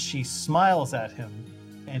 and she smiles at him,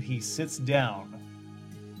 and he sits down.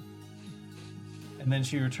 And then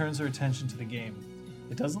she returns her attention to the game.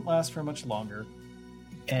 It doesn't last for much longer.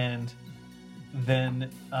 And then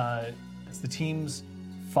as the teams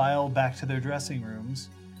file back to their dressing rooms,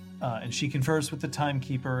 and she confers with the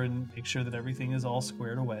timekeeper and makes sure that everything is all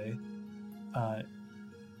squared away,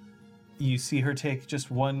 you see her take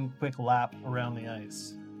just one quick lap around the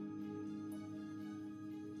ice.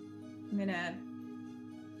 I'm gonna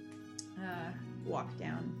walk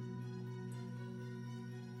down.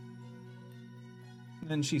 And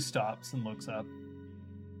then she stops and looks up.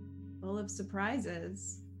 Full of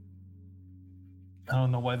surprises. I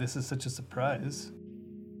don't know why this is such a surprise.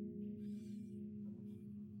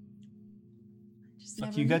 Just Look,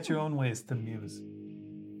 never you got knew. your own ways to muse.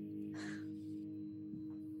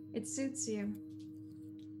 It suits you.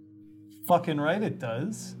 Fucking right it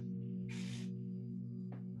does.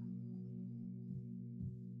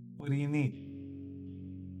 What do you need?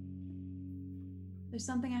 There's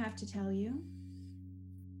something I have to tell you.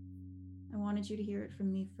 I wanted you to hear it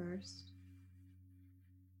from me first.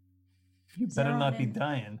 You better not be Zeron and-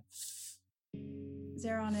 dying.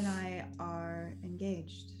 Zeron and I are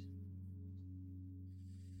engaged.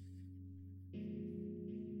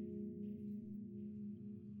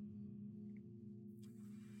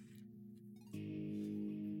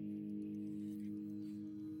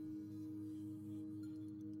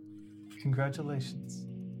 Congratulations.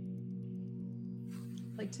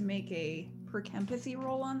 I'd like to make a perk-empathy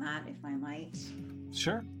roll on that, if I might.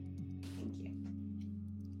 Sure. Thank you.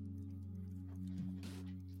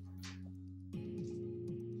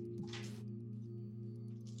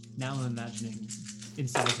 Now I'm imagining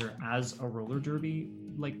Incisor as a roller derby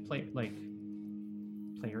player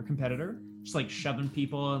competitor, just like shoving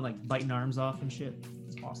people and like biting arms off and shit.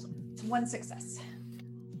 It's awesome. One success.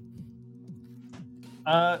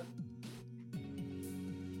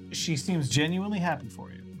 She seems genuinely happy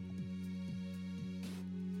for you.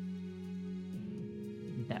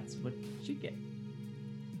 That's what you get.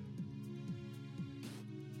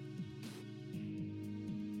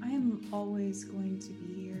 I am always going to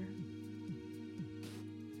be here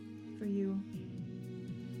for you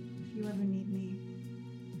if you ever need me.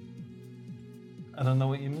 I don't know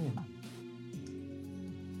what you mean.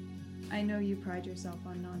 I know you pride yourself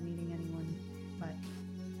on not needing anyone, but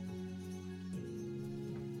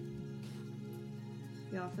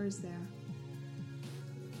the offer is there.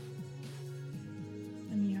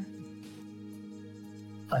 I'm here.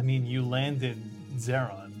 I mean, you landed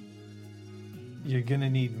Zeron. You're gonna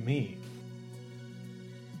need me.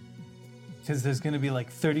 Because there's gonna be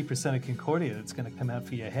like 30% of Concordia that's gonna come out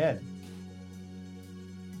for your head.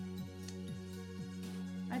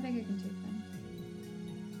 I think I can take them.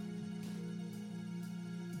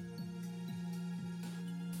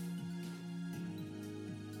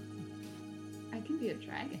 I can be a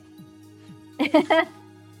dragon.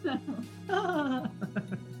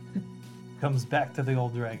 Comes back to the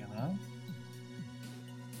old dragon, huh?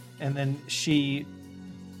 And then she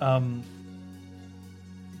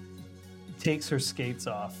takes her skates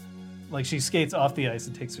off. Like she skates off the ice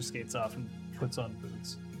and takes her skates off and puts on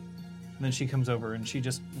boots. And then she comes over and she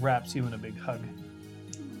just wraps you in a big hug.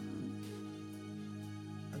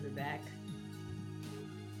 I'll be back.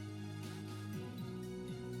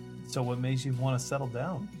 So what made you want to settle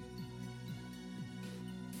down?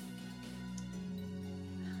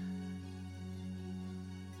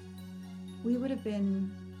 We would have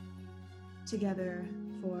been together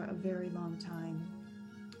for a very long time,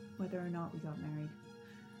 whether or not we got married.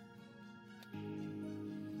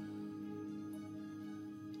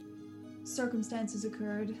 Circumstances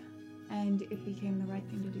occurred, and it became the right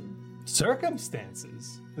thing to do.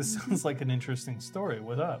 Circumstances? This sounds like an interesting story.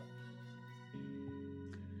 What up?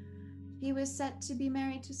 He was set to be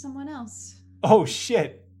married to someone else. Oh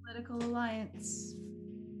shit! Political alliance.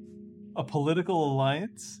 A political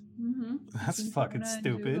alliance? Mm-hmm. That's fucking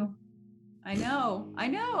stupid. I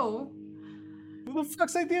know. Who the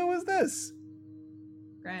fuck's idea was this?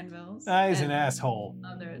 Granville's. Ah, he's an and asshole.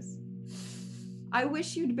 Others. I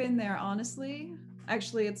wish you'd been there, honestly.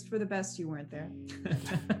 Actually, it's for the best you weren't there.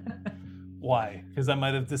 Why? Because I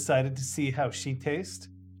might have decided to see how she tastes?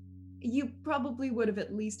 You probably would have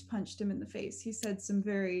at least punched him in the face. He said some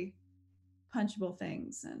very punchable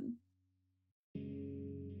things, and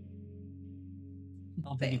I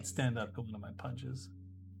don't think he'd Thanks. stand up to one of my punches.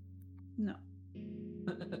 no.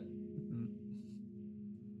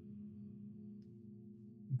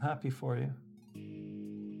 I'm happy for you.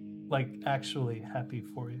 Like, actually happy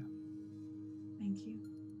for you. Thank you.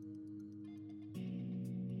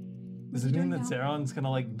 Does What it are you mean that doing now? Zeron's gonna,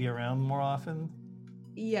 like, be around more often?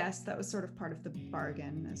 Yes, that was sort of part of the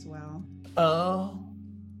bargain as well. Oh.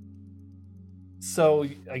 So,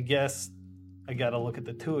 I guess I gotta look at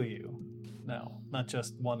the two of you now, not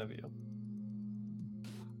just one of you.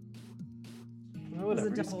 Well, It was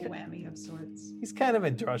whatever. a double whammy of sorts. He's kind of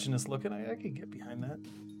androgynous looking. I could get behind that.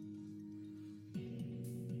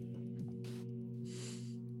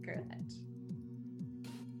 Good.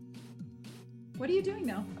 What are you doing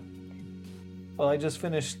now? Well, I just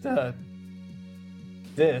finished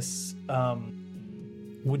this,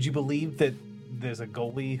 would you believe that there's a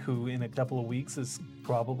goalie who in a couple of weeks is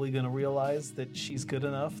probably going to realize that she's good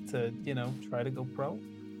enough to, try to go pro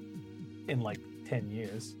in like 10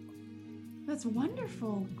 years? That's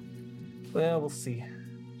wonderful. Well, we'll see.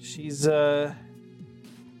 She's got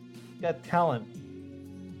talent,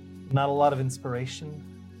 not a lot of inspiration.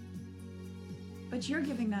 But you're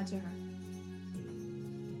giving that to her.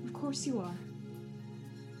 Of course you are.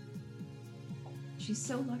 She's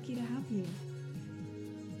so lucky to have you.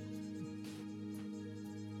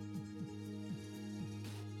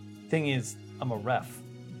 Thing is, I'm a ref.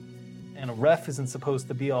 And a ref isn't supposed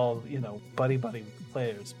to be all, buddy-buddy with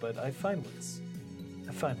players, but I find ways.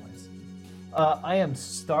 I am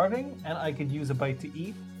starving, and I could use a bite to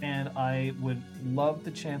eat, and I would love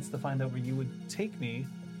the chance to find out where you would take me,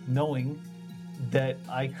 knowing that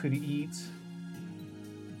I could eat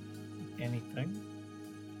anything.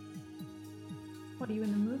 What are you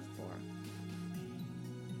in the mood for?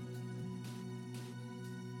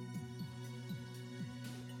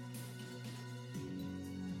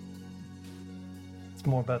 It's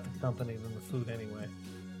more about the company than the food anyway.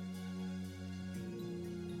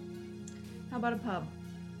 How about a pub?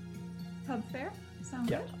 Pub fare? Sound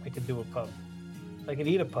Yeah, good? I could do a pub. I could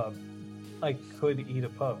eat a pub. I could eat a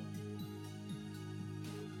pub.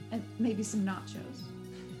 And maybe some nachos.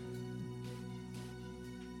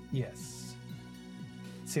 Yes.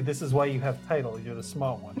 See, this is why you have title. You're the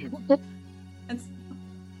smart one. And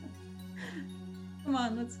come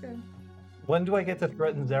on, let's go. When do I get to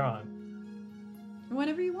threaten Zeron?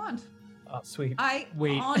 Whenever you want. Oh, sweet. I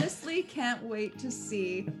Wait. honestly can't wait to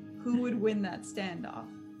see who would win that standoff.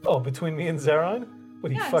 Oh, between me and Zeron?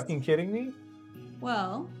 What, are you Yes. fucking kidding me?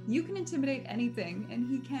 Well, you can intimidate anything, and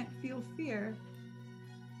he can't feel fear.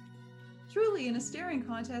 Truly, in a staring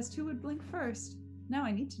contest, who would blink first? Now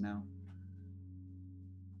I need to know.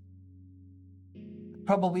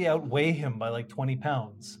 Probably outweigh him by like 20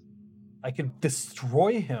 pounds. I could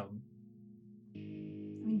destroy him. I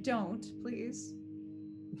mean, don't, please.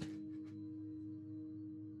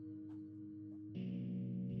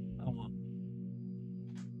 I won't.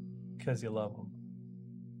 Because you love him.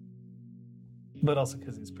 But also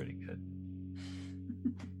because he's pretty good.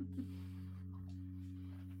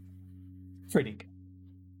 Pretty good.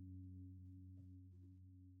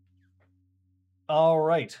 All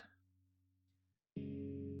right. Does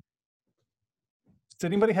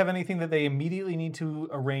anybody have anything that they immediately need to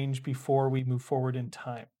arrange before we move forward in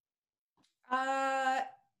time?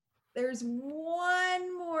 There's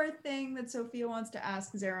one more thing that Sophia wants to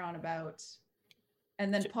ask Zeron about,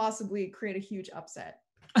 and then possibly create a huge upset.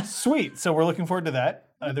 Sweet. So we're looking forward to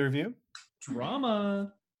that. Either of you?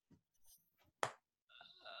 Drama.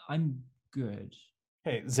 I'm good.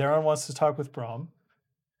 Okay, Zeron wants to talk with Brahm.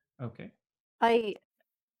 Okay. I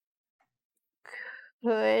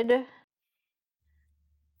could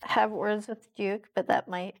have words with Duke, but that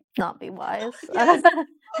might not be wise. Yes. Oh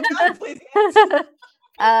God, please answer.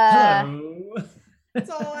 Hello. That's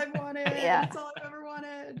all I wanted. Yeah. That's all I've ever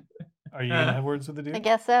wanted. Are you going to have words with the dude? I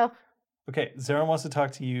guess so. Okay, Zeron wants to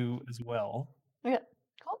talk to you as well. Okay,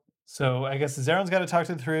 cool. So I guess Zeron's got to talk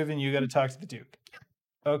to the three of you, and you got to talk to the Duke.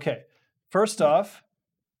 Okay, first off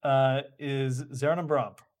is Zeron and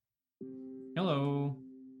Brahm. Hello.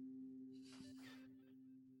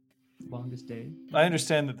 Longest day. I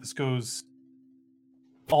understand that this goes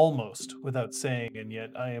almost without saying, and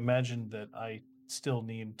yet I imagine that I still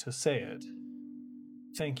need to say it.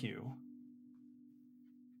 Thank you.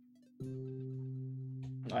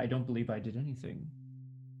 I don't believe I did anything,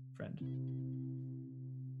 friend.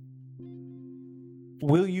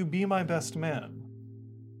 Will you be my best man?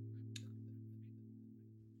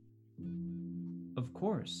 Of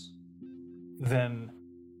course. Then,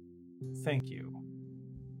 thank you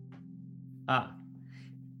Ah,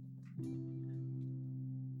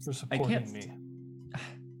 for supporting can't- me.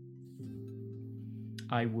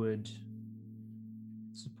 I would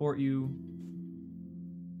support you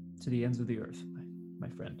to the ends of the earth, my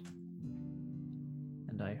friend.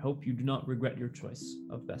 And I hope you do not regret your choice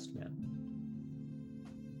of best man.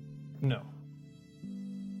 No.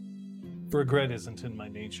 Regret isn't in my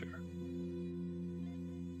nature.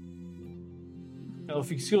 Now, if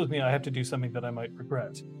you excuse me, I have to do something that I might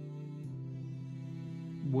regret.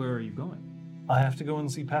 Where are you going? I have to go and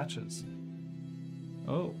see Patches.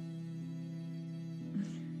 Oh.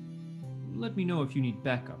 Let me know if you need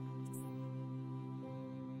backup.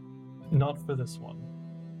 Not for this one.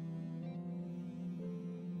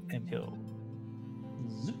 And he'll...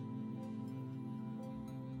 Zip.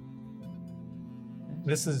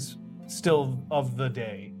 This is still of the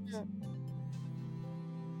day.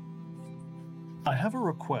 I have a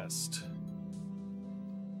request.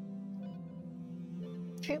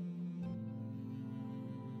 Shoot.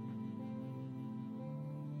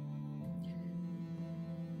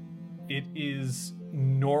 It is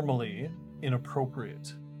normally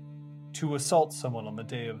inappropriate to assault someone on the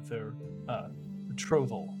day of their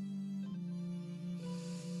betrothal.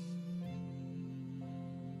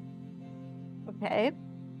 Okay.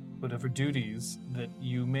 Whatever duties that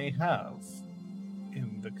you may have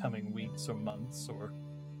in the coming weeks or months, or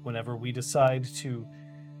whenever we decide to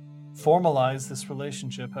formalize this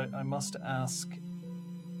relationship, I must ask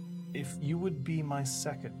if you would be my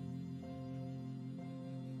second.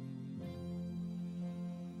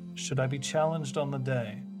 Should I be challenged on the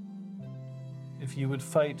day, if you would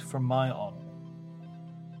fight for my honor?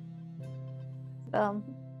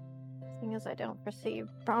 Seeing as I don't perceive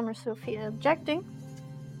Brom or Sophia objecting,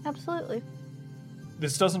 absolutely.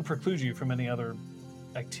 This doesn't preclude you from any other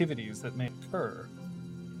activities that may occur.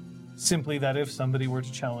 Simply that if somebody were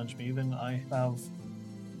to challenge me, then I have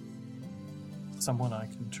someone I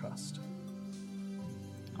can trust.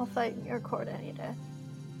 I'll fight in your court any day.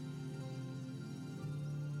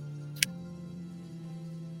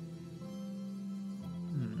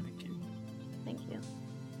 Thank you. Thank you.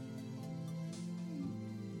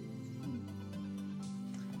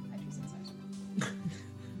 I choose Incisor.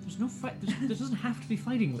 There's no fight. There doesn't have to be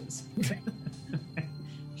fighting, Liz.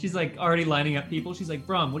 She's like already lining up people. She's like,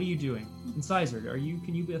 Brom, what are you doing? Incisor,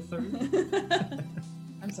 can you be a third?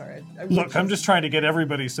 I'm sorry. I Look, I'm just trying to get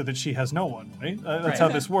everybody so that she has no one, right? That's Right. how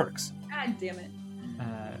this works. God damn it.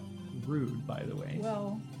 Rude, by the way.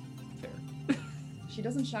 Well, Fair. she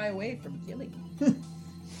doesn't shy away from killing.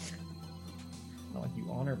 Not like you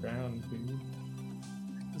honor bound, dude.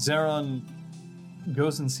 Zeron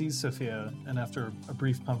goes and sees Sophia, and after a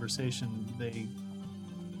brief conversation, they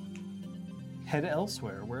head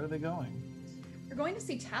elsewhere. Where are they going? We're going to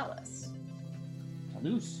see Talus.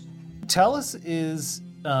 Loose. Talus is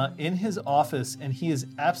in his office, and he is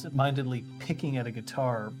absentmindedly picking at a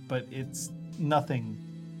guitar, but it's nothing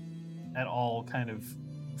at all kind of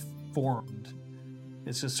formed.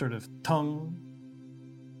 It's just sort of tongue,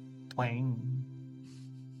 twang,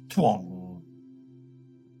 twang.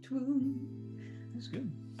 Twoom. That's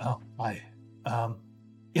good. Oh, hi.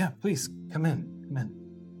 Yeah, please, come in, come in.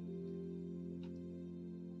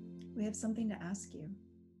 We have something to ask you.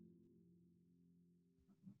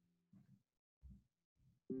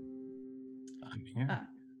 I'm here.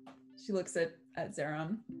 She looks at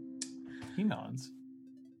Zeron. He nods.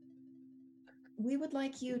 We would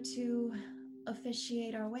like you to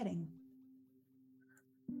officiate our wedding.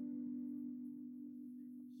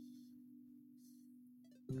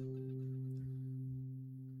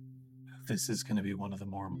 This is going to be one of the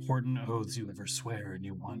more important oaths you ever swear, and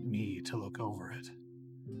you want me to look over it.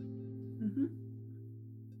 Mm-hmm.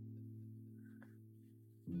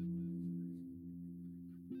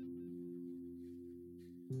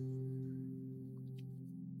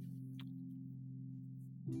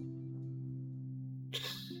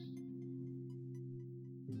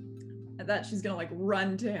 At that, she's gonna like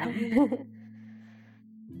run to him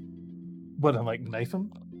What, I'm like, knife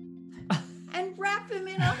him? and wrap him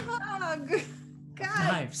in a hug. God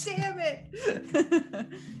Knives. damn it!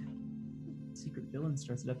 Secret Villain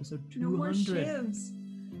starts at episode 200. No more shivs.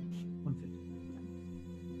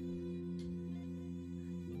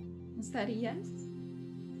 150. Is that a yes?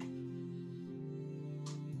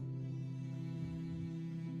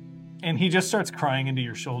 And he just starts crying into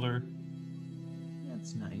your shoulder.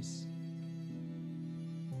 That's nice.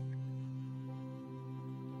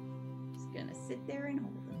 Just gonna sit there and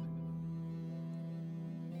hold him.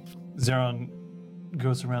 Zeron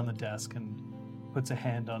goes around the desk and puts a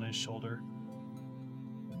hand on his shoulder.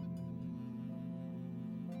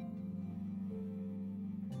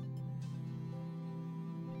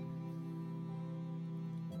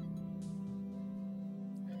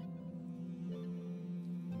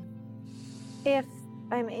 If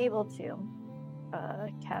I'm able to,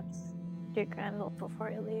 catch Duke Randall before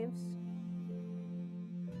he leaves.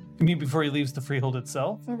 You mean before he leaves the Freehold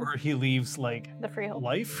itself? Mhm. Or he leaves, like, The Freehold.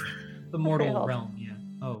 life? The mortal Freehold. realm, yeah.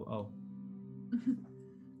 Oh.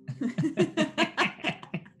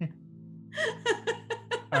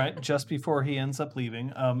 All right, just before he ends up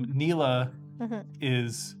leaving, Neela Mhm.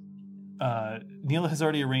 is... Neela has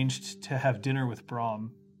already arranged to have dinner with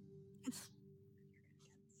Brom.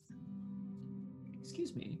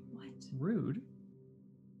 Excuse me. What? Rude.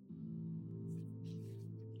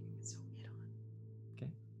 So get on.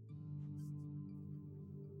 Okay.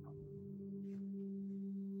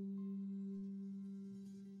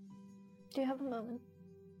 Do you have a moment?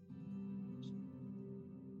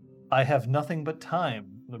 I have nothing but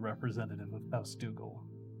time, the representative of House Dougal.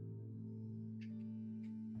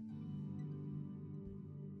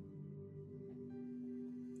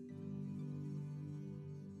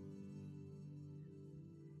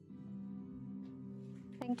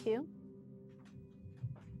 Thank you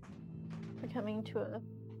for coming to a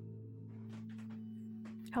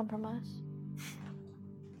compromise.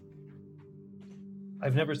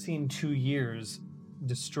 I've never seen 2 years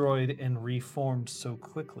destroyed and reformed so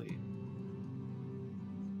quickly.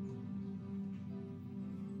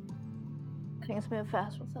 Things move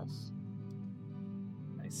fast with us.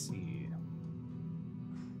 I see.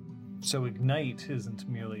 So Ignite isn't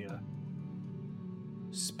merely a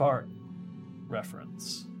spark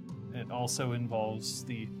reference. It also involves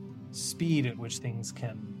the speed at which things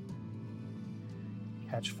can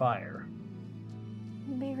catch fire.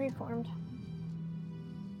 Be reformed.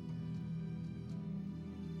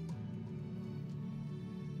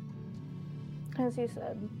 As you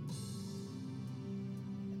said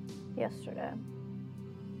yesterday,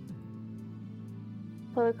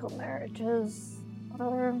 political marriages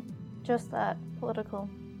are just that, political.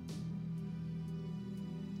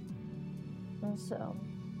 And so,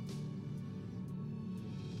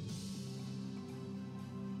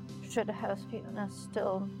 should House Fiona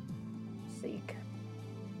still seek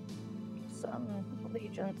some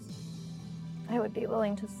allegiance, I would be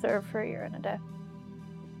willing to serve for a year and a day.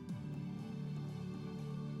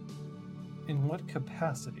 In what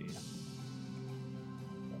capacity?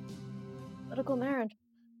 Political marriage.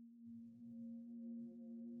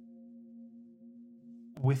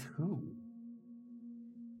 With who?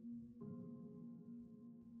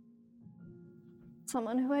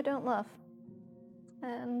 Someone who I don't love.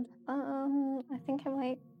 And, I think I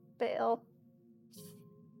might bail.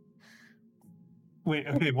 Wait,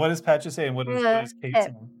 okay, what does Patcha say and what is Kate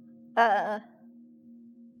saying?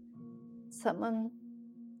 Someone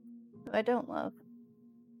who I don't love.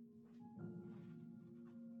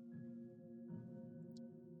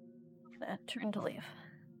 Turn to leave.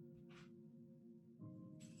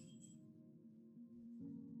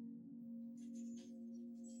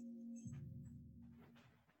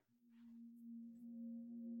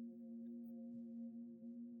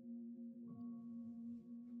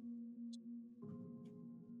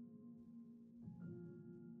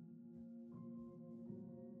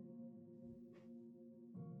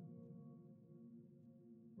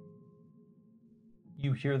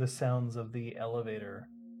 You hear the sounds of the elevator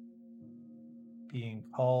being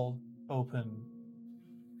called, open,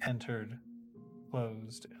 entered,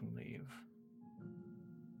 closed, and leave.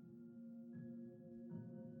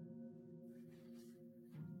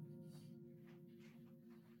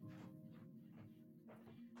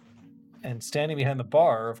 And standing behind the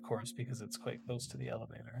bar, of course, because it's quite close to the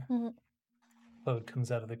elevator, Claude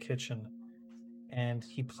comes out of the kitchen and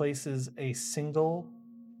he places a single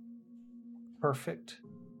perfect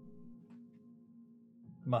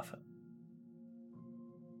muffin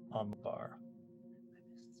on the bar.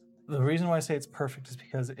 The reason why I say it's perfect is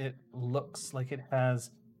because it looks like it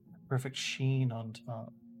has perfect sheen on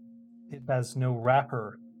top. It has no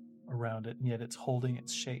wrapper around it, and yet it's holding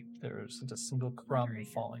its shape. There's a single crumb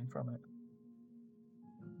falling from it.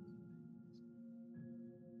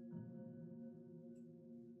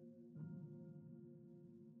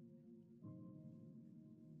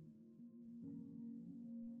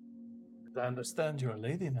 I understand you're a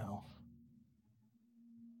lady now.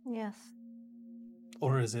 Yes.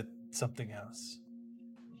 Or is it something else?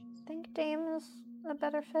 I think Dame is a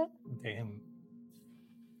better fit. Dame.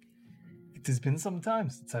 It has been some time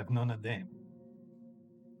since I've known a dame.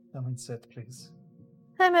 Come and sit, please.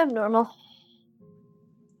 I'm abnormal.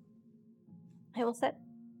 I will sit.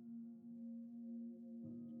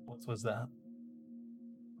 What was that?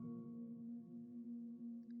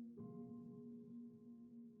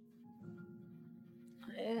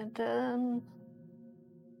 And,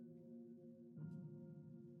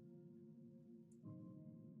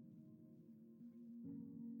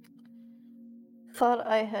 thought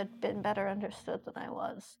I had been better understood than I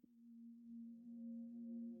was.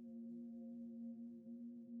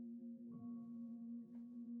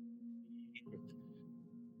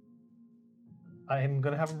 I'm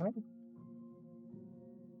going to have him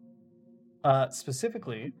read.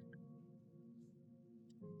 Specifically,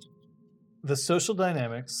 the social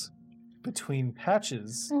dynamics between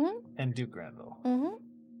Patches and Duke Granville.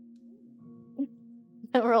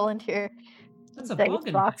 Roll into your That's a dice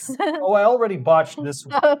bargain. box. Oh, I already botched this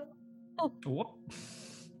one, What?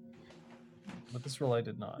 but this roll I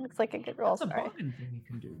did not. Looks like a good roll. That's a Sorry. bargain thing you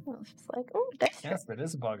can do. I was just like, oh, dice Yes, that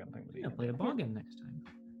is a bargain thing to Yeah, do. play a bargain next time.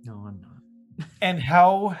 No, I'm not. And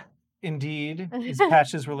how indeed is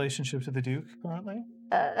Patch's relationship to the Duke currently?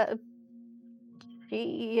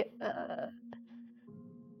 She,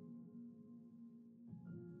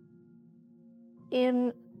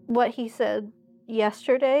 in what he said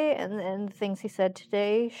yesterday and the things he said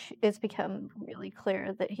today, it's become really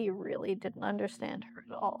clear that he really didn't understand her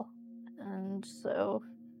at all. And so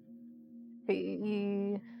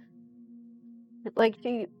she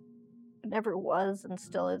never was and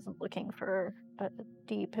still isn't looking for a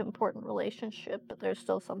deep, important relationship, but there's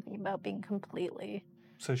still something about being completely...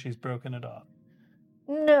 So she's broken it off.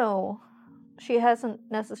 No, she hasn't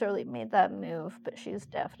necessarily made that move, but she's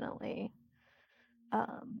definitely,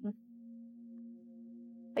 I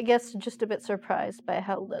guess, just a bit surprised by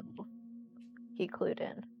how little he clued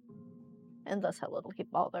in, and thus how little he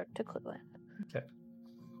bothered to clue in. Okay.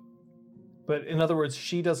 But in other words,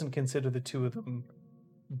 she doesn't consider the two of them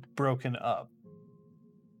broken up.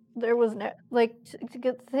 There was no,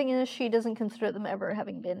 the thing is, she doesn't consider them ever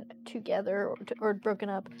having been together or broken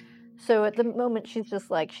up. So at the moment, she's just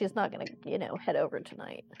like, she's not going to, head over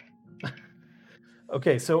tonight.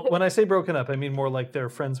 Okay, so when I say broken up, I mean more like their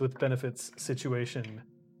friends with benefits situation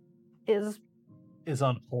is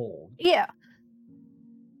on hold. Yeah.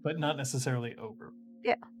 But not necessarily over.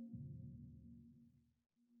 Yeah.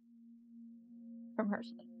 From her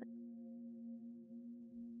side.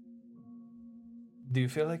 Do you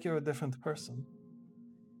feel like you're a different person?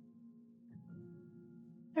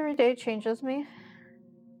 Every day changes me.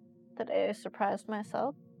 Today I surprised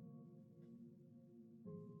myself.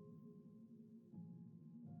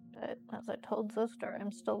 But as I told Zister,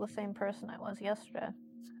 I'm still the same person I was yesterday.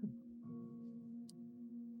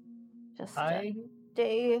 Just a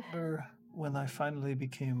day. Remember when I finally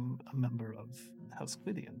became a member of House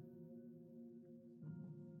Gwydion.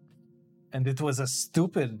 And it was a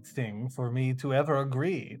stupid thing for me to ever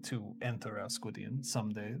agree to enter House Gwydion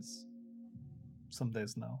some days. Some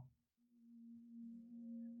days now.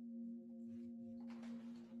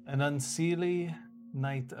 An unseelie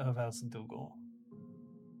knight of House Dougal.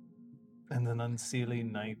 And an unseelie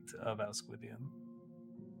knight of House Gwydion.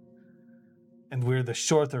 And we're the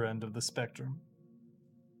shorter end of the spectrum.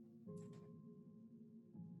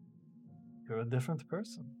 You're a different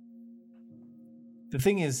person. The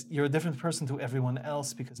thing is, you're a different person to everyone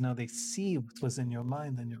else because now they see what was in your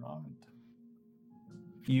mind and your heart.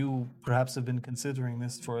 You perhaps have been considering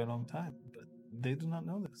this for a long time, but they do not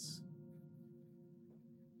know this.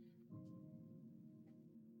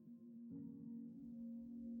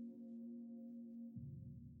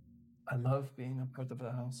 I love being a part of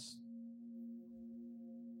the house.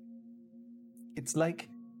 It's like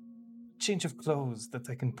a change of clothes that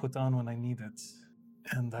I can put on when I need it.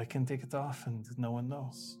 And I can take it off and no one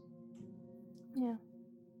knows. Yeah.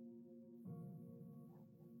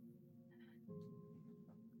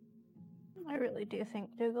 I really do think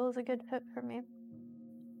Dougal is a good fit for me.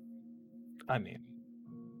 I mean,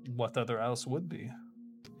 what other else would be,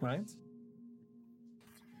 right?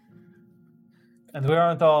 And we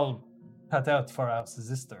aren't all cut out for House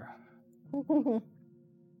Zister.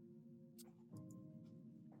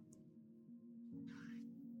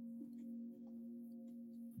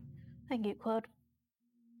 Thank you, Claude.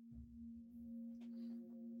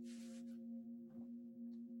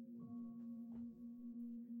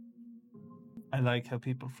 I like how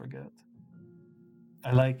people forget.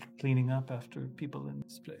 I like cleaning up after people in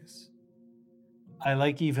this place. I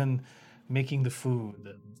like even making the food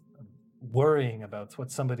and worrying about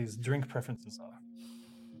what somebody's drink preferences are.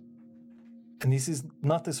 And this is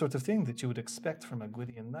not the sort of thing that you would expect from a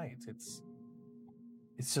Gwydion knight. It's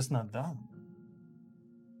just not done.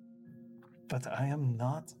 But I am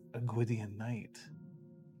not a Gwydion knight.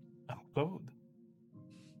 I'm Claude.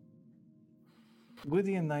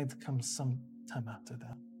 Gwydion knight comes some time after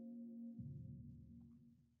that.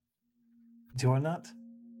 You are not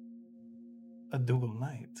a Dougal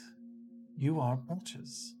knight. You are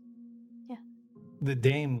Patches. Yeah. The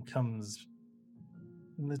dame comes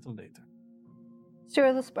a little later. Steward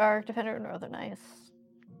of the Spark, Defender of Northern Ice,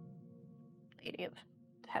 Lady of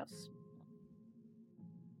the House.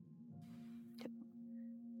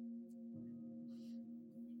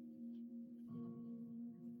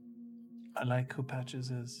 I like who Patches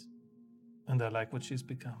is, and I like what she's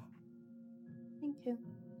become. Thank you.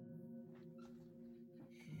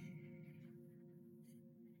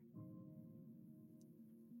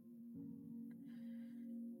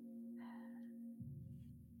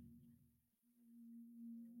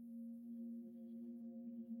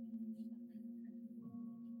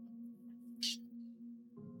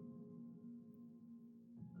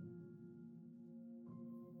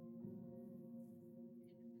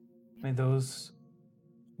 May those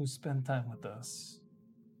who spend time with us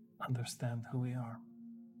understand who we are.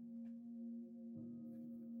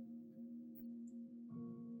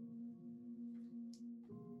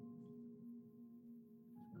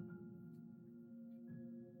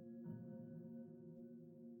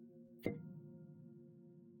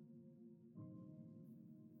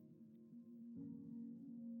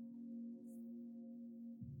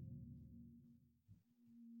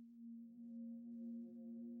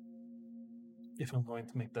 If I'm going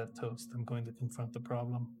to make that toast, I'm going to confront the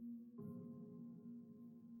problem.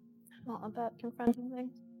 I'm all about confronting things.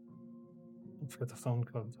 I've got a phone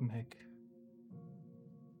call to make.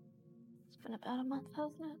 It's been about a month,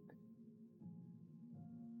 hasn't it?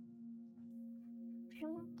 A few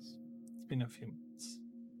months. It's been a few months.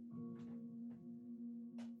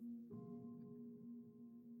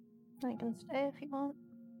 I can stay if you want.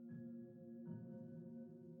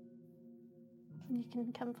 You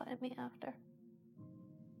can come find me after.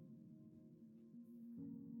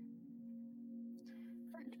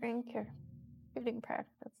 For a drink or shooting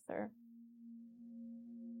practice or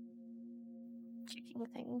kicking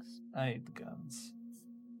things. I hate guns.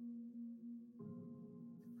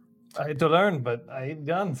 I had to learn, but I hate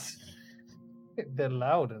guns. They're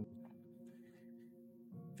loud and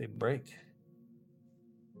they break.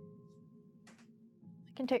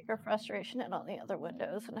 I can take your frustration in on the other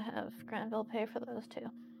windows and have Granville pay for those too.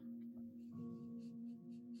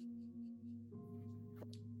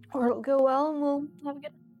 Or it'll go well and we'll have a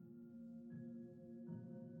good.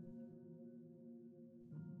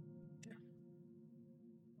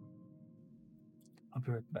 I'll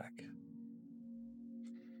be right back.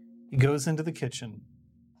 He goes into the kitchen.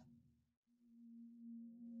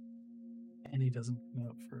 And he doesn't come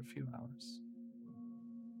out for a few hours.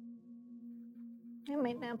 I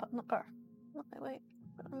might nap on the car. On my way,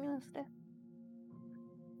 but I'm gonna stay.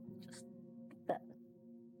 Just that.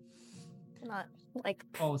 Not like.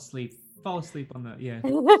 Fall asleep on the yeah.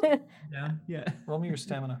 Yeah. Roll me your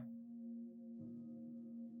stamina.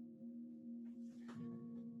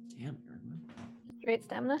 Damn, Straight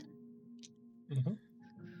stamina. Mm-hmm.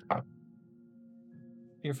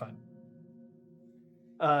 You're fine.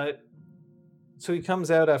 So he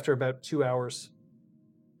comes out after about 2 hours.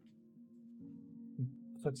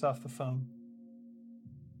 Puts off the phone.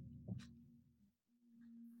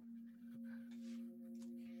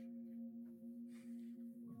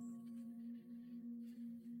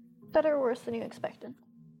 Better or worse than you expected?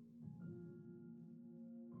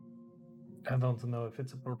 I don't know if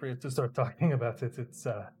it's appropriate to start talking about it. It's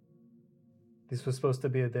this was supposed to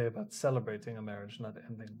be a day about celebrating a marriage, not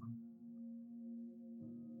ending one.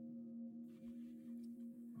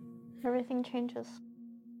 Everything changes.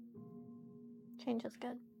 Change is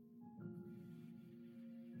good.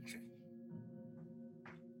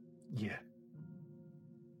 Yeah.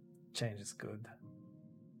 Change is good.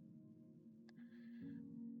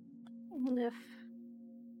 And if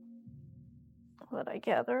what I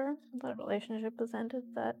gather, the relationship has ended,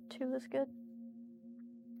 that too is good.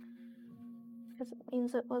 Because it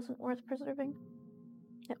means it wasn't worth preserving.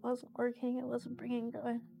 It wasn't working, it wasn't bringing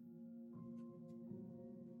joy.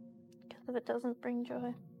 Because if it doesn't bring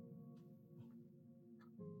joy,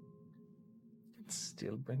 It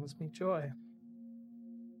still brings me joy.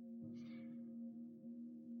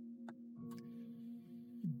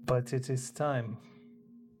 But it is time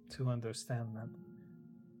to understand that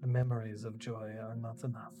the memories of joy are not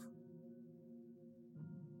enough.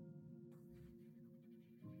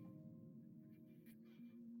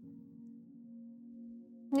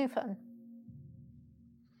 new fun.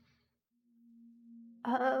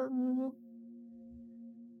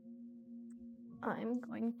 I'm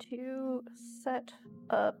going to set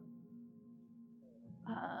up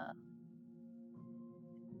doesn't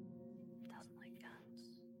like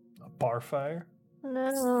guns. A bar fire?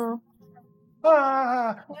 No.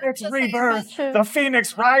 Ah! It's Just rebirth! a bunch The of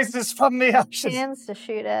phoenix rises from the ashes! hands to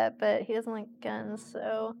shoot at, but he doesn't like guns,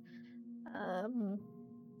 so I'm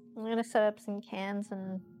gonna set up some cans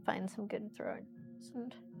and find some good throwing.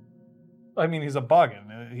 And I mean, he's a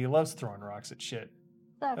boggin. He loves throwing rocks at shit.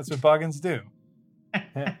 That's what boggins do.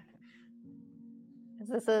 Yeah. Is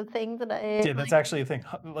this a thing that I? Yeah, that's actually a thing.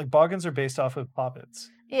 Like, boggins are based off of hobbits.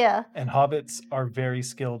 Yeah. And hobbits are very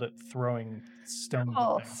skilled at throwing stones.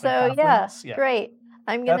 Oh, at things. so Like yeah, halflings, great.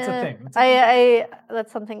 I'm gonna. That's a thing. I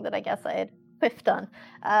that's something that I guess I had whiffed on.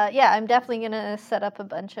 Yeah, I'm definitely gonna set up a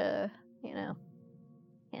bunch of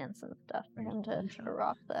cans and stuff for him to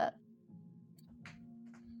rock that.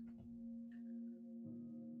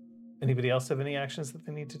 Anybody else have any actions that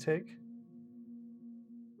they need to take?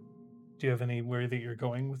 Do you have anywhere that you're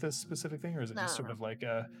going with this specific thing, or is it just No. sort of like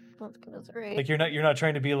Let's go Missouri. like you're not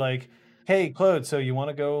trying to be like, hey, Claude, so you want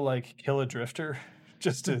to go like kill a drifter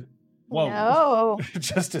just to Whoa. No.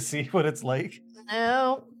 just to see what it's like?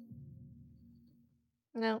 No.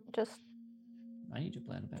 No, just I need to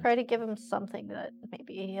plan a bit. try to give him something that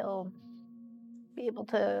maybe he'll be able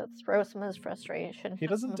to throw some of his frustration. He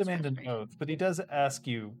doesn't demand an oath, but he does ask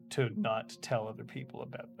you to not tell other people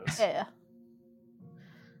about this. Yeah.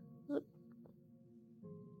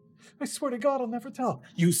 I swear to God, I'll never tell.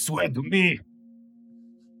 You swear to me.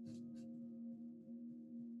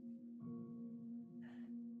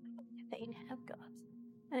 They have gods.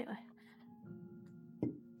 Anyway.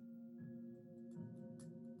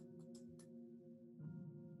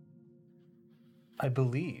 I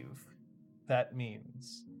believe that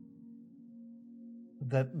means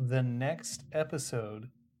that the next episode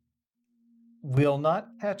will not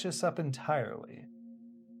catch us up entirely,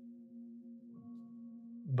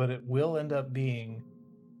 but it will end up being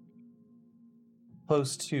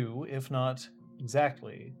close to, if not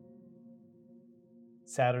exactly,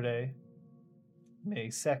 Saturday, May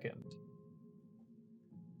 2nd,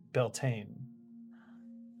 Beltane.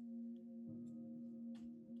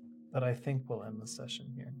 But I think we'll end the session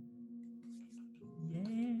here.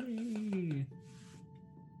 Yay!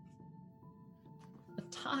 A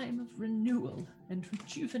time of renewal and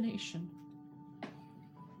rejuvenation.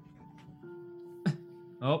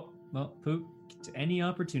 Oh, well, poop. To any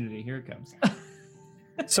opportunity, here it comes.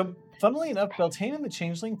 So, funnily enough, Beltane in the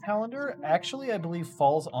Changeling calendar actually, I believe,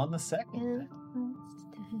 falls on the 2nd.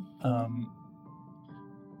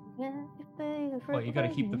 Well, you got to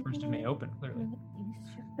keep the 1st of May open, clearly.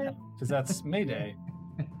 Because that's May Day.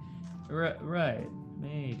 Right.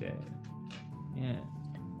 May Day. Yeah.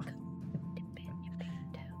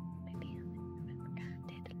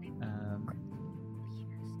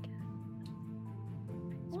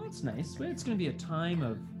 Well, that's nice. Well, it's going to be a time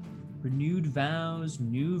of renewed vows,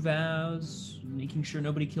 new vows, making sure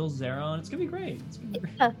nobody kills Zeron. It's going to be great. It's going to be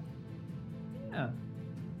great. Yeah. Yeah.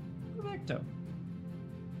 Perfecto.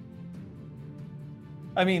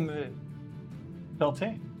 I mean,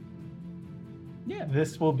 Beltane. Yeah.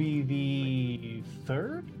 This will be the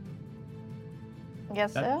 3rd? I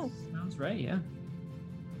guess That so. sounds right, yeah.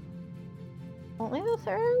 Only the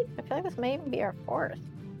third? I feel like this may even be our 4th.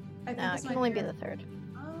 I think No, this it might can only be our- the 3rd.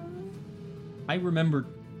 I remember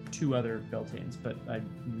 2 other Beltanes, but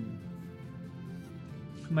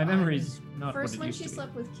my memory's not First what it one used she to be.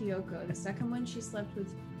 slept with Kyoko. The second one she slept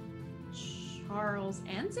with Charles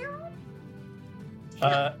and Zeron?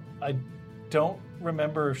 I don't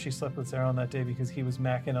remember if she slept with Zeron that day because he was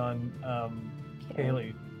macking on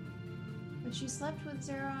Kaylee. But she slept with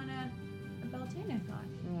Zeron at Beltane, I thought.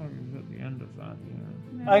 Oh, at the end of that,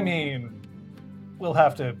 yeah. I mean, we'll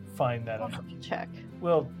have to find that out. Check.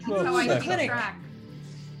 We'll That's how I check keep on it. track.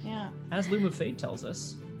 Yeah. As Loom of Fate tells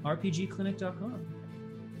us, rpgclinic.com.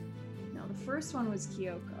 No, the first one was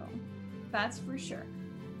Kyoko. That's for sure.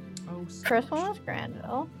 Oh, First one was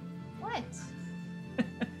Granville. What?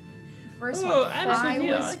 First Oh, one. I'm I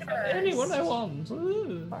Sophia. was I first. got anyone I want.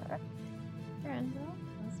 Ooh. Granville.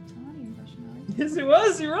 That's a Tawny impression, right? Yes, it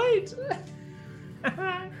was. You're right.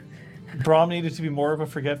 Braum needed to be more of a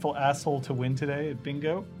forgetful asshole to win today at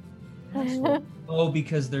bingo. Oh,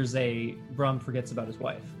 because there's a Brom forgets about his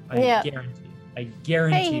wife. I Yeah. guarantee. I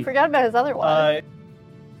guarantee. Hey, he forgot about his other one.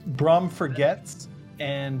 Braum forgets,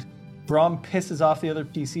 and Braum pisses off the other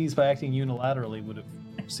PCs by acting unilaterally would have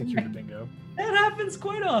secured a bingo. That happens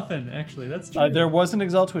quite often, actually. That's true. There was an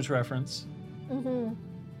Exaltwitch reference, Mm-hmm.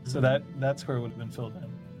 so that's where it would have been filled in.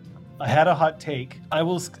 I had a hot take. I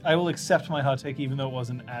will accept my hot take even though it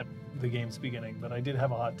wasn't at the game's beginning, but I did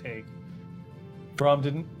have a hot take. Braum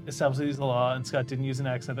didn't establish the law, and Scott didn't use an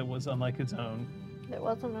accent that was unlike his own. There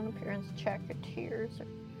wasn't an appearance check or tears or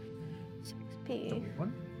 6p. What?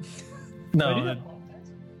 No,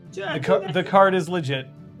 Yeah, the card is legit.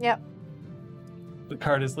 Yep. The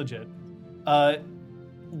card is legit.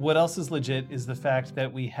 What else is legit is the fact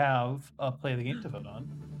that we have a play the game to vote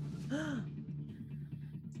on.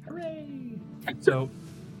 Hooray! So,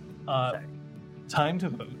 time to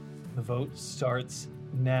vote. The vote starts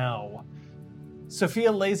now.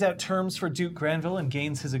 Sophia lays out terms for Duke Granville and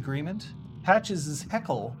gains his agreement. Patches'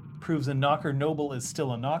 heckle proves a knocker noble is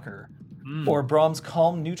still a knocker. Or Brahm's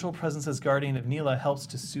calm, neutral presence as guardian of Neela helps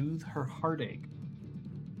to soothe her heartache.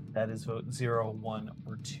 That is vote 0, 1,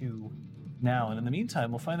 or 2 now. And in the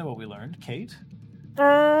meantime, we'll find out what we learned. Kate?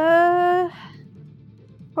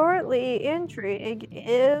 Courtly intrigue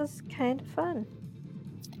is kind of fun.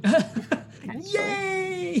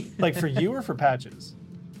 Yay! Like for you or for Patches?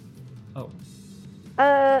 Oh,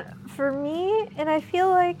 for me, and I feel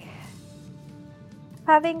like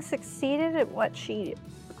having succeeded at what she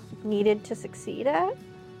needed to succeed at,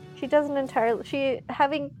 she doesn't entirely.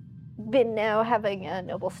 Having a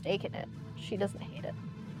noble stake in it, she doesn't hate it.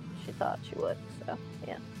 She thought she would, so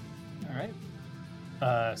yeah. All right.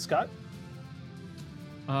 Scott?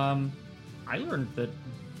 I learned that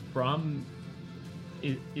Brahm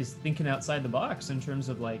is thinking outside the box in terms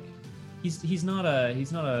of like he's not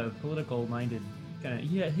a political minded kind of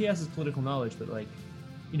he has his political knowledge, but like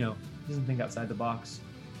he doesn't think outside the box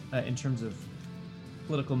in terms of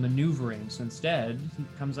political maneuvering. So instead, he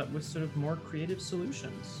comes up with sort of more creative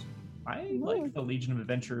solutions. I like the Legion of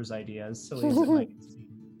Adventurers idea, as silly as it might seem,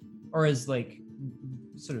 or as like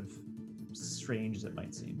sort of strange as it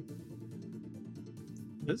might seem.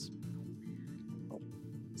 Liz?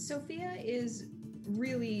 Sophia is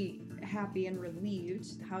really happy and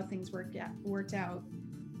relieved how things worked out.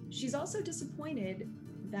 She's also disappointed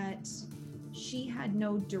that she had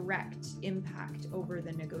no direct impact over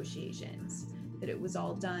the negotiations, that it was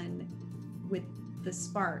all done with the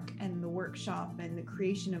spark and the workshop and the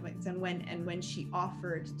creation of it. And when she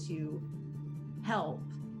offered to help,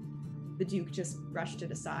 the Duke just brushed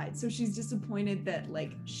it aside. So she's disappointed that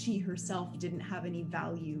like she herself didn't have any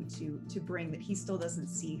value to bring, that he still doesn't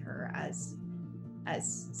see her as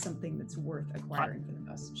something that's worth acquiring for the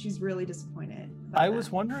house. She's really disappointed. I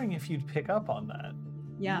was wondering if you'd pick up on that.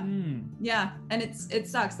 Yeah. Yeah. And it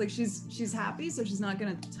sucks. Like she's happy, so she's not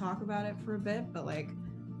gonna talk about it for a bit, but like,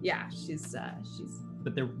 yeah, she's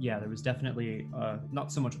But there was definitely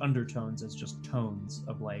not so much undertones as just tones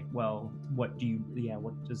of like, well, what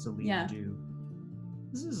does the leader do?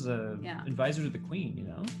 This is advisor to the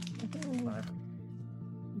queen,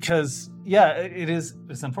 Because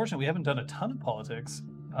it's unfortunate we haven't done a ton of politics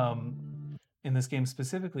in this game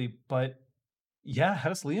specifically, but yeah,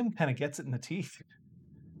 House Liam kind of gets it in the teeth.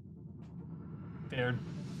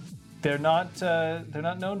 They're not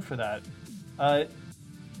known for that.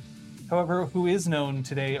 However, who is known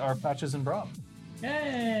today are Patches and Brahm.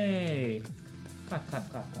 Hey! Clap, clap,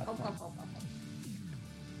 clap, clap,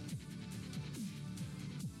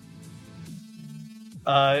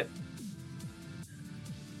 clap.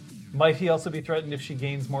 Might he also be threatened if she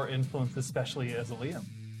gains more influence, especially as a Liam?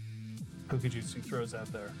 Kukujutsu throws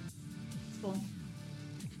out there. cool.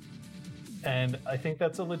 And I think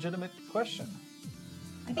that's a legitimate question.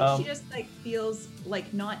 I think she just like feels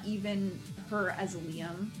like not even her as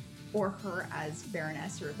Liam or her as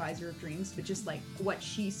Baroness or Advisor of Dreams, but just like what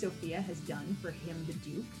Sophia, has done for him, the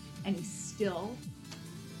Duke, and he still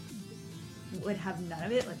would have none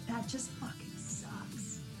of it. Like that just fucking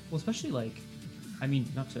sucks. Well, especially like, I mean,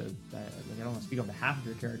 not to I don't want to speak on behalf of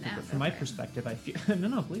your character, but from my perspective, I feel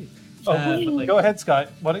no, please. Go ahead, Scott.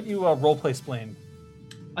 Why don't you roleplay explain?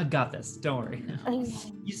 I got this. Don't worry.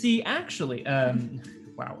 You see, actually,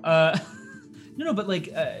 wow. No, but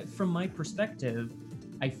like from my perspective,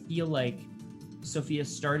 I feel like Sophia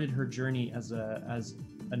started her journey as a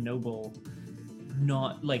noble,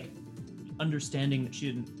 not like understanding that she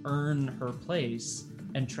didn't earn her place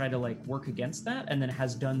and try to like work against that, and then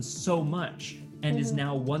has done so much and is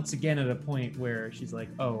now once again at a point where she's like,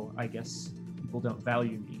 oh, I guess people don't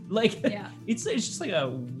value me. Like, yeah. it's just like a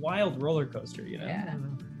wild roller coaster, you know? Yeah.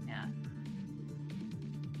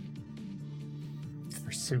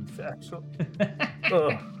 Forsooth, actually.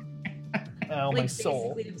 Ugh. Ow, like, my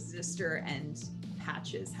soul. Basically, if Zister and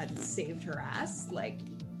Patches hadn't saved her ass, like,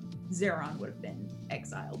 Zeron would have been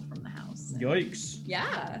exiled from the house. Yikes.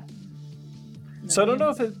 Yeah. So I don't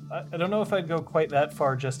know if I'd go quite that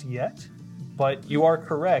far just yet, but you are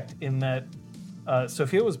correct in that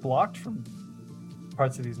Sophia was blocked from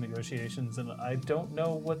parts of these negotiations, and I don't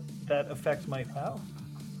know what that effect might have.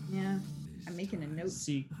 Yeah. I'm making a note.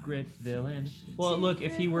 Secret villain. Well, look,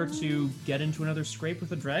 if he were to get into another scrape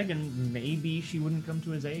with a dragon, maybe she wouldn't come to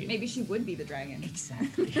his aid. Maybe she would be the dragon.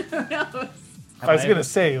 Exactly. Who knows? I was going to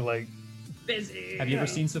say, like... Busy. Have you ever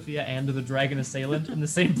seen Sophia and the Dragon Assailant in the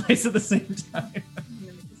same place at the same time?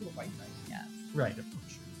 Yeah. Right, of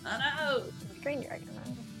course. Oh no! Green dragon.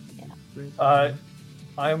 Yeah.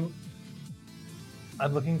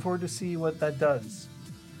 I'm looking forward to see what that does.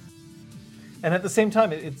 And at the same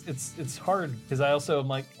time, it's hard because I also am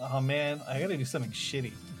like, oh man, I gotta do something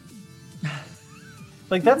shitty.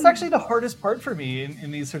 Like that's actually the hardest part for me in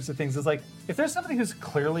these sorts of things. Is like if there's somebody who's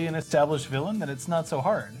clearly an established villain, then it's not so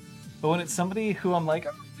hard. But when it's somebody who I'm like,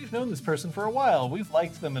 oh, we've known this person for a while, we've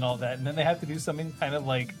liked them and all that, and then they have to do something kind of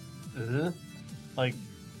like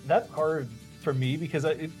that's hard for me because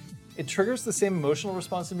it triggers the same emotional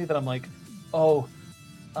response in me that I'm like, oh,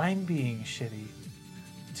 I'm being shitty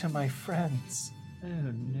to my friends. Oh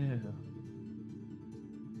no.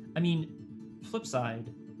 I mean, flip side,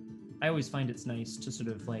 I always find it's nice to sort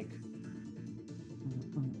of like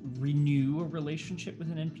renew a relationship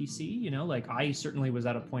with an NPC, you know? Like, I certainly was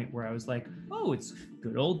at a point where I was like, oh, it's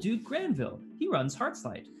good old Duke Granville. He runs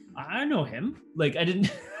Hearthlight. I know him. Like, I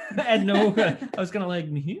didn't, I had no, I was kind of like,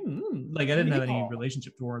 like, I didn't have any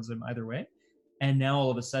relationship towards him either way. And now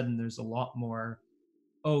all of a sudden there's a lot more,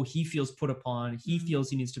 oh, he feels put upon, he feels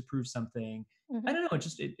he needs to prove something. I don't know,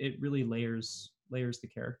 it really layers the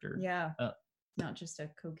character. Yeah. Not just a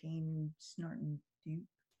cocaine snorting dude.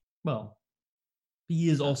 Well, he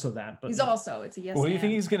is also that, but He's also, it's a yes. What do you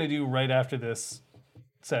think he's going to do right after this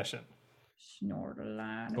session? Snort a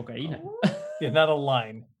line. cocaine. Yeah, not a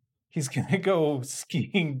line. He's going to go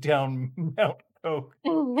skiing down Mount Coke.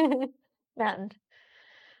 Mountain.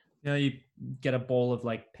 You know, you get a bowl of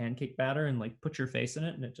like pancake batter and like put your face in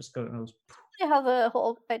it, and it just goes. How the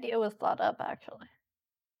whole idea was thought up, actually.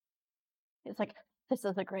 It's like, this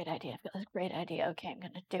is a great idea. I've got this great idea. Okay, I'm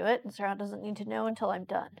going to do it. And Sarah doesn't need to know until I'm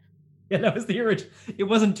done. Yeah, that was the original. It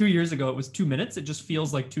wasn't 2 years ago. It was 2 minutes. It just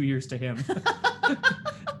feels like 2 years to him.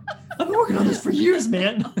 I've been working on this for years,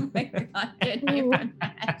 man. Oh my god, can you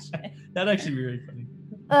imagine? That'd actually be really funny.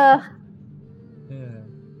 Yeah.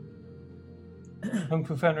 Kung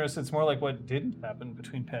Fu Fenris, it's more like what didn't happen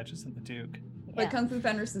between Patches and the Duke. But Kung Fu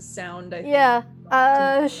Fenris' sound, I think.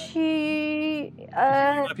 Yeah. She. You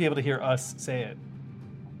might not be able to hear us say it.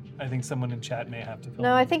 I think someone in chat may have to film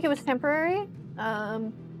No, it. I think it was temporary.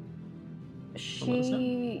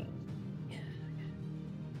 She.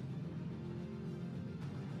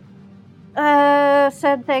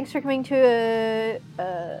 Said thanks for coming to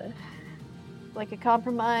a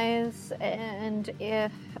compromise, and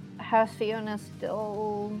if House Fiona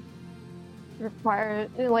still require,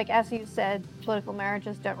 like as you said, political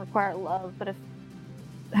marriages don't require love, but if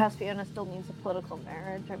House Fiona still needs a political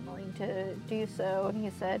marriage, I'm willing to do so. And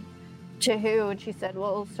he said, to who? And she said,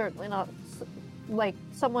 well, certainly not like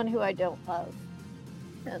someone who I don't love.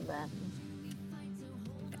 And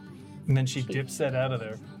then she dips that out of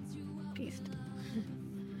there. Beast.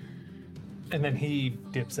 And then he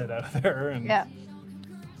dips it out of there. And Yeah.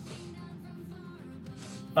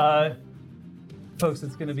 Folks,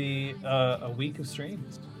 it's going to be a week of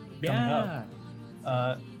streams coming up.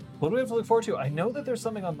 What do we have to look forward to? I know that there's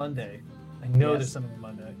something on Monday. There's something on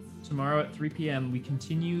Monday. Tomorrow at 3 p.m., we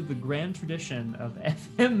continue the grand tradition of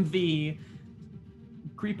FMV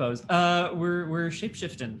creepos. We're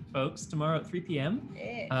shapeshifting, folks. Tomorrow at 3 p.m.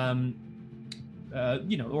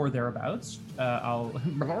 Or thereabouts. I'll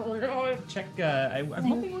check. I'm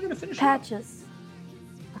hoping we're gonna finish. Patches.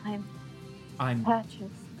 I'm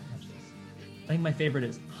Patches. I think my favorite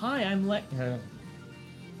is hi. I'm Lexi.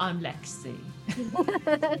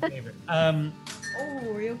 My favorite. Oh,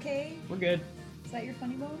 are you okay? We're good. Is that your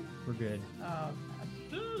funny bone? We're good. Oh.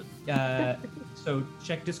 So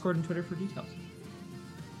check Discord and Twitter for details.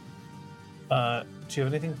 Do you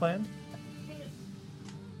have anything planned?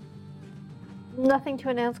 Nothing to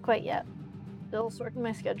announce quite yet. Still sorting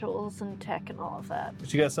my schedules and tech and all of that.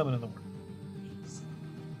 But you got something in the works.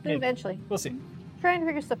 Maybe. Eventually. We'll see. Trying to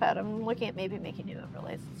figure stuff out. I'm looking at maybe making new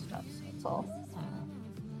overlays and stuff, so that's all.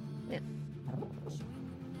 Yeah.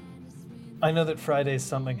 I know that Fridays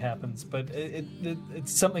something happens, but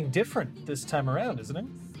it's something different this time around, isn't it?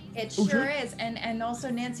 It sure is. And also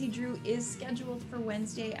Nancy Drew is scheduled for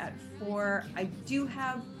Wednesday at 4. I do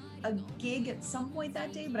have a gig at some point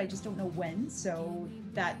that day, but I just don't know when, so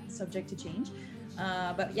that's subject to change.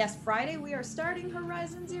 But yes, Friday we are starting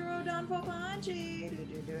Horizon Zero Dawn Punch.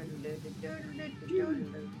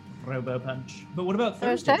 Robo Punch. But what about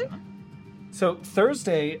Thursday? So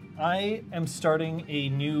Thursday, I am starting a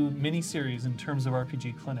new mini-series in terms of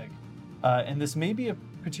RPG Clinic. And this may be of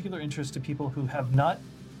particular interest to people who have not...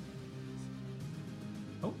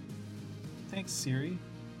 Oh, thanks, Siri.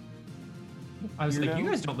 I was like, you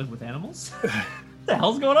guys don't live with animals? What the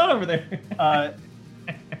hell's going on over there?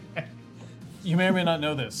 You may or may not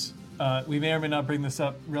know this. We may or may not bring this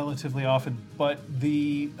up relatively often, but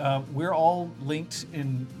we're all linked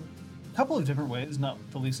in a couple of different ways, not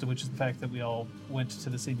the least of which is the fact that we all went to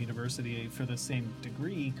the same university for the same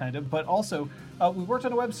degree, kind of, but also we worked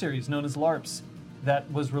on a web series known as LARPs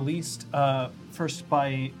that was released first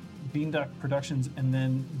by Beanduck Productions and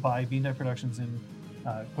then by Beanduck Productions in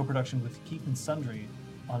co-production with Keith and Sundry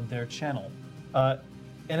on their channel. And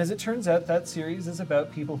as it turns out, that series is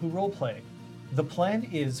about people who roleplay. The plan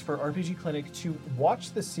is for RPG Clinic to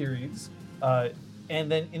watch the series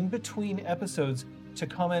and then in between episodes to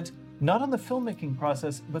comment not on the filmmaking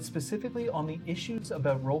process, but specifically on the issues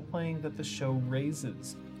about role-playing that the show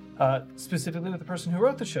raises, specifically with the person who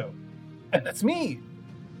wrote the show. And that's me.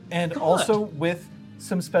 And also with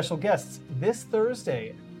some special guests. This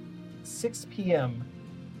Thursday, 6 p.m.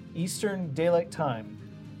 Eastern Daylight Time,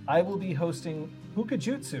 I will be hosting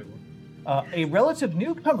Hukajutsu, a relative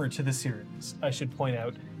newcomer to the series, I should point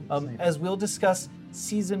out, as we'll discuss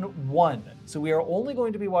Season 1. So we are only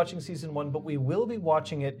going to be watching Season 1, but we will be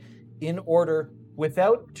watching it in order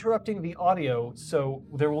without interrupting the audio. So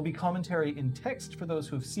there will be commentary in text for those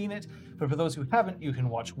who have seen it, but for those who haven't, you can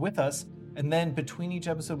watch with us. And then between each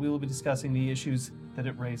episode, we will be discussing the issues that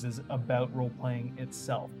it raises about role-playing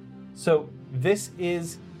itself. So this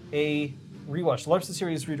is a rewatch. The Larp's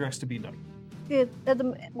series redirects to Beanduck.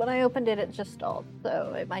 When I opened it, it just stalled.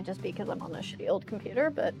 So it might just be because I'm on a shitty old computer,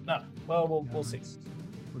 but... Well, we'll see.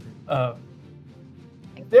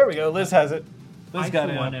 There we go. Liz has it. Liz got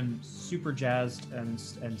it. I am super jazzed and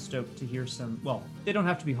stoked to hear some... Well, they don't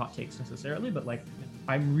have to be hot takes necessarily, but like,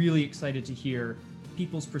 I'm really excited to hear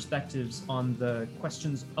people's perspectives on the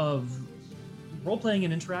questions of role-playing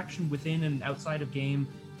and interaction within and outside of game.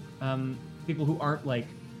 People who aren't like,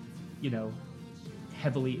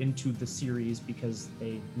 heavily into the series because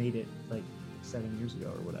they made it like 7 years ago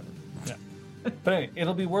or whatever. Yeah. But anyway,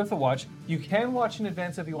 it'll be worth a watch. You can watch in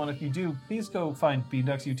advance if you want. If you do, please go find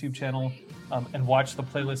Beanduck's YouTube channel and watch the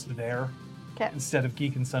playlist there instead of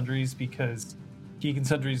Geek and Sundries, because Geek and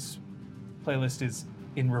Sundries playlist is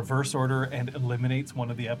in reverse order and eliminates one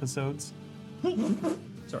of the episodes.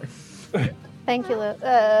 Sorry. Thank you,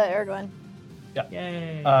 Erdogan. Yeah.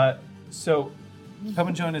 Yay. So come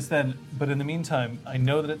and join us then. But in the meantime, I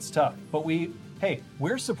know that it's tough. But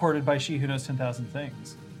we're supported by She Who Knows 10,000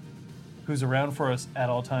 Things, who's around for us at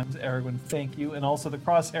all times. Aragorn, thank you. And also the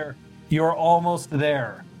Crosshair. You're almost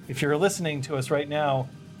there. If you're listening to us right now,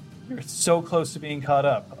 you're so close to being caught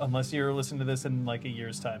up, unless you're listening to this in like a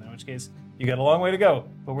year's time, in which case you got a long way to go.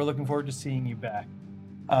 But we're looking forward to seeing you back.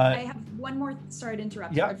 I have one more. Sorry to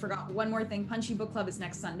interrupt. Yeah. I forgot one more thing. Punchy Book Club is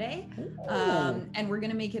next Sunday, and we're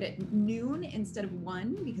gonna make it at noon instead of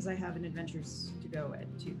 1 because I have an Adventures to Go at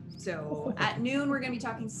 2. So at noon we're gonna be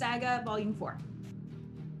talking Saga Volume 4.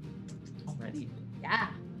 Already. Yeah.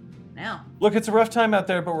 Now. Look, it's a rough time out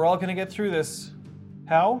there, but we're all going to get through this.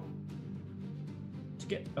 How?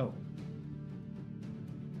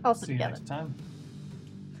 I'll See you next time.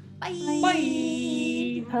 Bye.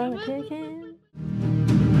 Bye. Politicking.